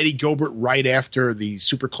 He got Eddie Gilbert right after the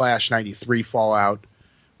Super Clash 93 fallout,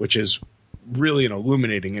 which is really an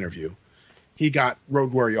illuminating interview. He got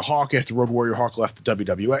Road Warrior Hawk after Road Warrior Hawk left the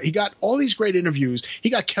WWF. He got all these great interviews. He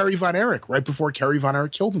got Kerry Von Erich right before Kerry Von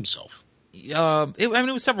Erich killed himself. It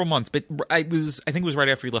was several months, but I think it was right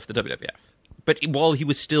after he left the WWF. But while he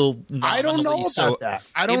was still I don't know about that.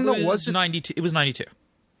 I don't know. Was it 92? It was 92.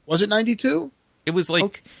 Was it 92? It was like...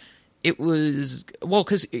 Okay. It was, well,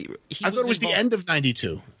 because I thought it was the end of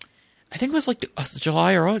 92. I think it was like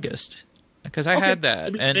July or August, because I had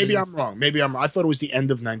that. Maybe I'm wrong. I thought it was the end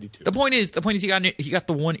of 92. The point is he got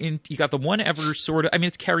the one ever sort of. I mean,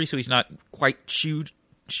 it's Kerry, so he's not quite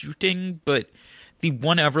shooting, but the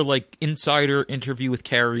one ever like insider interview with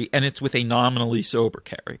Kerry, and it's with a nominally sober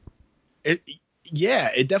Kerry. It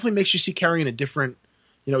definitely makes you see Kerry in a different.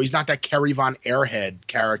 You know, he's not that Kerry Von Airhead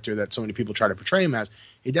character that so many people try to portray him as.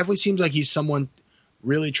 It definitely seems like he's someone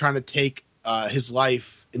really trying to take his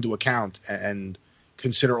life into account and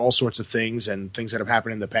consider all sorts of things and things that have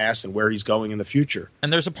happened in the past and where he's going in the future.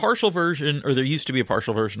 And there's a partial version, or there used to be a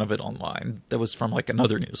partial version of it online that was from like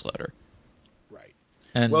another newsletter. Right.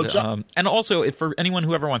 And and also, if for anyone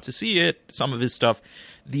who ever wants to see it, some of his stuff,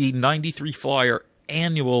 the 93 Flyer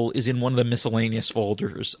annual is in one of the miscellaneous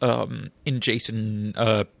folders in Jason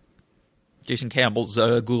Campbell's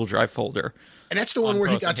Google Drive folder. And that's the one where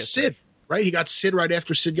he got Sid, right? He got Sid right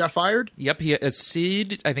after Sid got fired? Yep, he has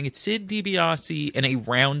Sid, I think it's Sid DiBiase, and a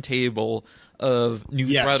round table of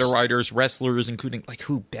newsletter writers, wrestlers, including like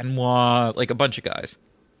Benoit, like a bunch of guys.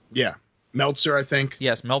 Yeah. Meltzer, I think.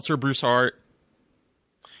 Yes, Meltzer, Bruce Hart.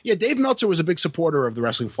 Yeah, Dave Meltzer was a big supporter of the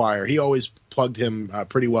Wrestling Flyer. He always plugged him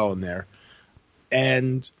pretty well in there.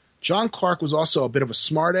 And John Clark was also a bit of a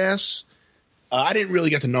smartass. I didn't really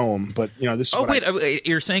get to know him, but this is. Wait,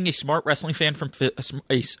 you're saying a smart wrestling fan from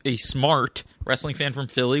a smart wrestling fan from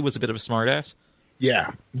Philly was a bit of a smartass?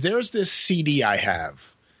 Yeah. There's this CD I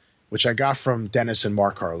have, which I got from Dennis and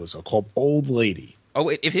Mark Carluzzo, called Old Lady. Oh,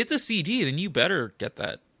 wait, if it's a CD, then you better get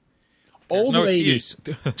that. Old Lady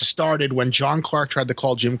started when John Clark tried to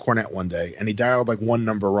call Jim Cornette one day, and he dialed like one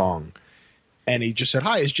number wrong. And he just said,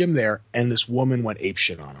 "Hi, is Jim there?" And this woman went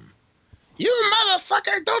apeshit on him. "You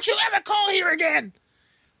motherfucker, don't you ever call here again."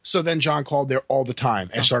 So then John called there all the time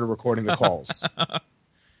and started recording the calls.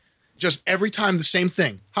 Just every time the same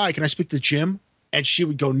thing. "Hi, can I speak to Jim?" And she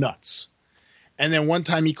would go nuts. And then one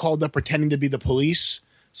time he called up pretending to be the police,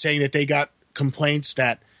 saying that they got complaints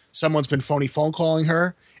that someone's been phony phone calling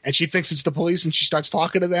her. And she thinks it's the police, and she starts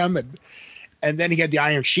talking to them. And then he had the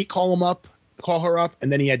Iron Sheik call her up.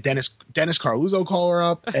 And then he had Dennis Carluzzo call her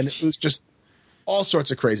up. And it was just all sorts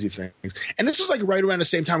of crazy things. And this was like right around the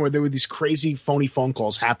same time where there were these crazy phony phone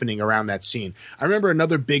calls happening around that scene. I remember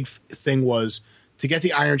another big thing was to get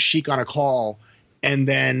the Iron Sheik on a call and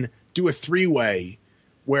then do a three-way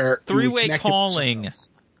where three-way calling.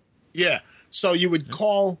 Yeah. So you would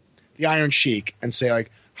call the Iron Sheik and say like,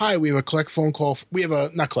 "Hi, we have a collect phone call. We have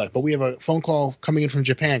a phone call coming in from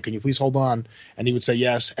Japan. Can you please hold on?" And he would say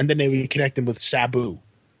yes. And then they would connect him with Sabu.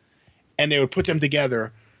 And they would put them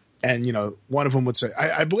together. And, one of them would say,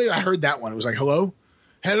 I believe I heard that one. It was like, "Hello?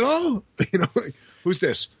 Hello?" Like, "Who's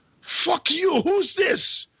this?" "Fuck you. Who's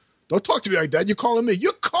this? Don't talk to me like that. You're calling me.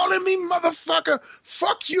 You're calling me, motherfucker.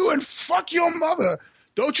 Fuck you and fuck your mother.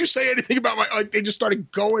 Don't you say anything about my," like they just started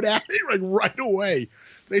going at it like right away.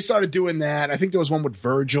 They started doing that. I think there was one with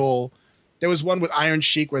Virgil. There was one with Iron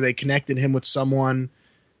Sheik where they connected him with someone.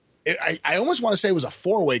 I almost want to say it was a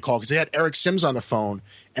four-way call because they had Eric Sims on the phone,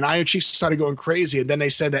 and Iron Sheik started going crazy. And then they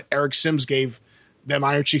said that Eric Sims gave them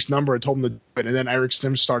Iron Sheik's number and told them to do it. And then Eric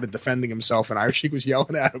Sims started defending himself, and Iron Sheik was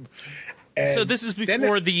yelling at him. And so this is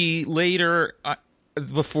before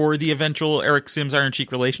before the eventual Eric Sims Iron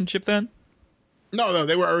Sheik relationship. Then no,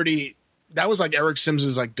 they were already. That was like Eric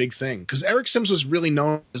Sims's like big thing because Eric Sims was really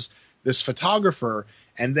known as this photographer,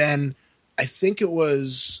 and then I think it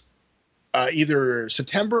was either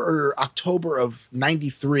September or October of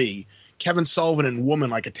 '93. Kevin Sullivan and Woman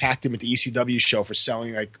like attacked him at the ECW show for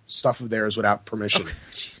selling like stuff of theirs without permission.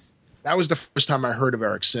 That was the first time I heard of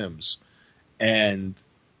Eric Sims, and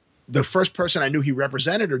the first person I knew he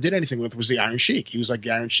represented or did anything with was the Iron Sheik. He was like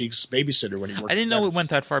the Iron Sheik's babysitter when he worked. I didn't know it went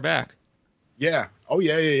that far back. Yeah. Oh,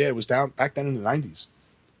 yeah. It was down back then in the 90s.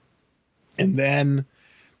 And then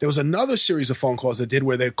there was another series of phone calls they did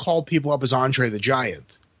where they called people up as Andre the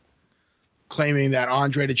Giant, claiming that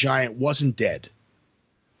Andre the Giant wasn't dead,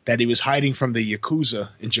 that he was hiding from the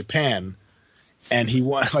Yakuza in Japan. And he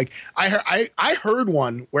was like, I heard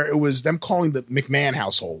one where it was them calling the McMahon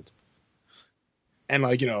household. And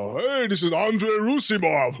like, "Hey, this is Andre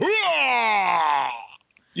Rusimov."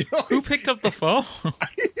 Who picked up the phone?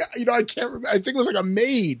 I can't remember. I think it was like a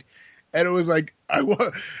maid. And it was like,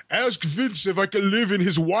 "Ask Vince if I can live in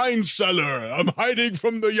his wine cellar. I'm hiding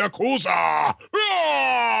from the Yakuza."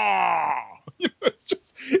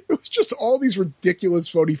 It was just all these ridiculous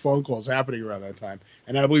phony phone calls happening around that time.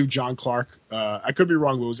 And I believe John Clark, I could be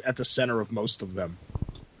wrong, but was at the center of most of them.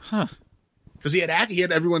 Huh. Because he had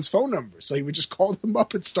everyone's phone numbers. So he would just call them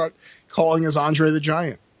up and start calling as Andre the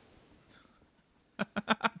Giant.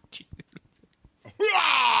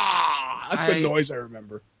 That's the noise I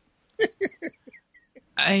remember.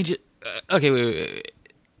 Okay, wait.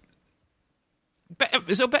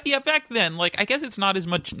 So, back then, like, I guess it's not as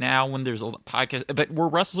much now when there's a podcast, but were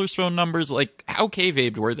wrestlers' phone numbers, like, how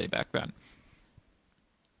kayfabed were they back then?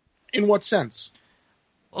 In what sense?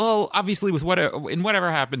 Well, obviously, whatever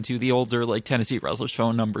happened to the older, like, Tennessee wrestlers'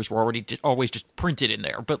 phone numbers were always just printed in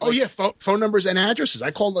there. But phone numbers and addresses.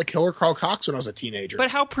 I called, like, Killer Carl Cox when I was a teenager.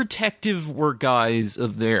 But how protective were guys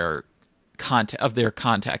of their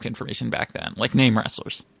contact information back then, like name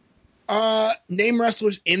wrestlers? Name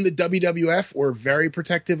wrestlers in the WWF were very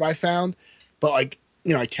protective, I found. But, like,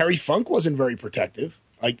 Terry Funk wasn't very protective.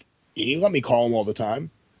 Like, he let me call him all the time.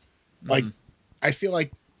 Like, I feel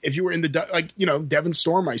like if you were in the, Devin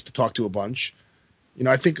Storm I used to talk to a bunch.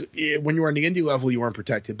 I think when you were on the indie level, you weren't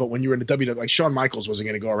protected. But when you were in the WWF, like, Shawn Michaels wasn't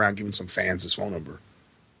going to go around giving some fans his phone number.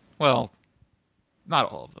 Well,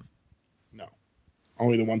 not all of them. No.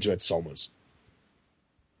 Only the ones who had somas.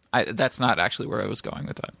 That's not actually where I was going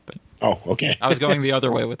with that. But oh, okay. I was going the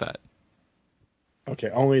other way with that. Okay,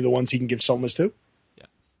 only the ones he can give somas to? Yeah.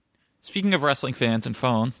 Speaking of wrestling fans and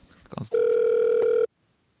phone,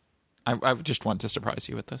 I just want to surprise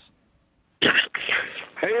you with this.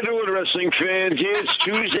 How you doing, wrestling fans? It's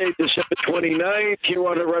Tuesday, December 29th. You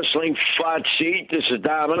want a wrestling fart seat? This is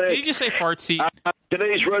Dominic. Did you just say fart seat?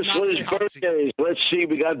 Today's wrestlers' birthdays. Let's see.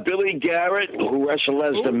 We got Billy Garrett, who wrestled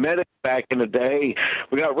as the Medic back in the day.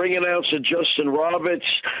 We got ring announcer Justin Roberts.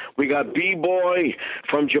 We got B-Boy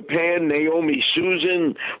from Japan, Naomi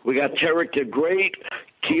Susan. We got Tarek the Great,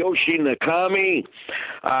 Kiyoshi Nakami.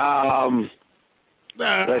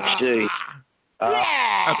 Let's see.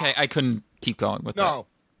 Okay, I couldn't keep going with that.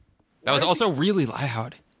 That was also really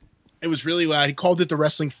loud. It was really loud. He called it the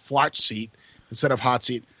wrestling flat seat instead of hot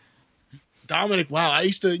seat. Dominic, wow. I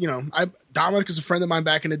used to, Dominic is a friend of mine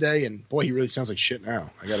back in the day, and boy, he really sounds like shit now,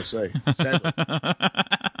 I got to say. Sadly.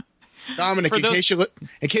 Dominic,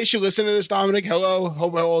 in case you listen to this, Dominic, hello.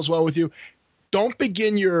 Hope all is well with you. Don't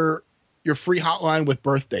begin your free hotline with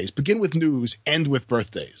birthdays. Begin with news, end with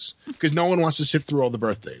birthdays. Because no one wants to sit through all the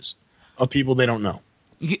birthdays of people they don't know.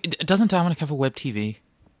 Doesn't Dominic have a web TV?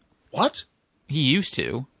 What? He used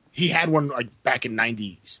to. He had one like back in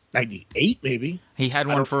 98, maybe. He had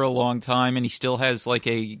one for a long time, and he still has not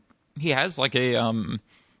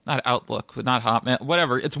Outlook, not Hotmail,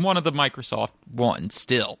 whatever. It's one of the Microsoft ones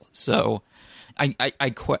still. So I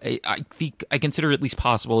think I consider it at least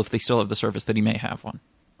possible if they still have the service that he may have one.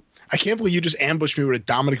 I can't believe you just ambushed me with a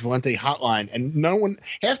Dominic Valente hotline, and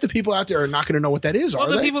half the people out there are not going to know what that is. Well,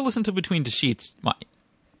 the people listen to Between the Sheets might.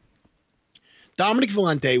 Dominic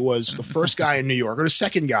Valente was the first guy in New York, or the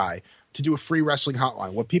second guy, to do a free wrestling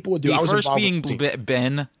hotline. What people would do, the first being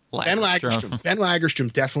Ben Lagerstrom. Ben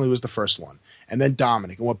Lagerstrom definitely was the first one, and then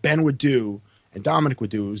Dominic. And what Ben would do, and Dominic would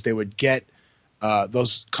do, is they would get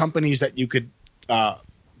those companies that you could buy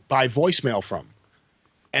voicemail from,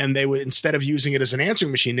 and they would, instead of using it as an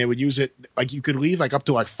answering machine, they would use it like you could leave like up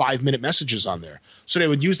to like 5-minute messages on there. So they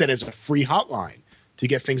would use that as a free hotline to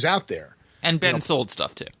get things out there. And Ben sold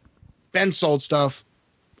stuff too. Ben sold stuff.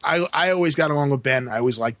 I always got along with Ben. I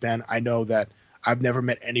always liked Ben. I know that I've never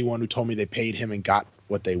met anyone who told me they paid him and got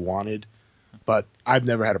what they wanted, but I've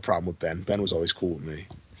never had a problem with Ben. Ben was always cool with me.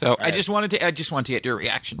 So I just wanted to get your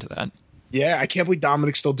reaction to that. Yeah, I can't believe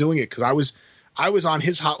Dominic's still doing it, because I was on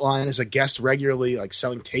his hotline as a guest regularly, like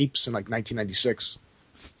selling tapes in like 1996.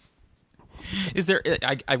 Is there?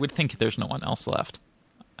 I would think there's no one else left.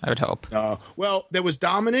 I would hope. Well, there was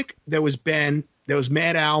Dominic, there was Ben, there was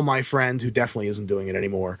Mad Al, my friend, who definitely isn't doing it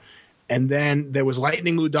anymore. And then there was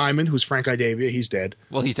Lightning Lou Diamond, who's Frank Idavia. He's dead.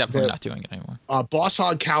 Well, he's definitely not doing it anymore. Boss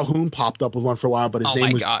Hog Calhoun popped up with one for a while, but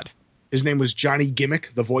his name was Johnny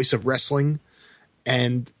Gimmick, the voice of wrestling.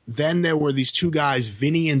 And then there were these two guys,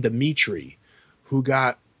 Vinny and Dimitri, who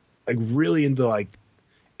got like really into like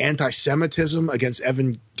anti-Semitism against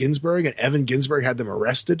Evan Ginsberg, and Evan Ginsberg had them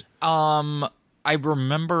arrested. I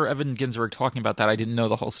remember Evan Ginsberg talking about that. I didn't know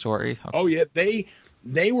the whole story. Okay. Oh yeah,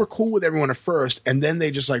 they were cool with everyone at first, and then they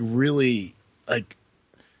just like really like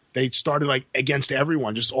they started like against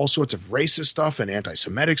everyone, just all sorts of racist stuff and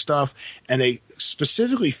anti-Semitic stuff, and they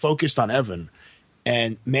specifically focused on Evan.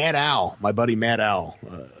 And Mad Al, my buddy Mad Al,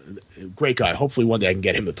 great guy. Hopefully one day I can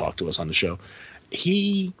get him to talk to us on the show.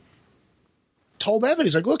 He told Evan,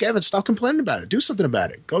 he's like, look, Evan, stop complaining about it. Do something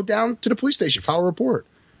about it. Go down to the police station, file a report.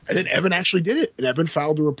 And then Evan actually did it. And Evan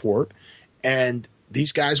filed a report. And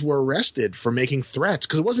these guys were arrested for making threats.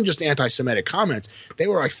 Because it wasn't just anti-Semitic comments. They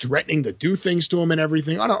were like threatening to do things to him and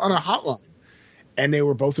everything on a hotline. And they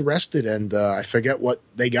were both arrested. And I forget what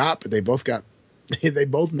they got, but they both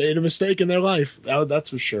made a mistake in their life. That's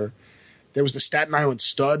for sure. There was the Staten Island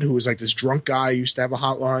Stud, who was like this drunk guy who used to have a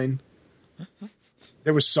hotline.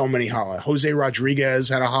 There was so many hotlines. Jose Rodriguez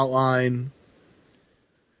had a hotline.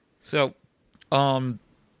 So,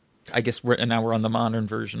 I guess we're on the modern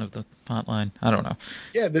version of the hotline. I don't know.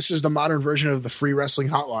 Yeah, this is the modern version of the free wrestling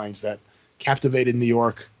hotlines that captivated New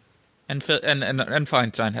York. And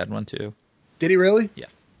Feinstein had one too. Did he really? Yeah.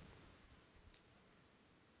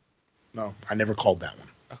 No, I never called that one.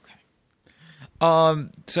 Okay.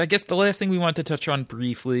 So I guess the last thing we wanted to touch on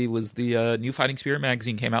briefly was the new Fighting Spirit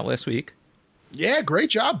magazine came out last week. Yeah, great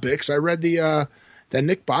job, Bix. I read the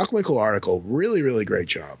Nick Bockwinkel article. Really, really great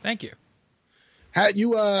job. Thank you.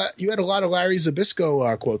 You had a lot of Larry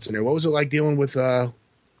Zbyszko quotes in there. What was it like dealing with the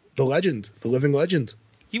legend, the living legend?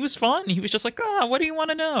 He was fun. He was just like, what do you want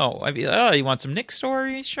to know? I mean, you want some Nick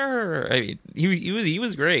stories? Sure. I mean, he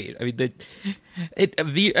was great. I mean, it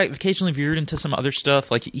occasionally veered into some other stuff.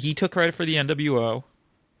 Like he took credit for the NWO.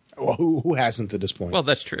 Well, who hasn't at this point? Well,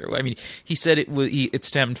 that's true. I mean, he said it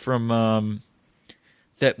stemmed from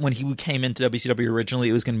that when he came into WCW originally,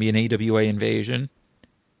 it was going to be an AWA invasion.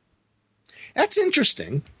 That's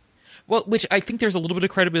interesting. Well, which I think there's a little bit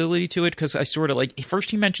of credibility to it, because I sort of like,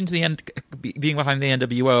 first he mentions the end being behind the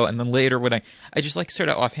NWO, and then later when I just like sort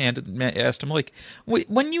of offhand asked him, like,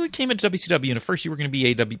 when you came into WCW and at first you were going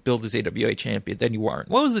to be billed as AWA champion, then you weren't.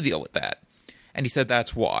 What was the deal with that? And he said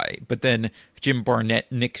that's why. But then Jim Barnett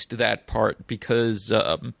nixed that part because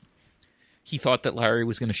he thought that Larry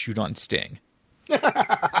was going to shoot on Sting.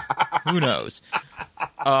 Who knows?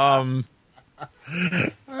 So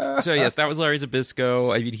yes, that was Larry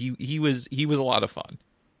Zbyszko. I mean, he was a lot of fun.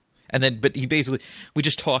 And then, but we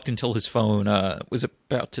just talked until his phone was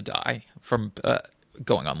about to die from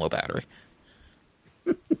going on low battery.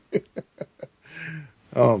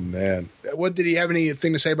 Oh man, what did he have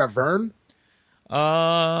anything to say about Vern?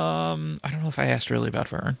 I don't know if I asked really about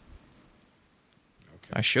Vern.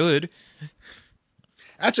 Okay. I should.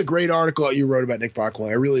 That's a great article you wrote about Nick Bockwell.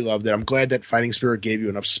 I really loved it. I'm glad that Fighting Spirit gave you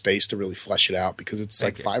enough space to really flesh it out because it's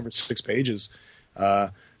like 5 or 6 pages.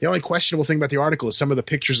 The only questionable thing about the article is some of the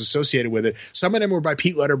pictures associated with it. Some of them were by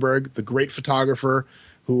Pete Letterberg, the great photographer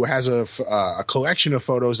who has a collection of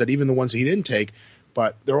photos that even the ones he didn't take,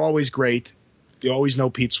 but they're always great. You always know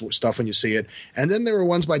Pete's stuff when you see it. And then there were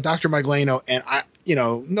ones by Dr. Mike Lano, and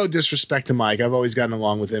no disrespect to Mike. I've always gotten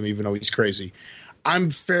along with him, even though he's crazy. I'm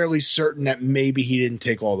fairly certain that maybe he didn't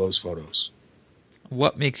take all those photos.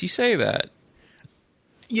 What makes you say that?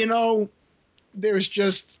 There's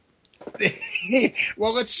just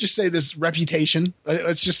well, let's just say this reputation.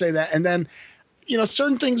 Let's just say that. And then,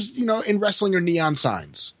 certain things, in wrestling are neon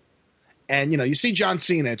signs. And, you see John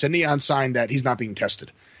Cena, it's a neon sign that he's not being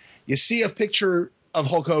tested. You see a picture of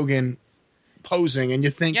Hulk Hogan posing and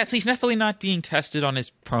you think, yes, he's definitely not being tested on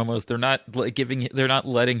his promos. They're not they're not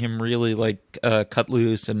letting him really cut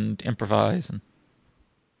loose and improvise. And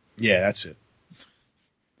yeah, that's it.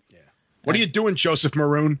 Yeah. What are you doing, Joseph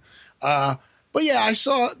Maroon? But yeah,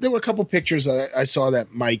 there were a couple pictures I saw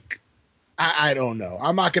that Mike, I don't know.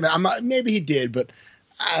 Maybe he did, but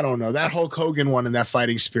I don't know. That Hulk Hogan one and that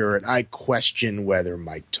Fighting Spirit, I question whether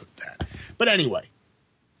Mike took that. But anyway,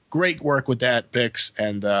 great work with that, Bix.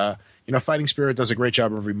 And, Fighting Spirit does a great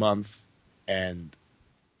job every month. And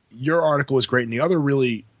your article was great. And the other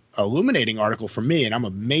really illuminating article for me, and I'm a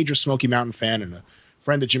major Smoky Mountain fan and a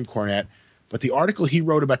friend of Jim Cornette, but the article he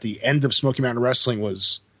wrote about the end of Smoky Mountain Wrestling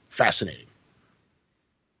was fascinating.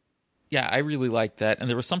 Yeah, I really liked that. And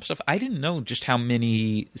there was some stuff, I didn't know just how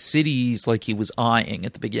many cities he was eyeing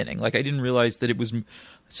at the beginning. I didn't realize that it was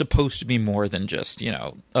supposed to be more than just,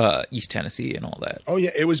 East Tennessee and all that. Oh,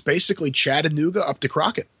 yeah. It was basically Chattanooga up to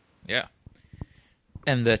Crockett. Yeah.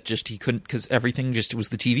 And that just he couldn't, because everything it was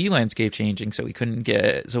the TV landscape changing, so he couldn't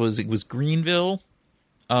it was Greenville,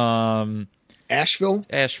 Asheville,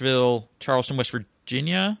 Charleston, West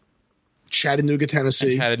Virginia, Chattanooga,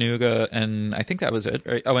 Tennessee. And I think that was it.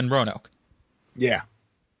 Right? Oh, and Roanoke. Yeah.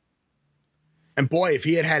 And boy, if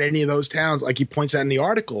he had any of those towns, like he points out in the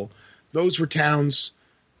article, those were towns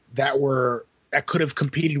that could have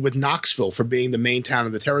competed with Knoxville for being the main town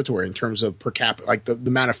of the territory in terms of per capita, the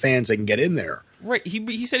amount of fans they can get in there. Right.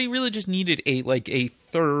 He said he really just needed a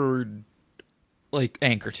third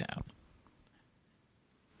anchor town.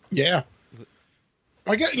 Yeah.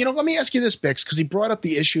 I guess, let me ask you this, Bix, because he brought up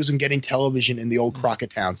the issues in getting television in the old Crockett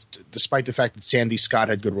towns, despite the fact that Sandy Scott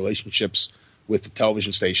had good relationships with the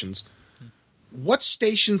television stations. What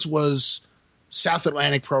stations was South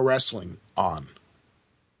Atlantic Pro Wrestling on?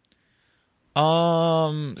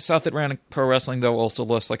 South Atlantic Pro Wrestling, though, also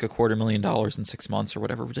lost $250,000 in 6 months or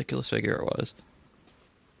whatever ridiculous figure it was.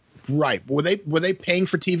 Right. Were they paying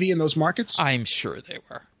for TV in those markets? I'm sure they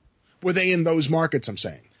were. Were they in those markets, I'm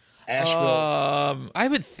saying? Asheville. I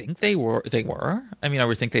would think they were. I mean, I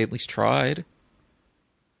would think they at least tried.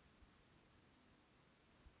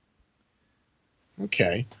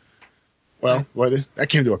 Okay. Well, that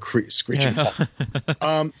came to a screeching halt.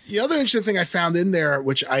 The other interesting thing I found in there,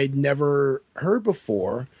 which I'd never heard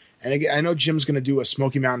before, and again, I know Jim's going to do a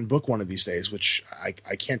Smoky Mountain book one of these days, which I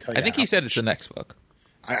can't tell you. I think he said it's the next book.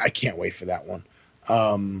 I can't wait for that one.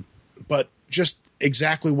 But just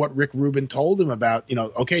exactly what Rick Rubin told him about,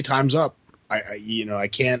 okay, time's up. I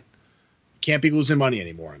can't be losing money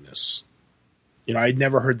anymore on this. I'd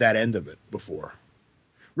never heard that end of it before.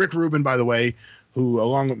 Rick Rubin, by the way, who,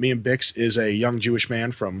 along with me and Bix, is a young Jewish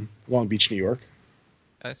man from Long Beach, New York.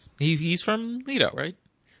 Yes. He's from Lido, right?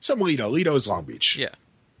 Some Lido. Lido is Long Beach. Yeah.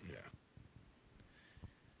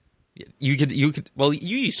 You could. Well,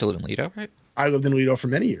 you used to live in Lido, right? I lived in Lido for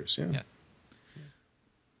many years. Yeah.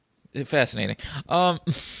 Fascinating. But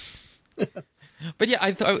yeah,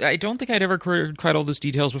 I don't think I'd ever heard quite all those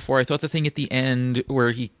details before. I thought the thing at the end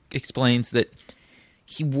where he explains that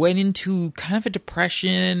he went into kind of a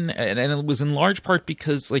depression, and it was in large part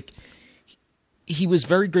because he was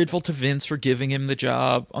very grateful to Vince for giving him the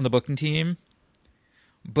job on the booking team,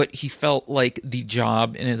 but he felt like the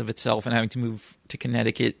job in and of itself and having to move to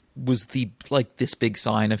Connecticut was this big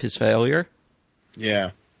sign of his failure.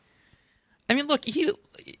 Yeah. I mean, look, he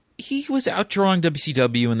was outdrawing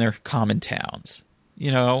WCW in their common towns,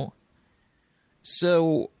 you know?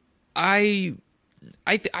 So I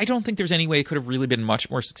don't think there's any way it could have really been much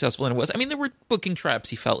more successful than it was. I mean, there were booking traps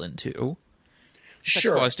he fell into.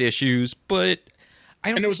 Sure. That caused issues, but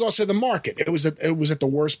And it was also the market. It was at the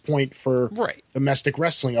worst point for domestic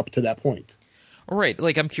wrestling up to that point. Right.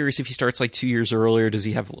 Like, I'm curious if he starts like 2 years earlier, does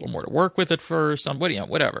he have a little more to work with at first?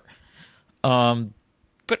 Whatever.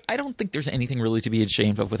 But I don't think there's anything really to be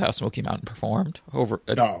ashamed of with how Smoky Mountain performed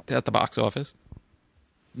at the box office.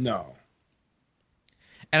 No.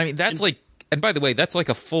 And I mean, and by the way, that's like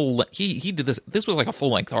a full, he did this. This was like a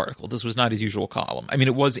full length article. This was not his usual column. I mean,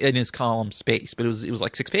 it was in his column space, but it was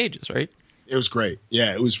like 6 pages, right? It was great.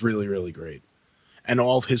 Yeah, it was really, really great. And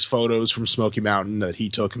all of his photos from Smoky Mountain that he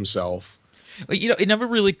took himself. You know, it never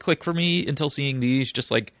really clicked for me until seeing these,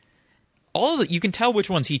 just like, all of it, you can tell which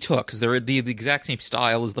ones he took because they're the exact same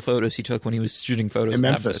style as the photos he took when he was shooting photos in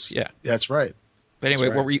Memphis. Yeah, that's right. But anyway,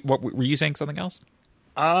 right. What were you saying? Something else?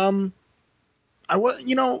 There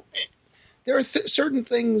are certain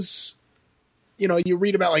things. You know, you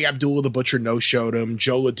read about like Abdullah the Butcher no-showed him.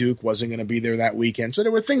 Joe LeDuc wasn't going to be there that weekend, so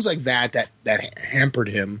there were things like that hampered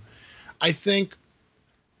him. I think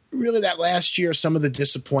really that last year, some of the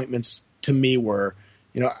disappointments to me were,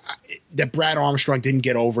 that Brad Armstrong didn't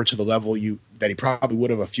get over to the level that he probably would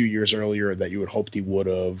have a few years earlier that you had hoped he would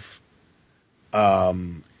have.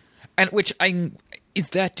 Is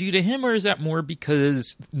that due to him or is that more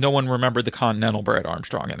because no one remembered the Continental Brad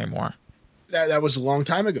Armstrong anymore? That was a long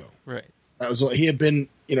time ago. Right. He had been,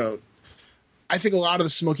 I think a lot of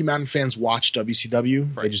the Smoky Mountain fans watched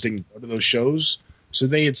WCW. Right. They just didn't go to those shows. So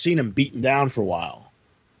they had seen him beaten down for a while.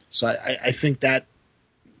 So I think that,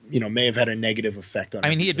 may have had a negative effect on him. I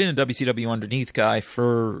mean, he had been a WCW underneath guy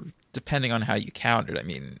for, depending on how you count it, I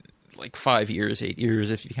mean, like 5 years, 8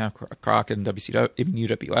 years, if you count Crockett and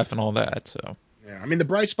UWF and all that. So yeah, I mean, the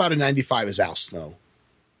bright spot in '95 is Al Snow.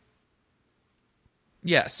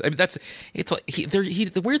 Yes, I mean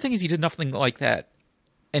the weird thing is he did nothing like that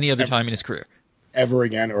any other time in his career, ever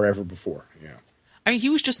again or ever before. Yeah, I mean, he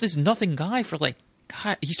was just this nothing guy for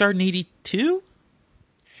he started in '82.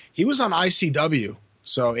 He was on ICW.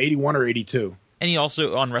 So 81 or 82. And he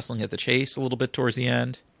also on Wrestling at the Chase a little bit towards the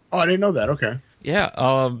end. Oh, I didn't know that. Okay.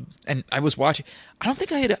 Yeah. And I was watching. I don't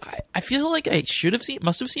think I feel like I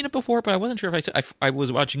must have seen it before, but I wasn't sure if I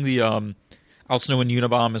was watching the Al Snow and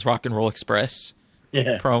Unabomb as Rock and Roll Express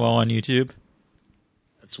promo on YouTube.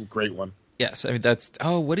 That's a great one. Yes. I mean,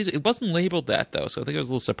 what is it? It wasn't labeled that though. So I think I was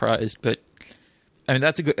a little surprised, but I mean,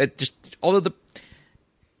 that's a good, although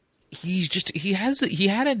he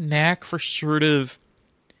had a knack for sort of,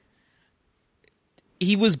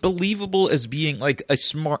 he was believable as being like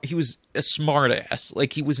he was a smart ass.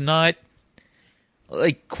 Like he was not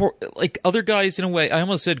like other guys in a way. I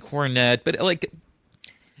almost said Cornette, but like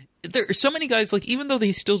there are so many guys, like even though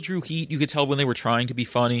they still drew heat, you could tell when they were trying to be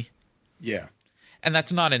funny. Yeah. And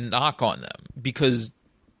that's not a knock on them because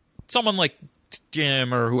someone like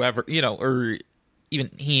Jim or whoever, or even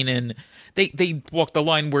Heenan, they walked the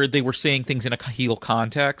line where they were saying things in a heel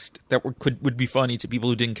context that would be funny to people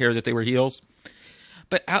who didn't care that they were heels.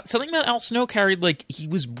 But something about Al Snow carried, like, he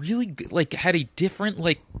was really, like, had a different,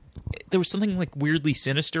 like, there was something, like, weirdly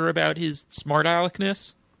sinister about his smart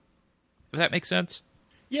aleckness. If that makes sense?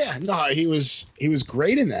 Yeah, no, he was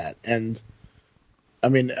great in that. And, I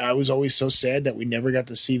mean, I was always so sad that we never got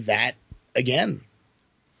to see that again.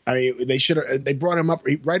 I mean, they brought him up,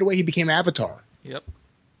 right away he became Avatar. Yep.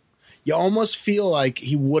 You almost feel like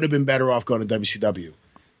he would have been better off going to WCW.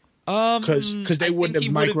 Because they wouldn't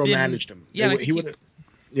have micromanaged him. Yeah, he would have.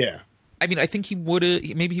 Yeah. I mean, I think he would have.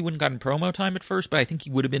 Maybe he wouldn't gotten promo time at first, but I think he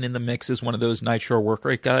would have been in the mix as one of those Nitro work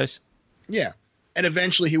rate guys. Yeah. And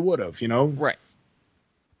eventually he would have, Right.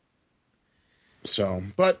 So,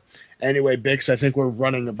 but anyway, Bix, I think we're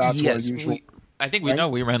running about to our usual. I think we know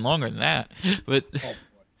we ran longer than that, but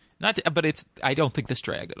but I don't think this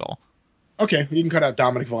dragged at all. Okay, you can cut out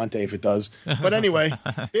Dominic Valente if it does. But anyway,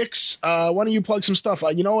 Bix, why don't you plug some stuff?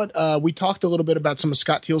 You know what? We talked a little bit about some of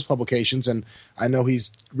Scott Teal's publications, and I know he's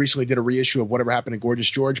recently did a reissue of Whatever Happened to Gorgeous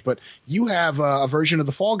George, but you have a version of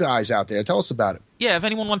The Fall Guys out there. Tell us about it. Yeah, if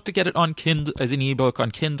anyone wants to get it on Kindle as an ebook on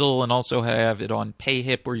Kindle and also have it on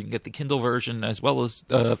PayHip where you can get the Kindle version as well as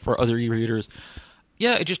for other e-readers.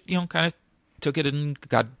 Yeah, I just, kind of took it and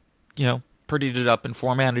got, prettied it up and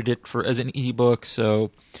formatted it as an ebook,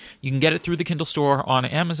 so you can get it through the Kindle store on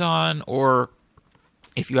Amazon, or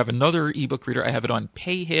if you have another ebook reader, I have it on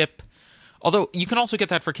PayHip. Although you can also get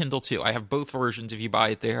that for Kindle too. I have both versions if you buy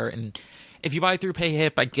it there, and if you buy it through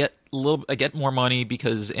PayHip, I get more money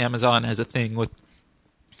because Amazon has a thing with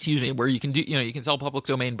excuse me, where you can do, you can sell public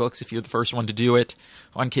domain books if you're the first one to do it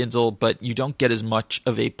on Kindle, but you don't get as much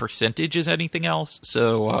of a percentage as anything else.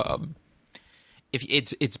 So if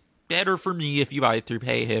it's better for me if you buy it through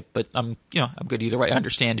PayHip, but I'm good either way. I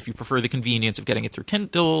understand if you prefer the convenience of getting it through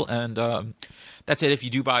Kindle, and that's it. If you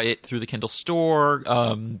do buy it through the Kindle store,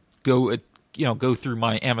 go through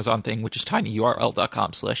my Amazon thing, which is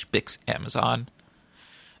tinyurl.com/BixAmazon.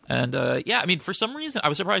 And I mean, for some reason, I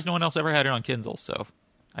was surprised no one else ever had it on Kindle, so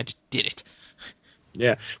I just did it.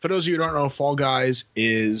 Yeah. For those of you who don't know, Fall Guys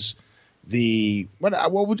is how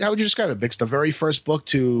would you describe it, Bix? The very first book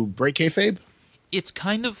to break kayfabe? It's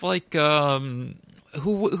kind of like who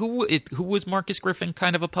was Marcus Griffin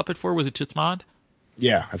kind of a puppet for? Was it Toots Mondt?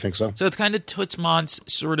 Yeah, I think so. So it's kind of Toots Mondt's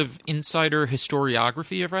sort of insider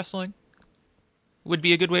historiography of wrestling. Would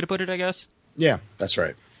be a good way to put it, I guess. Yeah, that's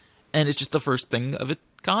right. And it's just the first thing of its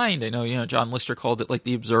kind. I know, John Lister called it like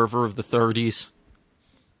the Observer of the 30s.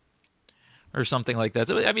 Or something like that.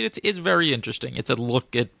 So, I mean, it's very interesting. It's a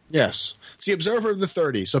look at... Yes. It's the Observer of the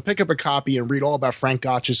 30s. So pick up a copy and read all about Frank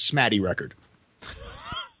Gotch's Smatty record.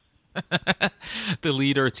 The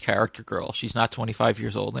leader, it's Character Girl. She's not 25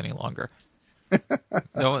 years old any longer.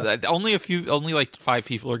 No, only like 5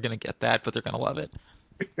 people are going to get that, but they're going to love it.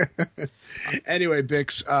 Anyway,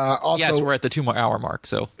 Bix, also... Yes, we're at the 2-hour mark,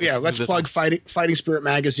 so... Yeah, let's plug Fighting Spirit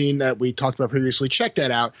magazine that we talked about previously. Check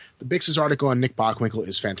that out. The Bix's article on Nick Bockwinkel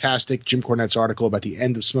is fantastic. Jim Cornette's article about the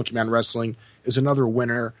end of Smoky Mountain Wrestling is another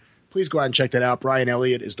winner. Please go out and check that out. Brian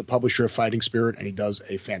Elliott is the publisher of Fighting Spirit, and he does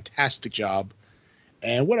a fantastic job.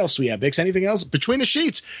 And what else do we have, Bix? Anything else? Between the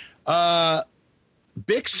Sheets.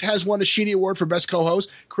 Bix has won the Sheedy Award for Best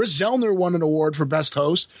Co-Host. Chris Zellner won an award for Best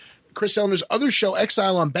Host. Chris Zellner's other show,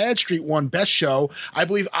 Exile on Bad Street, won Best Show. I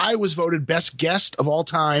believe I was voted Best Guest of all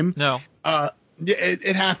time. No.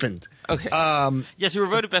 It happened. Okay. Yes, you were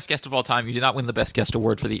voted Best Guest of all time. You did not win the Best Guest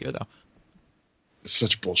award for the year, though.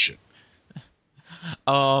 Such bullshit.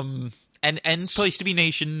 And Place to Be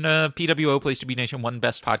Nation, PWO Place to Be Nation won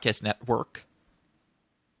Best Podcast Network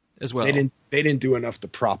as well. They didn't do enough to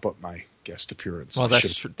prop up my guest appearance. Well,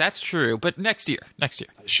 that's true. But next year, I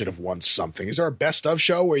should have won something. Is there a best of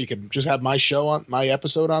show where you can just have my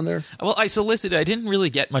episode on there? Well, I solicited. I didn't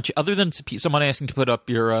really get much other than someone asking to put up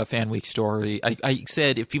your fan week story. I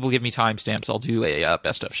said if people give me timestamps, I'll do a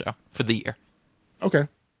best of show for the year. Okay.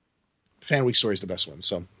 Fan week story is the best one.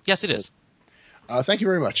 So yes, it is. Thank you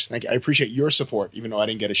very much. Thank you. I appreciate your support, even though I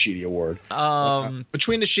didn't get a Sheedy Award.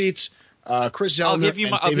 Between the Sheets, Chris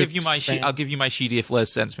Zellner. I'll give you my Sheedy if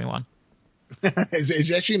Liz sends me one. Is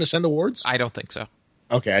he actually going to send awards? I don't think so.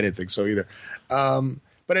 Okay, I didn't think so either.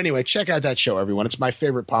 But anyway, check out that show, everyone. It's my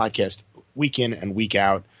favorite podcast, week in and week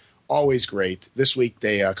out. Always great. This week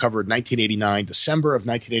they covered 1989, December of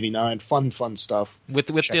 1989. Fun stuff. With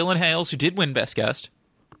Dylan Hales, who did win Best Guest.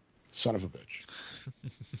 Son of a bitch.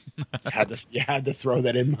 You had to throw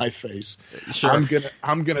that in my face. Sure.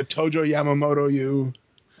 I'm gonna Tojo Yamamoto you.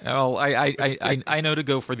 Oh, I know to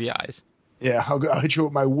go for the eyes. Yeah, I'll hit you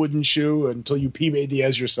with my wooden shoe until you P.B.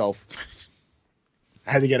 Diaz yourself.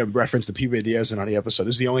 I had to get a reference to P.B. Diaz on the episode.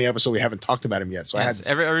 This is the only episode we haven't talked about him yet. So yes,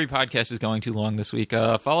 every podcast is going too long this week.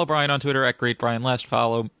 Follow Brian on Twitter at GreatBrianLest.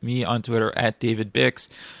 Follow me on Twitter at DavidBix.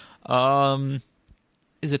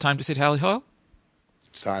 Is it time to say tally ho?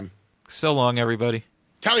 It's time. So long, everybody.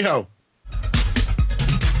 Tally ho!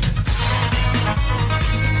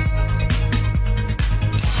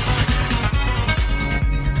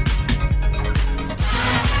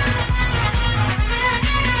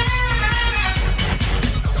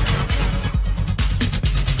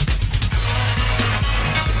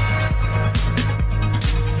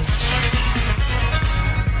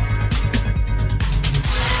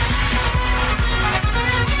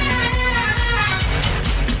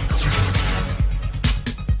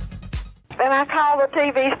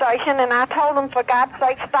 TV station, and I told them, for God's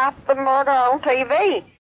sake, stop the murder on TV.